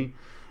memory.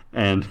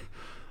 And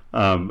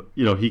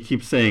he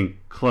keeps saying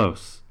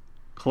close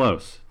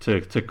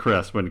to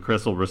Chris when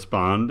Chris will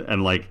respond,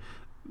 and like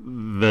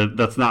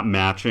that's not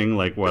matching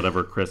like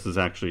whatever Chris is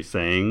actually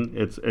saying.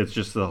 It's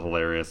just a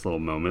hilarious little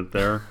moment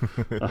there.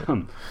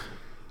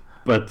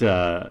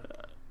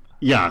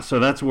 So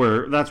that's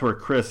where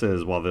Chris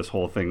is while this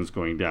whole thing's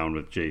going down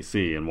with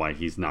JC, and why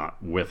he's not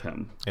with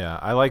him. Yeah,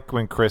 I like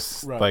when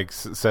Chris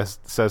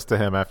says to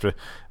him after,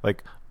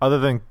 like, other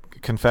than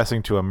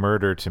confessing to a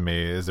murder to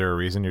me, is there a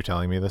reason you're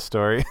telling me this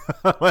story?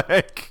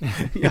 Like,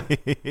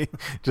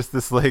 just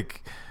this,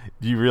 like,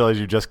 you realize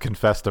you just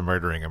confessed to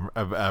murdering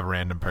a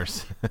random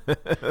person.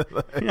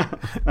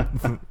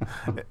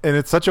 And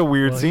it's such a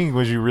weird scene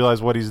when you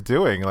realize what he's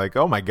doing. Like,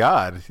 oh my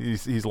God,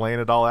 he's laying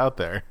it all out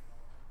there.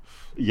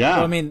 Yeah.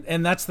 Well, I mean,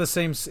 and that's the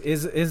same.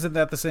 Isn't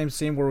that the same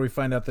scene where we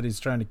find out that he's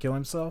trying to kill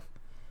himself?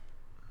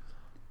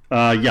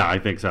 Yeah, I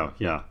think so.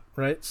 Yeah.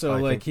 Right.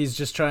 So he's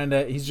just trying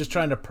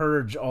to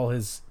purge all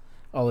his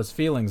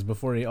feelings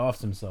before he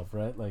offs himself.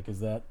 Right. Like,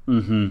 is that?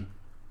 Mm-hmm.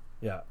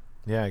 Yeah.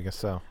 Yeah, I guess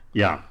so.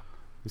 Yeah.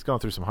 He's going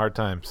through some hard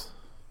times.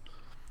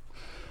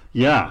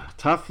 Yeah,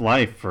 tough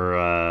life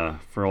for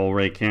old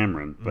Ray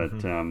Cameron, but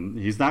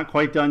he's not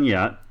quite done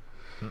yet.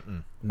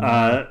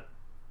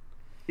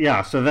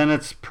 Yeah, so then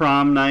it's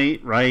prom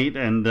night, right?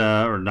 And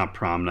or not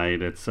prom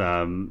night. It's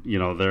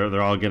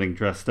they're all getting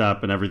dressed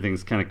up, and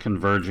everything's kind of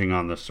converging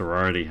on the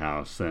sorority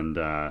house, and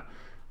the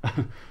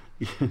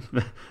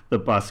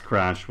bus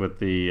crash with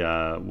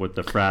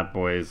the frat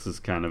boys is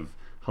kind of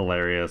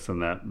hilarious,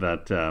 and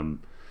the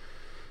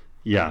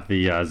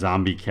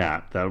zombie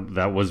cat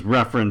that was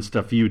referenced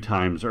a few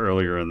times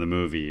earlier in the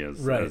movie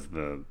as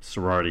the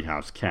sorority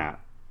house cat.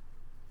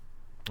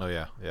 Oh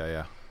yeah.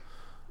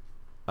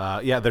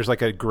 There's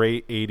like a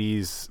great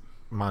 80s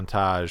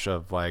montage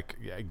of like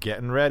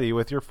getting ready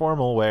with your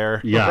formal wear.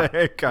 For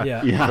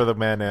the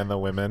men and the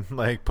women,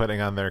 like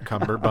putting on their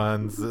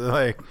cummerbunds,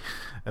 like,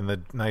 and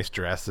the nice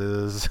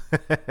dresses.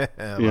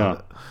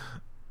 And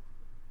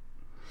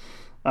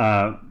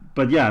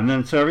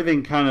then so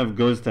everything kind of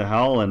goes to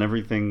hell, and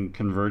everything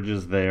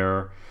converges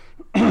there.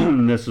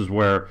 This is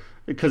where,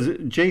 because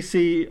Chris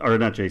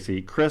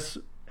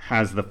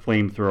has the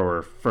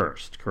flamethrower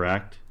first,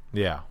 correct?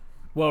 Yeah.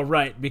 Well,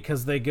 right,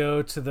 because they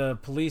go to the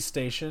police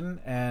station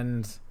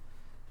and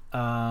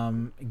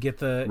get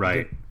the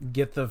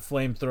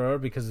flamethrower,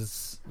 because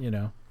it's,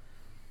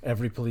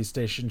 every police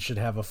station should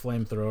have a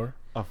flamethrower.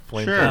 A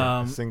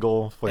flamethrower,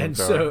 single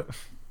flamethrower.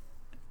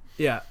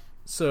 And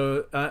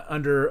so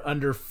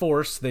under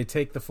force, they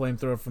take the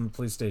flamethrower from the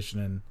police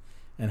station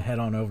and head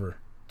on over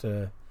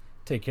to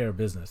take care of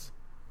business.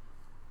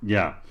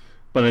 Yeah,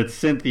 but it's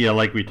Cynthia,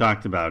 like we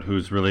talked about,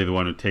 who's really the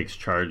one who takes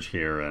charge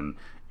here, and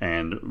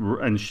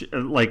she,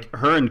 like,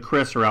 her and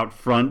Chris are out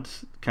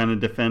front kind of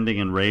defending,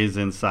 and Ray's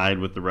inside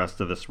with the rest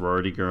of the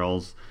sorority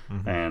girls.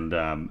 And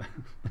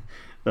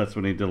that's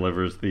when he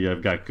delivers the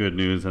 "I've got good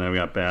news and I've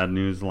got bad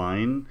news"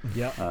 line,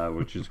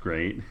 which is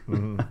great.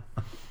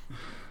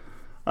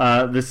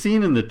 The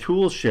scene in the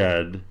tool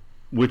shed,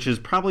 which is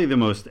probably the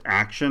most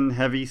action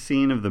heavy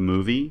scene of the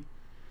movie,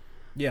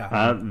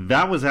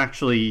 that was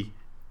actually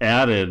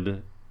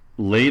added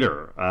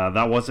later.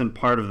 That wasn't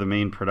part of the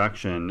main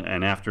production,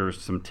 and after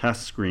some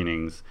test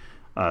screenings,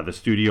 the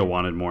studio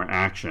wanted more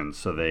action,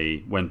 so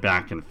they went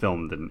back and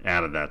filmed and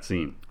added that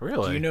scene.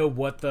 Really? Do you know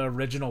what the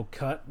original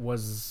cut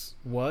was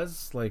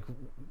like,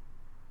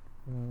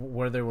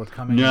 where they were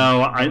coming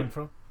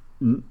from?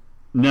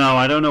 No,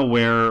 I don't know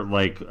where,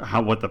 like,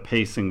 what the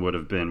pacing would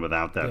have been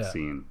without that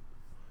scene,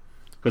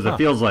 because it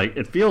feels like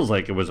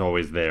it was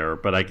always there,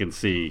 but I can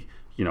see,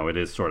 it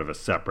is sort of a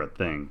separate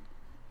thing.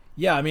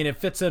 Yeah, I mean, it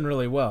fits in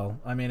really well.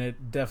 I mean,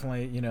 it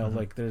definitely,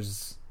 like,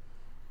 there's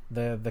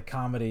the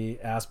comedy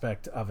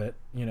aspect of it,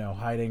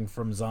 hiding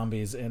from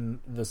zombies in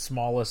the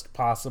smallest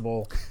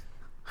possible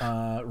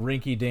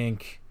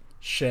rinky-dink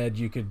shed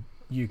you could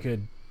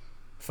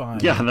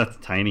find. Yeah, that's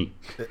tiny.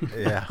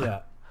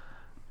 Yeah.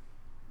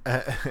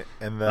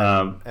 And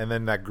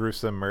then that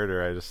gruesome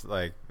murder, I just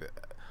like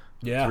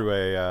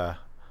through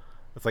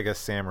it's like a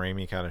Sam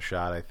Raimi kind of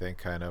shot, I think,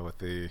 kind of with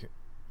the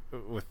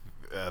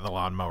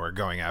lawnmower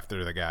going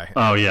after the guy.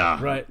 Oh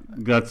yeah, right.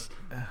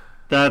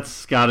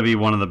 That's got to be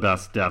one of the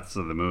best deaths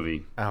of the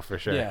movie. Oh, for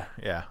sure.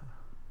 Yeah.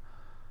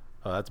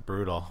 Oh, that's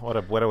brutal.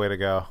 What a way to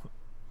go.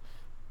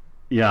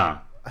 Yeah.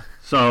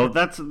 So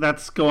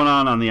that's going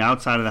on the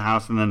outside of the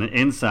house, and then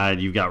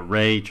inside you've got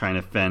Ray trying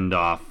to fend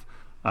off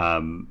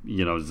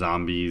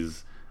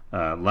zombies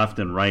left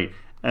and right,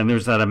 and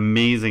there's that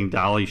amazing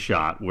dolly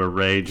shot where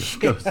Ray just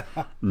goes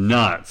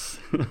nuts.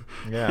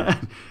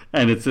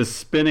 And it's a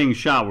spinning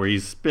shot where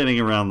he's spinning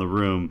around the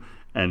room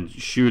and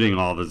shooting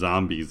all the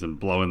zombies and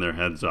blowing their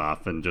heads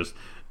off,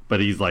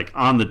 but he's like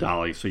on the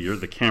dolly, so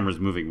the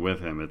camera's moving with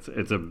him.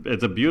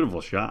 It's a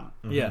beautiful shot.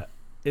 Yeah,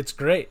 It's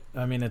great.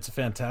 I mean, it's a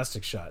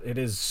fantastic shot. It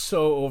is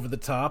so over the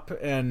top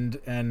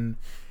and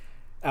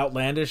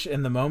outlandish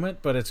in the moment,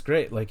 but it's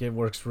great. Like, it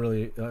works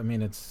really. I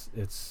mean, it's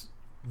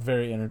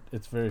very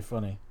it's very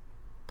funny.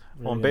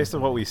 Well, and based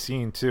on what we've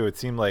seen too, it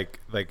seemed like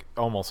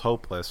almost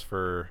hopeless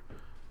for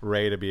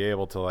Ray to be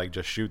able to like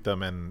just shoot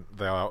them and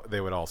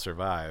they would all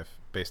survive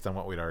based on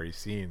what we'd already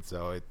seen.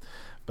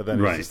 But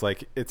then it's just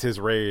like it's his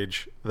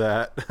rage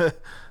that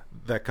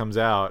that comes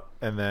out,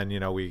 and then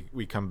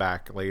we come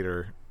back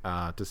later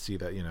to see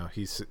that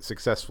he's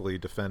successfully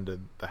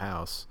defended the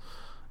house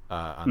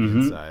on the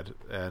inside,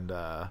 and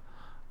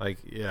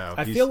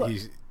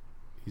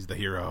he's the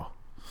hero.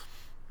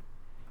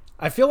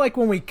 I feel like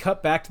when we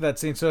cut back to that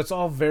scene, so it's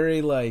all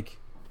very like,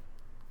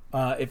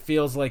 it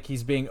feels like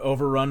he's being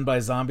overrun by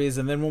zombies,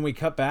 and then when we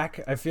cut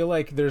back, I feel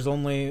like there's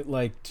only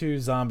like 2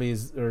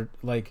 zombies, or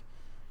like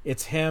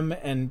it's him,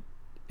 and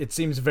it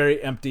seems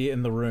very empty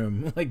in the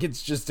room. Like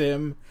it's just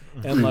him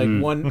and like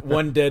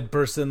one dead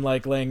person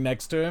like laying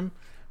next to him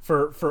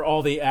for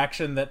all the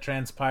action that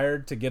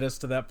transpired to get us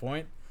to that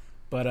point.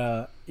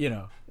 But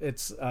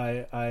it's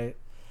I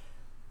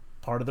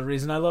part of the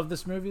reason I love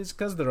this movie is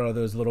because there are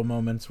those little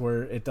moments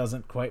where it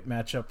doesn't quite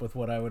match up with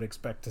what I would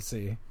expect to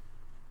see.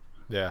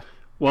 Yeah.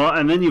 Well,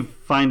 and then you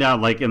find out,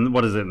 like, in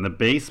the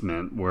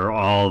basement where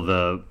all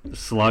the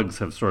slugs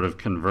have sort of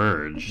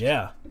converged.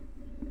 Yeah.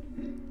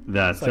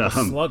 That's like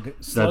a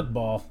slug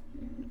ball.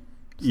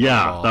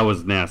 Yeah, that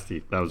was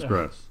nasty. That was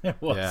gross. It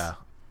was. Yeah.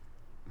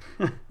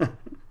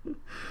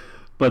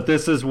 But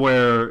this is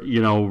where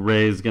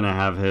Ray's gonna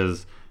have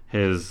his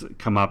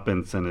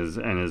comeuppance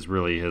and his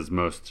really his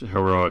most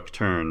heroic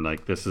turn.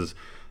 Like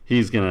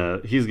he's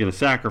gonna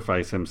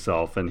sacrifice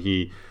himself, and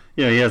he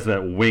has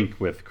that wink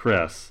with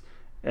Chris,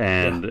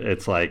 and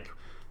it's like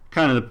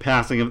kind of the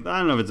passing of, I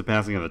don't know if it's a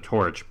passing of the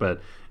torch,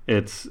 but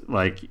it's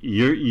like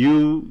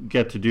you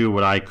get to do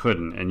what I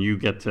couldn't, and you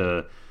get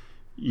to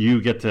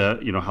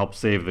help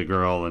save the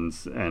girl,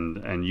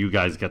 and you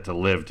guys get to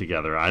live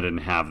together. I didn't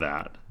have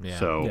that,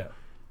 so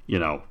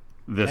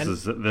this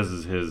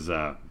is his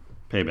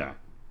payback.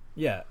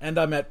 Yeah, and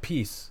I'm at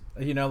peace.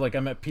 Like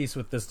I'm at peace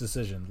with this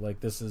decision.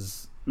 Like this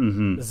is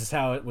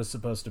how it was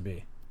supposed to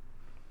be.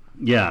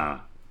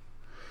 Yeah.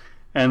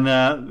 And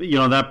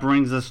that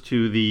brings us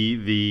to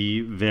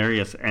the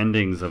various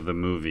endings of the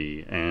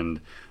movie,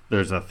 and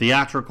there's a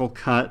theatrical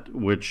cut,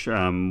 which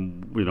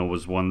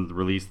was one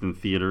released in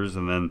theaters,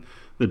 and then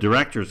the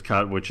director's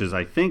cut, which is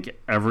I think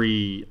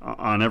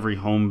on every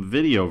home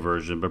video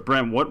version. But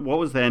Brent, what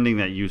was the ending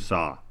that you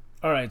saw?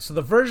 All right, so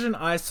the version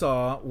I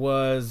saw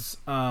was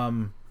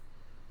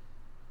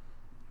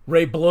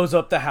Ray blows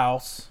up the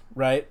house,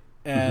 right?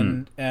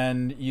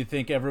 And you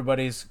think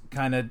everybody's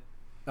kind of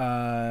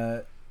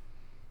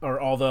or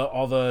all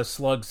the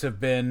slugs have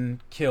been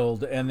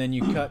killed, and then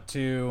you cut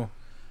to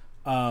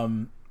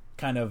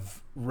kind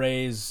of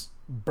Ray's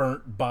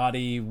burnt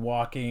body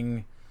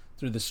walking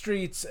through the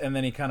streets, and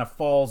then he kind of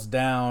falls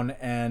down,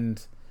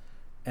 and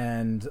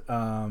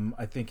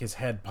I think his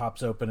head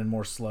pops open and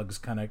more slugs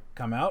kind of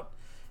come out,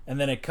 and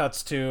then it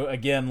cuts to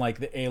again like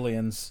the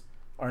aliens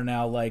are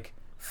now like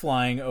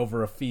flying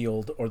over a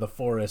field or the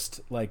forest,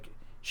 like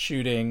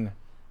shooting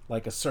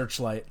like a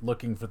searchlight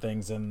looking for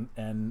things,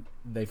 and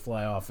they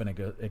fly off, and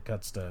it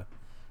cuts to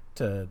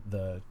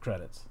the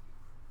credits.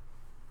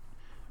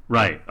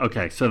 Right.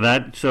 Okay. So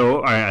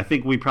all right, I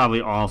think we probably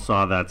all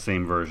saw that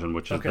same version,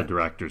 which is the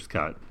director's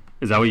cut.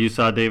 Is that what you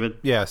saw, David?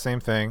 Yeah,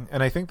 same thing.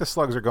 And I think the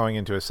slugs are going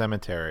into a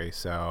cemetery,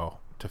 so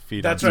to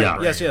feed. That's on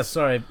right. Yes.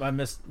 Sorry, I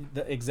missed.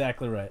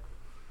 Exactly right.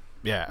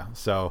 Yeah.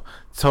 So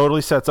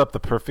totally sets up the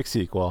perfect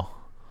sequel.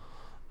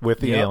 With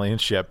the alien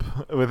ship,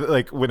 with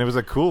like when it was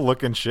a cool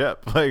looking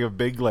ship, like a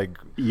big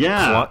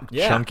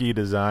chunky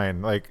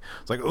design. Like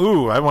it's like,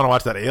 ooh, I want to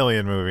watch that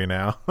Alien movie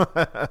now.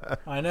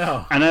 I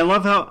know, and I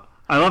love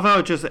how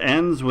it just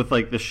ends with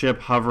like the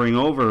ship hovering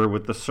over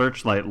with the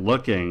searchlight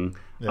looking.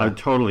 Yeah.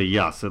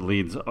 It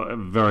leads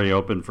very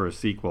open for a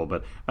sequel.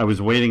 But I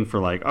was waiting for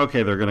like,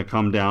 okay, they're going to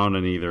come down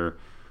and either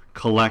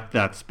collect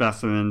that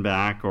specimen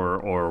back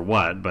or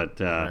what. But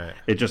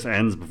it just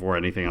ends before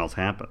anything else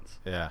happens.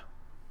 Yeah,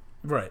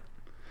 right.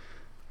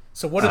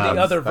 So what are the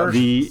other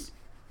versions?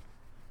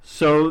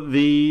 So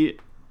the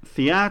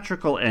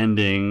theatrical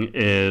ending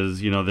is,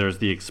 there's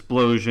the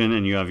explosion,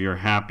 and you have your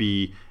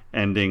happy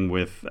ending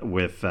with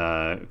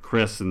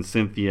Chris and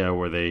Cynthia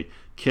where they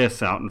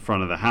kiss out in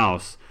front of the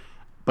house.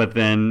 But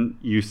then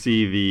you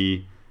see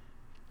the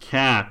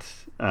cat,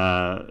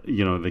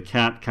 the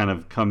cat kind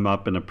of come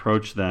up and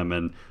approach them,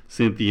 and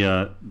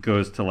Cynthia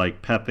goes to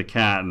like pet the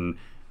cat, and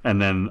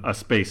then a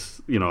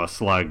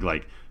slug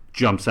like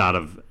jumps out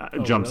of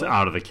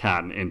the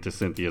cat and into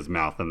Cynthia's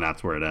mouth, and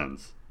that's where it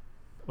ends.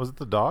 Was it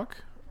the dog?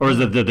 Or is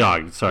it the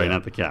dog? Sorry,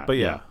 not the cat.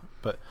 But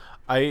but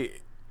I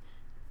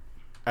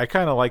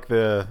kind of like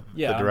the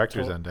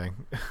director's ending.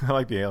 I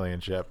like the alien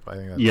ship. I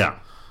think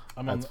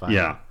that's fine.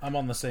 Yeah, I'm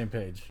on the same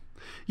page.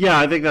 Yeah,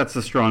 I think that's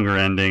the stronger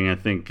ending. I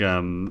think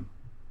I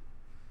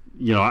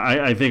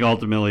think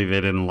ultimately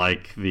they didn't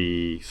like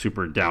the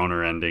super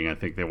downer ending. I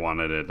think they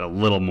wanted it a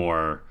little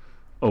more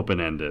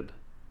open-ended.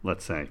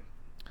 let's say.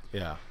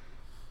 Yeah.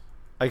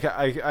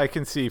 I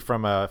can see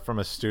from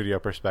a studio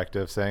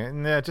perspective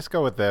saying, nah, just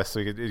go with this. So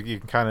you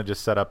can kind of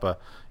just set up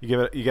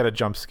you get a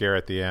jump scare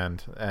at the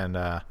end, and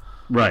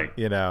right,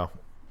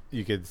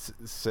 you could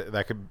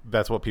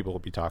that's what people will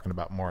be talking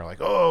about more, like,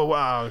 oh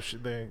wow,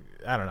 should they?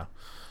 I don't know,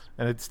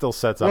 and it still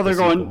sets up.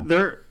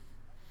 Well,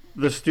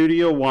 the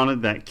studio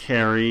wanted that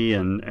Carrie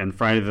and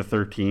Friday the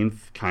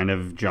 13th kind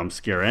of jump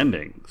scare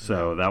ending,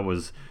 so that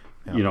was,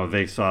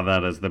 they saw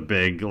that as the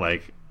big,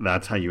 like,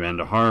 that's how you end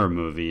a horror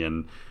movie.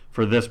 And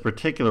for this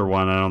particular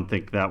one, I don't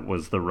think that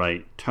was the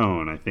right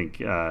tone. I think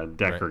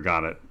Decker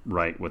got it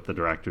right with the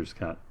director's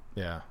cut.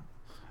 Yeah.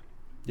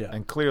 Yeah.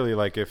 And clearly,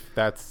 like, if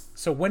that's...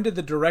 So when did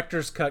the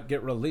director's cut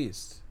get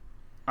released?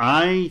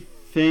 I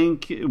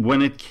think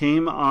when it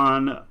came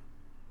on...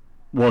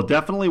 Well,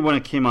 definitely when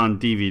it came on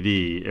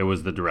DVD, it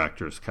was the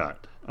director's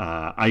cut.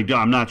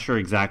 I'm not sure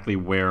exactly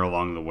where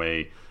along the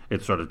way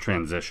it sort of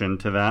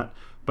transitioned to that,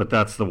 but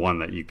that's the one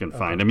that you can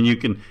find. I mean, you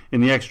can, in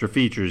the extra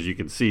features, you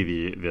can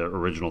see the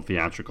original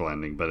theatrical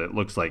ending, but it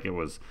looks like it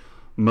was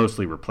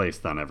mostly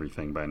replaced on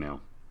everything by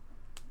now.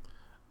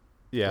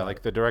 Yeah,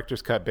 like the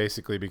director's cut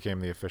basically became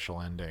the official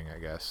ending, I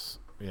guess,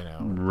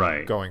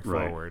 right, going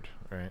forward,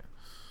 right?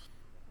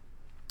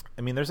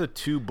 I mean, there's a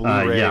two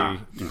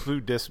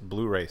disc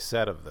Blu-ray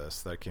set of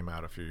this that came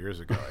out a few years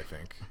ago, I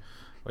think.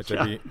 Which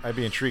I'd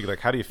be intrigued. Like,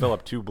 how do you fill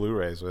up two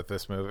Blu-rays with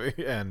this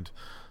movie and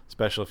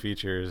special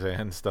features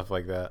and stuff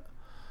like that?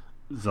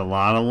 There's a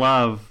lot of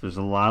love. There's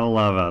a lot of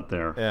love out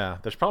there. Yeah,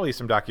 there's probably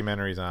some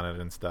documentaries on it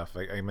and stuff.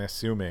 I'm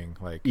assuming,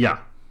 like,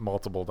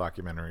 multiple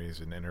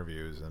documentaries and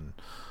interviews and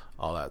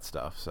all that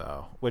stuff.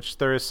 So, which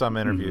there is some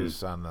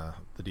interviews on the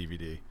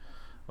DVD,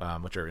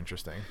 which are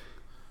interesting.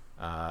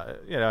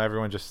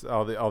 Everyone just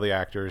all the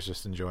actors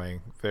just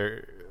enjoying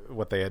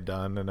what they had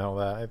done and all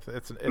that.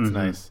 It's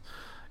nice,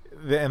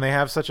 and they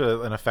have such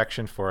an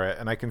affection for it.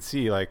 And I can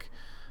see why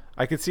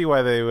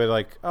they would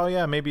like, oh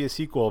yeah, maybe a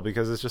sequel,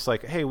 because it's just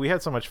like, hey, we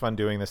had so much fun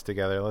doing this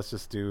together. Let's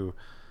just do,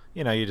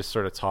 you just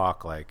sort of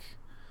talk like,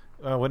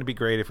 oh, wouldn't it be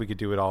great if we could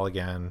do it all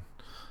again,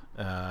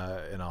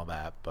 and all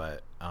that.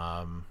 But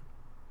I'm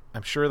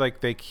sure like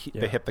they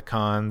hit the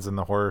cons and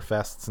the horror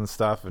fests and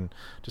stuff, and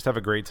just have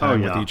a great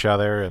time with each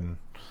other and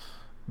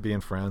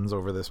being friends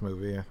over this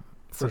movie.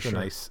 It's such a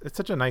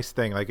nice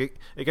thing. Like it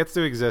gets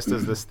to exist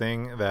as this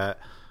thing that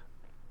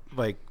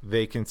like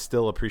they can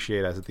still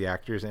appreciate as the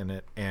actors in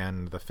it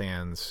and the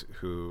fans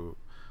who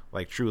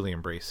like truly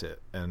embrace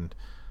it. And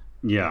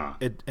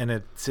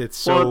it's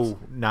so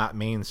not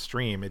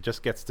mainstream. It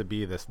just gets to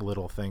be this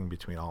little thing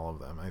between all of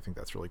them. I think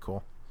that's really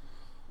cool.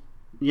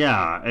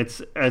 Yeah,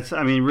 it's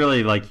I mean,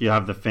 really, like, you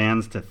have the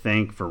fans to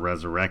thank for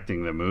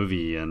resurrecting the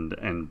movie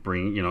and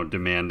bring,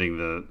 demanding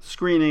the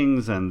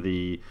screenings and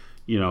the,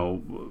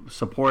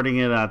 supporting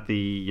it at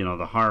the,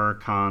 the horror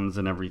cons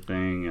and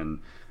everything.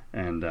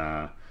 And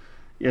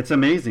it's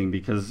amazing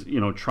because,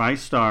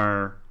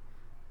 TriStar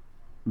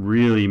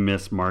really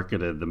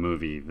mismarketed the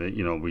movie.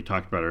 That, we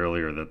talked about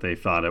earlier that they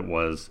thought it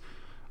was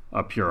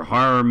a pure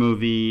horror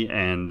movie,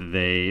 and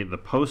the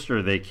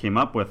poster they came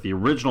up with, the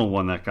original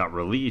one that got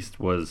released,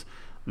 was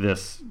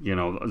this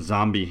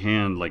zombie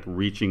hand like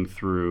reaching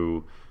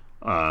through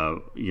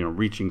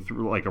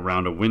like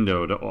around a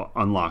window to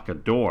unlock a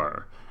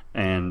door,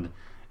 and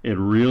it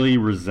really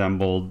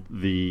resembled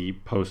the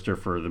poster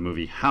for the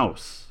movie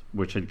House,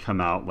 which had come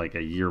out like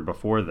a year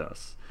before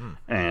this.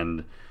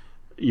 And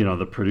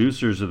the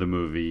producers of the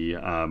movie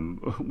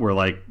were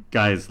like,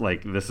 guys,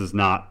 like, this is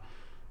not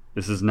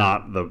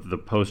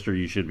the poster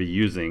you should be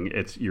using.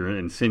 You're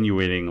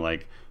insinuating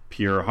like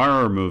pure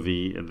horror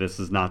movie.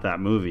 This is not that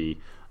movie.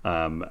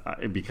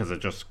 Because it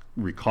just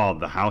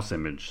recalled the House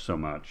image so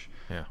much,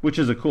 which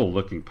is a cool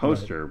looking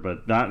poster,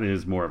 but that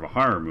is more of a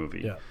horror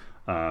movie.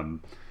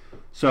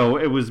 So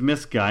it was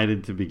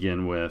misguided to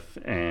begin with,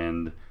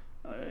 and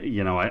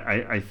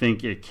I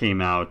think it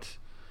came out.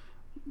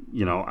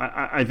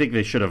 I think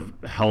they should have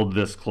held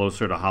this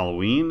closer to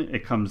Halloween.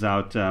 It comes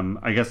out.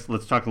 I guess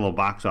let's talk a little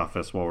box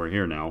office while we're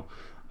here now.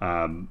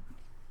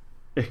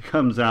 It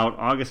comes out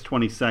August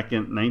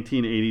 22nd,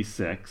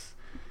 1986.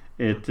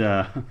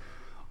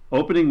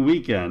 Opening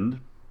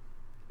weekend,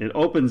 it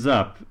opens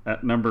up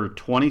at number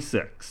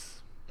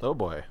 26. Oh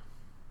boy!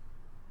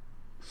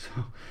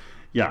 So,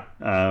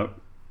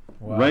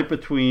 right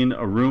between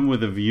A Room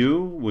with a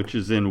View, which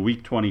is in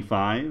week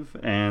 25,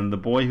 and The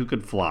Boy Who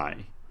Could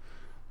Fly.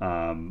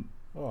 It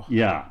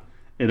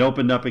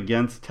opened up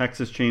against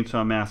Texas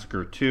Chainsaw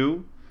Massacre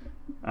 2.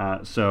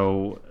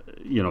 So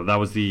that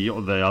was the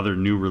other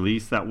new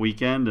release that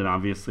weekend, and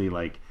obviously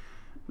like.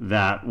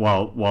 That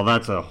while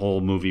that's a whole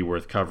movie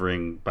worth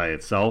covering by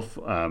itself,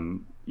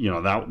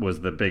 that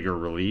was the bigger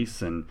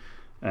release, and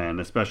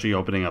especially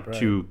opening up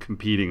two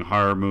competing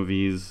horror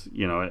movies,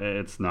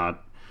 it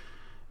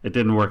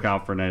didn't work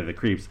out for Night of the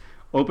Creeps.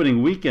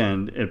 Opening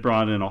weekend, it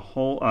brought in a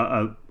whole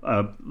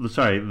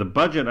the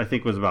budget I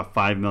think was about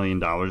 $5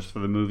 million for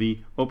the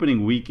movie.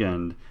 Opening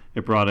weekend,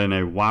 it brought in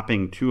a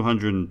whopping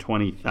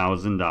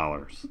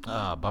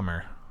 $220,000.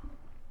 Bummer.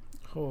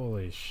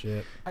 Holy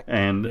shit!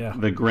 And Yeah.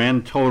 the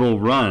grand total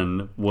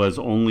run was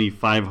only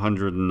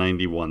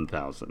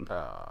 591,000.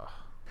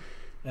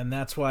 And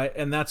that's why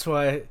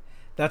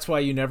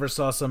you never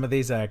saw some of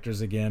these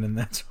actors again, and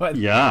that's why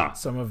Yeah.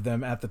 some of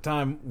them at the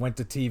time went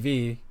to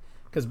TV.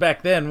 Because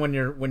back then, when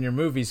your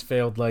movies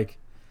failed, like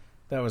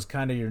that was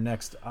kind of your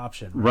next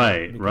option,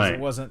 Right, because right.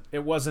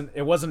 It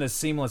wasn't as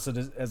seamless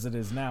as it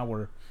is now,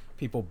 where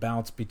people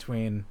bounce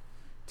between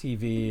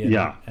TV and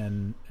Yeah.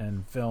 and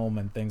film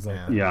and things like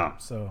that. Yeah.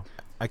 So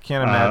I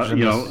can't imagine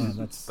you this. know,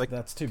 yeah,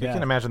 that's too I bad.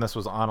 can't imagine this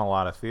was on a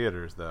lot of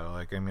theaters though.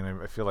 Like, I mean,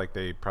 I feel like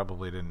they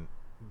probably didn't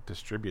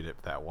distribute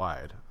it that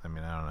wide. I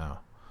mean, I don't know.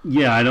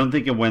 Yeah, I don't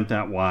think it went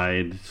that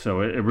wide,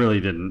 so it really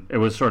didn't. It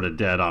was sort of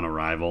dead on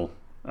arrival.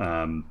 It's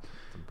a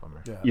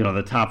bummer. Yeah. You know,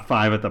 the top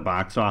 5 at the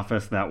box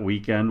office that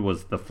weekend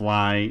was The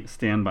Fly,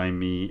 Stand By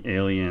Me,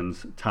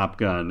 Aliens, Top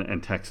Gun,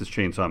 and Texas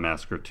Chainsaw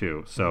Massacre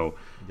 2. So,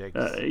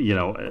 Yikes. you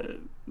know,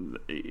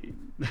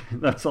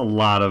 that's a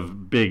lot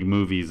of big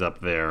movies up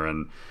there,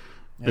 and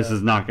this Yeah.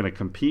 is not going to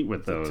compete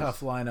with those.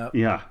 Tough lineup.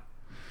 Yeah.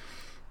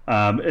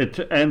 It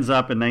ends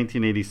up in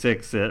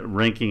 1986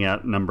 ranking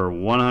at number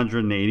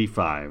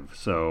 185,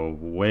 so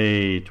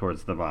way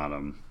towards the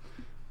bottom.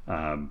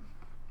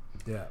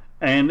 Yeah.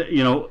 And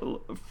you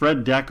know,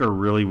 Fred Decker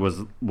really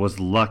was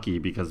lucky,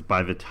 because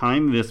by the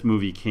time this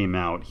movie came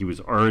out, he was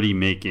already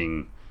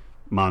making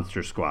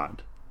Monster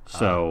Squad.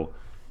 So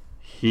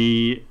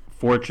he,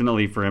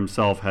 fortunately for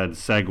himself, had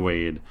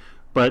segued.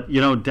 But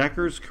you know,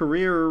 Decker's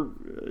career,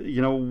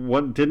 you know,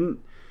 what didn't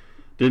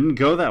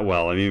go that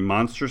well. I mean,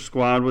 Monster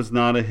Squad was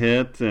not a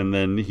hit, and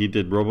then he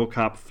did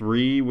RoboCop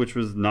 3, which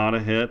was not a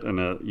hit, and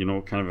a, you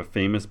know, kind of a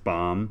famous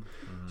bomb.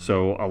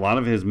 So a lot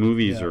of his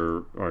movies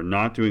are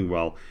not doing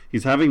well.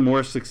 He's having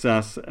more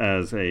success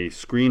as a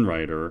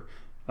screenwriter.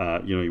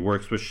 You know, he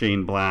works with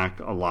Shane Black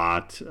a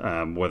lot,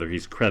 whether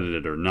he's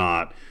credited or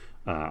not,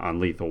 on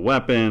Lethal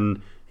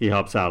Weapon. He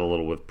helps out a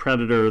little with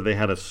Predator. They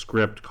had a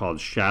script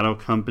called Shadow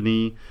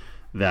Company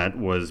that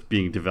was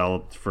being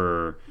developed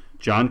for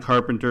John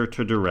Carpenter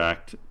to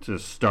direct,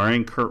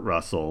 starring Kurt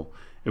Russell.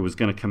 It was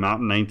going to come out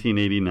in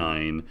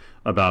 1989.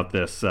 About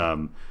this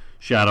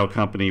Shadow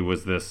Company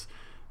was this,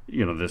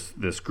 you know,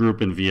 this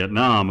group in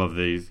Vietnam of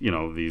these, you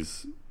know,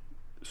 these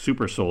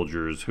super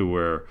soldiers who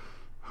were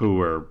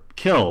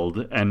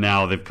killed, and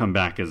now they've come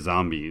back as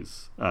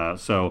zombies.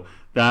 So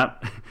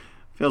that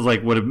feels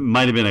like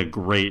might have been a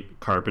great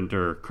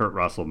Carpenter Kurt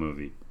Russell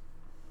movie.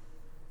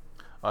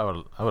 I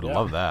would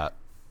love that.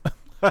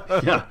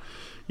 Yeah.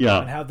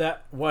 Yeah. And how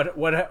that what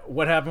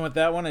happened with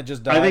that one? It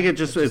just died. I think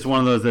it's one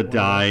of those that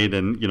died,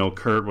 and you know,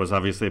 Kurt was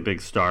obviously a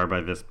big star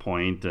by this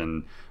point,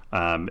 and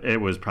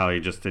it was probably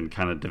just in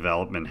kind of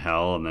development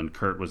hell, and then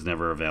Kurt was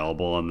never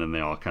available, and then they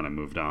all kind of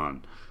moved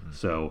on.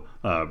 So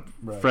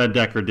Fred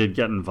Decker did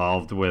get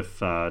involved with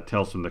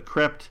Tales from the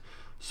Crypt,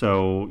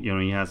 so you know,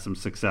 he has some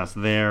success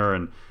there,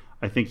 and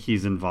I think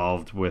he's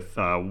involved with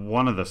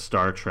one of the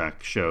Star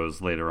Trek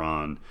shows later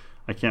on.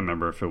 I can't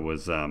remember if it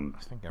was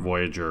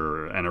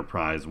Voyager or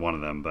Enterprise, one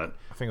of them, but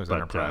I think it was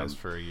Enterprise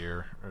for a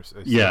year or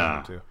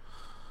yeah, two.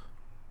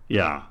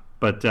 Yeah.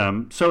 But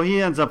so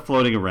he ends up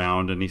floating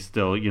around, and he's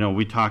still, you know,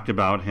 we talked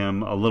about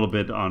him a little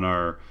bit on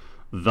our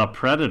The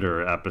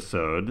Predator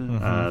episode,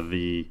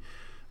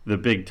 the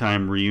big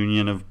time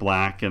reunion of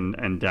Black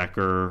and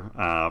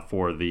Decker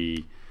for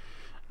the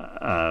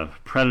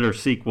Predator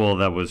sequel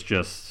that was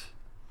just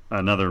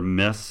another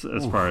miss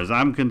as far as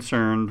I'm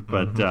concerned.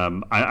 But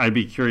I'd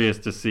be curious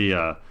to see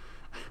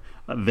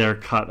their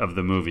cut of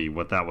the movie,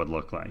 what that would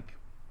look like.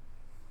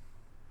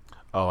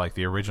 Oh, like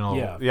the original?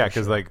 Yeah,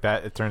 because like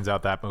that, it turns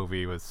out that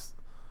movie was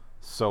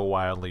so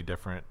wildly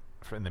different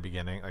in the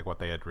beginning, like what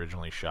they had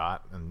originally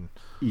shot, and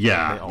they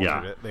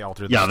altered it. They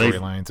altered the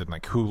storylines and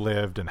like who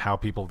lived and how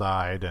people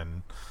died,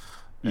 and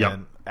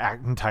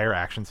entire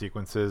action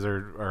sequences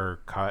are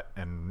cut,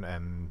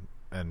 and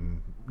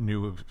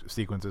new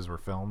sequences were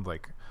filmed.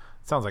 Like,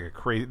 it sounds like a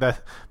crazy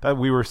that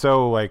we were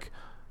so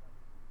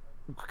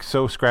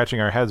scratching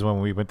our heads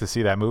when we went to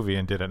see that movie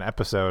and did an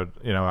episode,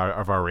 you know,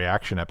 of our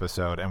reaction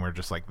episode, and we're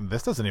just like,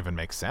 this doesn't even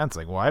make sense.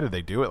 Like, why did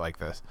they do it like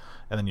this?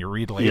 And then you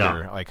read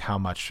later like how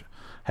much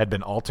had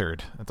been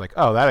altered. It's like,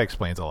 oh, that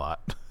explains a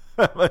lot.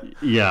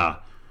 Yeah.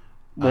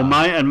 Well,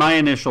 my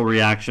initial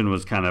reaction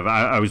was kind of,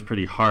 I was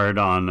pretty hard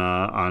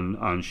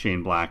on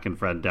Shane Black and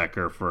Fred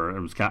Decker for, it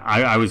was kind of,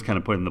 I was kind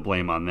of putting the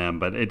blame on them,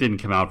 but it didn't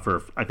come out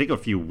for, I think a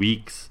few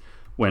weeks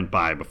went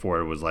by before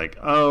it was like,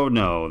 oh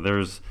no,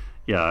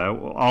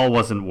 all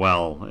wasn't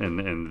well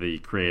in the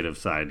creative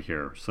side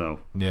here.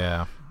 So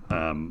yeah,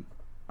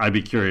 I'd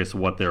be curious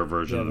what their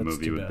version of the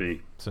movie would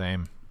be.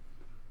 Same.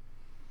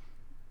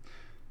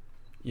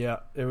 Yeah,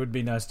 it would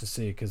be nice to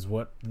see, because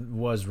what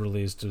was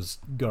released was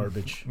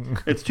garbage.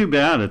 It's too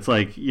bad. It's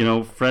like, you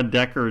know, Fred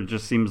Decker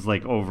just seems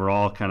like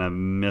overall kind of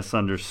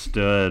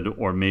misunderstood,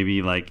 or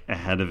maybe like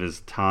ahead of his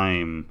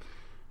time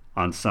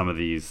on some of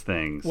these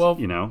things. Well,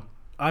 you know,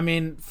 I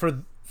mean,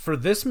 for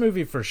this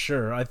movie, for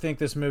sure, I think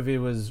this movie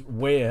was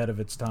way ahead of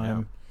its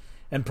time,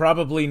 and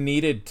probably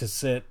needed to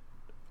sit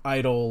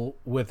idle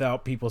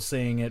without people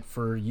seeing it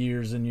for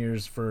years and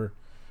years for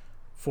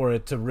for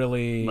it to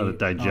really let it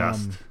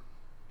digest.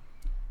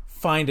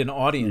 Find an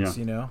audience,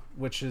 Yeah.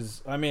 which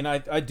is, I mean,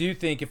 I do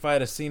think if I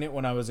had seen it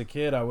when I was a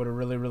kid, I would have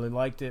really, really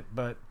liked it.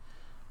 But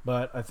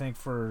I think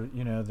for,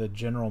 the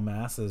general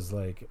masses,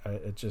 like,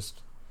 it just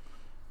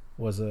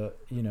was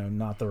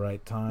not the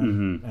right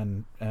time. Mm-hmm.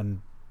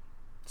 And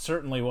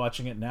certainly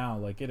watching it now,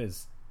 like, it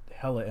is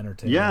hella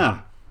entertaining.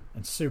 Yeah.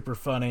 And super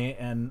funny.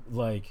 And,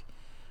 like,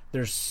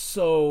 there's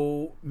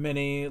so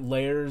many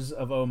layers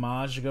of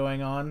homage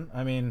going on.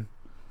 I mean,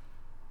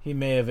 he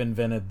may have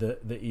invented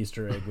the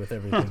Easter egg with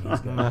everything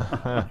he's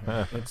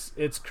got.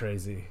 It's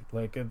crazy.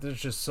 Like, there's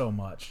just so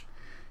much.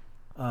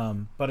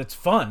 But it's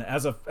fun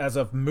as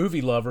a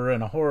movie lover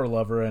and a horror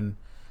lover and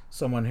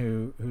someone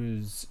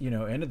who's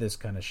into this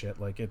kind of shit.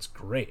 Like, it's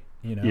great.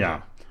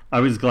 Yeah, I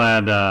was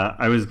glad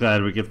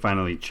we could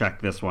finally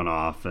check this one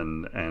off,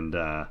 and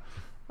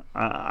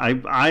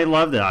I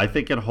loved it. I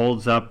think it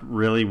holds up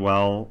really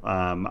well.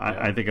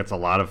 I think it's a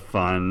lot of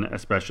fun,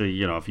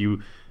 especially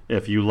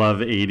if you love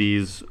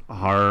 80s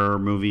horror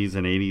movies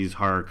and 80s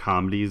horror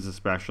comedies,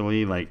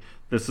 especially, like,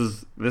 this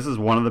is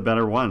one of the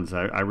better ones.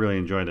 I really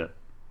enjoyed it.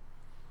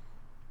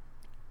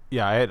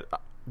 Yeah,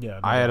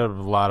 I had a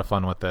lot of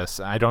fun with this.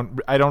 I'm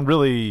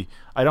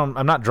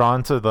not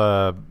drawn to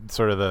the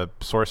sort of the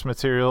source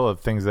material of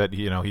things that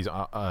he's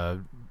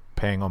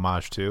paying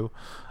homage to,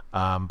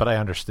 but I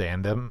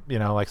understand him.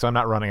 So I'm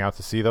not running out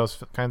to see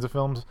those kinds of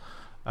films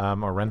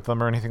or rent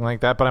them or anything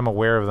like that. But I'm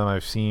aware of them.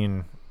 I've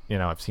seen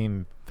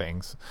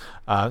things.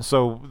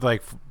 So,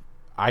 like,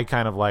 I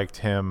kind of liked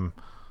him,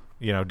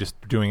 just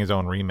doing his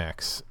own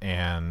remix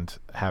and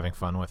having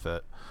fun with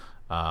it.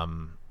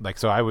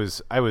 So I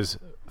was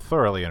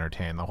thoroughly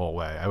entertained the whole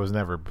way. I was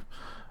never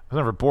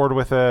bored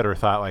with it or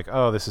thought like,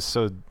 oh, this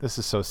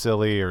is so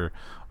silly or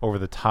over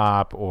the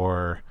top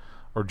or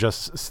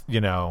just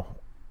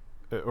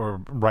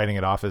or writing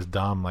it off as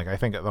dumb. Like, I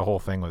think the whole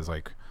thing was,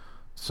 like,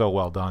 so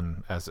well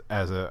done as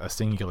a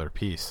singular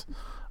piece.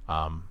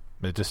 I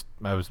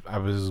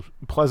was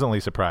pleasantly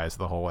surprised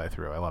the whole way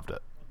through. I loved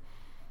it.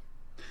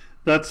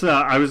 That's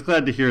I was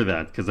glad to hear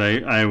that, because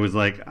I was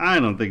like, I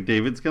don't think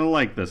David's gonna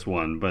like this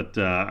one, but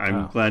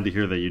I'm glad to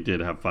hear that you did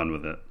have fun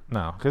with it.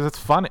 No, because it's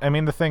funny. I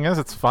mean, the thing is,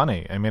 it's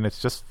funny. I mean, it's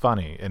just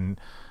funny, and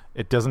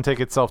it doesn't take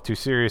itself too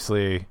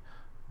seriously.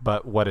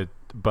 But it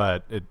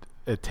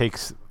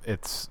takes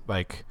its,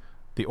 like,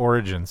 the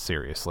origins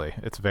seriously.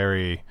 It's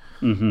very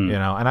and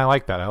I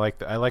like that. I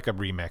like a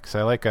remix.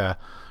 I like a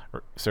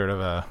sort of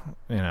a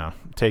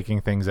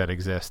taking things that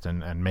exist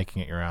and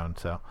making it your own.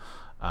 So.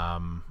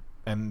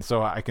 And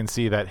so I can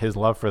see that his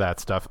love for that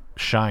stuff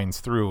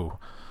shines through.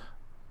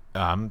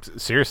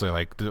 Seriously,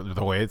 like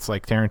the way it's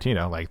like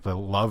Tarantino, like the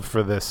love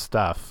for this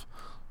stuff,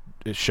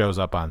 it shows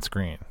up on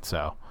screen.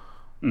 So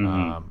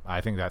I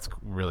think that's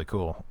really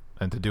cool,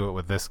 and to do it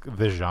with this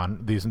genre,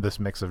 this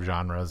mix of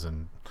genres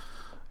and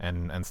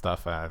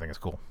stuff, I think it's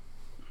cool.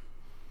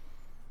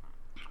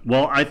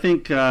 Well, I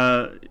think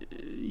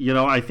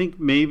I think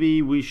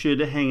maybe we should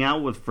hang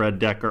out with Fred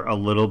Dekker a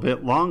little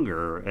bit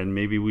longer, and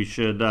maybe we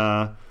should.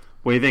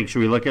 What do you think? Should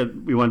we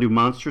want to do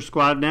Monster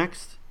Squad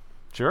next?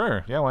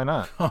 Sure. Yeah, why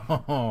not?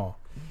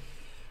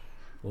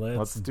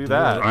 Let's do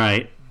that.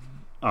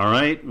 All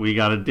right. We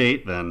got a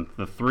date then.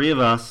 The three of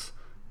us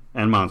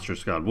and Monster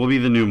Squad. We'll be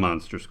the new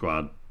Monster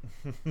Squad.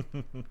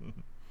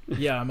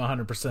 Yeah, I'm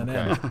 100%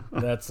 in.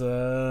 That's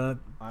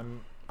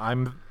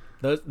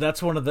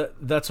That's one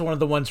of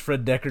the ones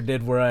Fred Dekker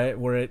did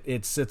where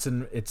it sits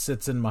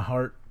in my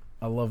heart.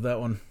 I love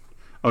that one.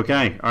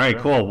 Okay, all right,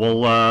 cool.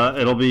 Well,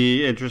 it'll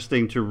be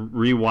interesting to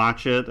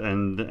rewatch it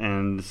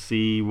and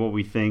see what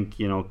we think,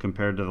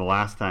 compared to the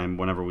last time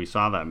whenever we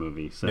saw that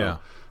movie. So,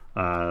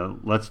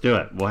 let's do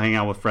it. We'll hang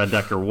out with Fred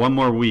Dekker one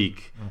more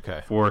week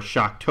for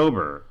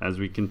Shocktober as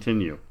we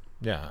continue.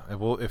 Yeah,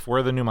 if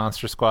we're the new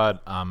Monster Squad,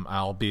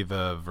 I'll be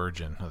the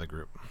virgin of the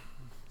group.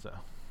 So,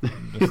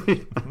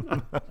 because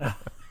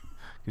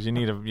you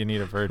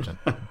need a virgin.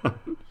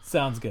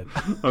 Sounds good.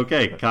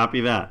 Okay, copy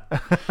that.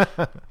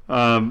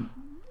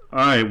 All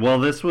right. Well,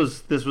 this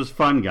was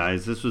fun,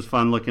 guys. This was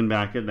fun looking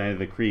back at Night of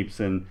the Creeps,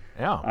 and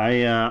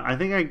I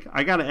think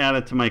I got to add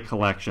it to my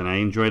collection. I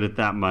enjoyed it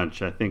that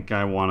much. I think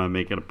I want to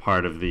make it a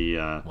part of the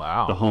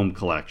home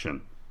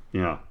collection.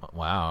 Yeah.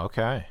 Wow.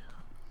 Okay.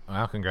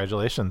 Wow.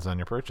 Congratulations on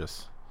your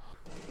purchase.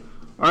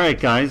 All right,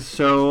 guys.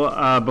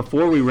 So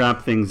before we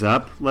wrap things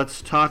up,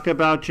 let's talk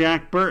about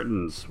Jack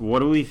Burton's. What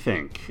do we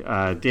think?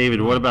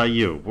 David, what about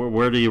you?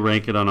 Where do you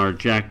rank it on our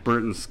Jack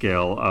Burton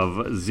scale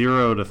of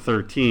 0 to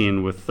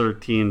 13, with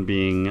 13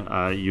 being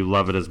you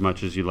love it as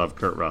much as you love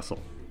Kurt Russell?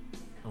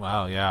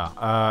 Wow, yeah.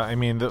 I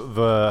mean,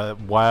 the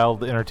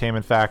wild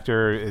entertainment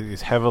factor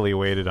is heavily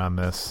weighted on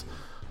this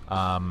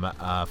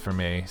for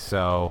me.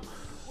 So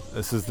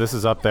this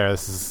is up there.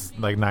 This is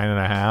like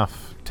 9.5,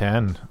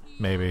 10,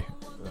 maybe.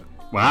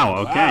 Wow.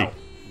 Okay.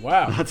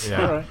 Wow. That's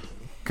all right.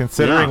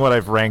 Considering what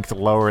I've ranked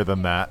lower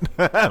than that,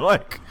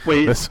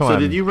 wait. This one, so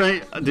did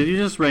you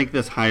just rank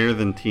this higher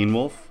than Teen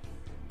Wolf?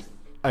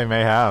 I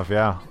may have.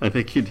 Yeah. I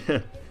think you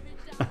did.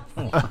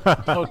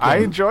 Okay.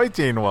 I enjoy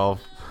Teen Wolf.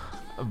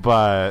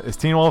 But is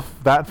Teen Wolf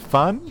that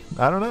fun?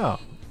 I don't know.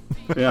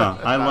 Yeah,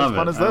 I love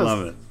it. As fun as I this.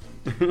 love it.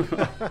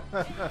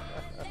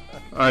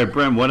 All right,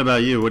 Brem, what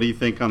about you? What do you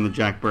think on the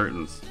Jack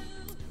Burtons?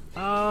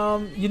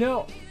 You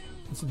know,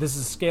 so this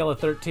is a scale of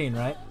 13,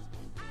 right?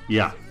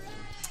 Yeah.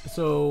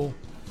 So,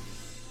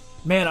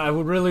 man, I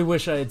would really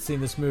wish I had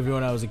seen this movie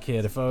when I was a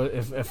kid.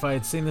 If I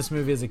had seen this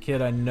movie as a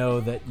kid, I know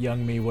that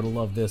young me would have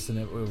loved this, and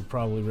it would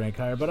probably rank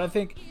higher. But I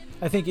think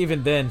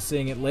even then,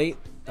 seeing it late,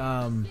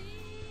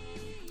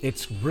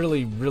 it's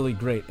really, really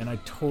great, and I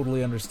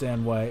totally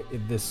understand why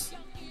this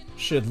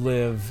should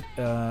live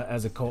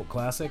as a cult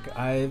classic.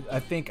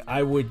 I think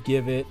I would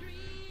give it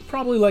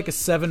probably like a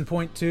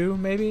 7.2,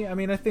 maybe. I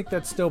mean, I think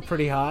that's still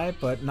pretty high,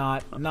 but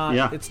not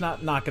Yeah. It's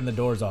not knocking the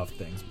doors off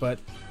things. But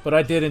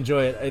I did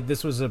enjoy it.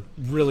 This was a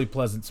really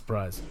pleasant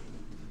surprise.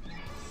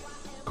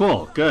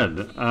 Cool.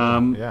 Good.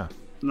 Yeah.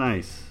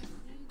 Nice.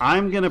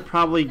 I'm gonna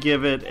probably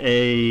give it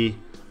an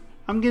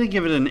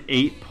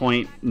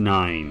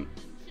 8.9.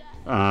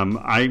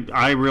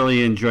 I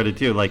really enjoyed it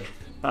too. Like,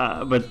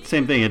 but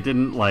same thing. It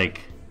didn't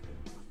like.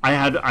 I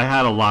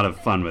had a lot of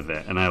fun with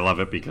it, and I love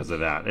it because of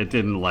that. It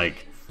didn't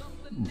like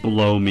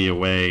blow me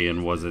away,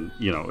 and wasn't,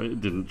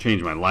 it didn't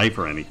change my life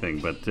or anything.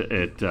 But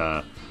it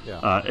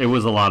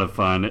was a lot of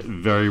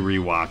fun, very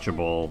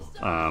rewatchable.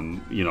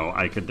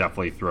 I could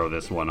definitely throw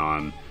this one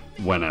on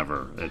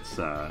whenever. It's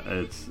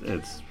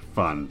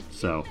fun.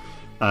 So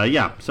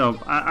so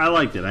I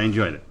liked it. I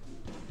enjoyed it.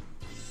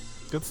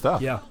 Good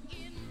stuff. Yeah.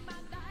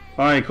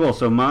 All right, cool.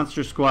 So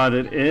Monster Squad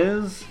it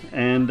is,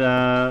 and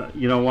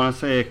want to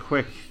say a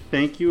quick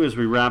thank you as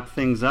we wrap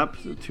things up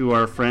to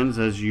our friends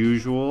as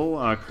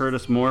usual,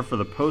 Curtis Moore for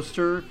the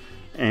poster,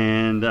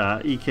 and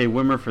E.K.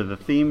 Wimmer for the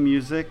theme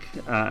music.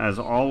 As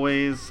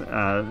always,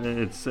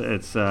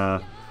 it's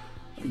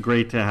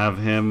great to have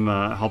him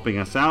helping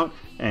us out.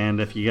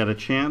 And if you get a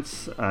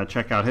chance,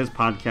 check out his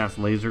podcast,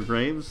 Laser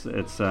Graves.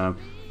 It's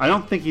I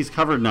don't think he's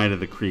covered Night of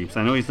the Creeps.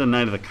 I know he's done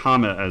Night of the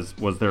Comet as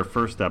was their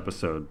first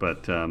episode,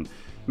 but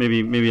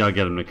maybe I'll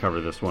get him to cover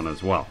this one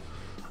as well.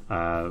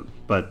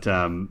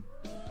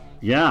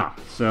 Yeah.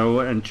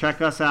 So, and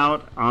check us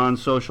out on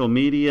social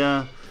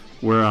media.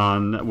 We're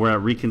at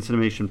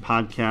Reconcinimation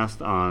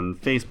Podcast on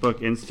Facebook,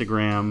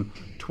 Instagram,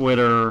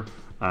 Twitter.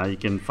 You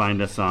can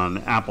find us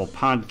on Apple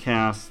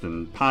Podcasts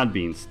and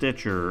Podbean,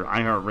 Stitcher,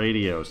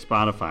 iHeartRadio,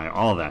 Spotify,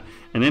 all of that.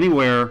 And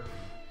anywhere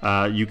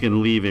you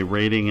can leave a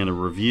rating and a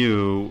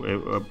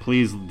review,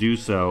 please do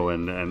so,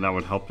 and that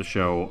would help the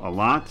show a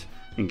lot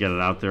and get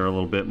it out there a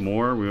little bit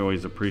more. We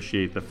always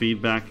appreciate the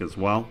feedback as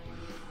well.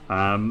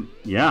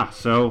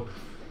 So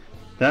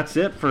that's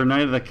it for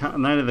Night of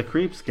the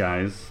Creeps,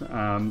 guys.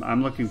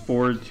 I'm looking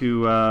forward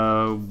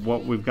to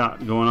what we've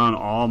got going on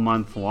all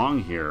month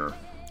long here.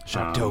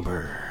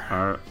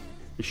 Shocktober.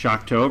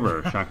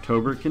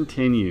 Shocktober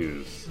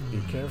continues. Be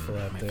careful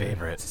out there.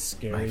 Favorite. It's a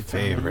scary My time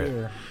favorite. of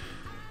year.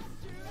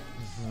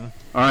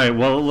 All right.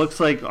 Well, it looks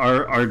like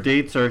our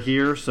dates are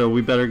here, so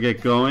we better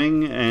get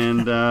going.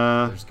 And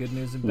There's good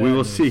news and bad we will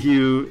news. see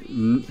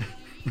you.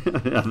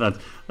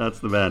 That's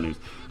the bad news.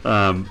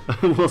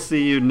 We'll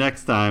see you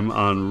next time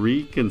on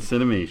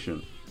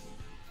Reconcinimation.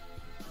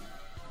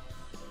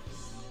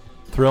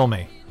 Thrill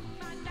me.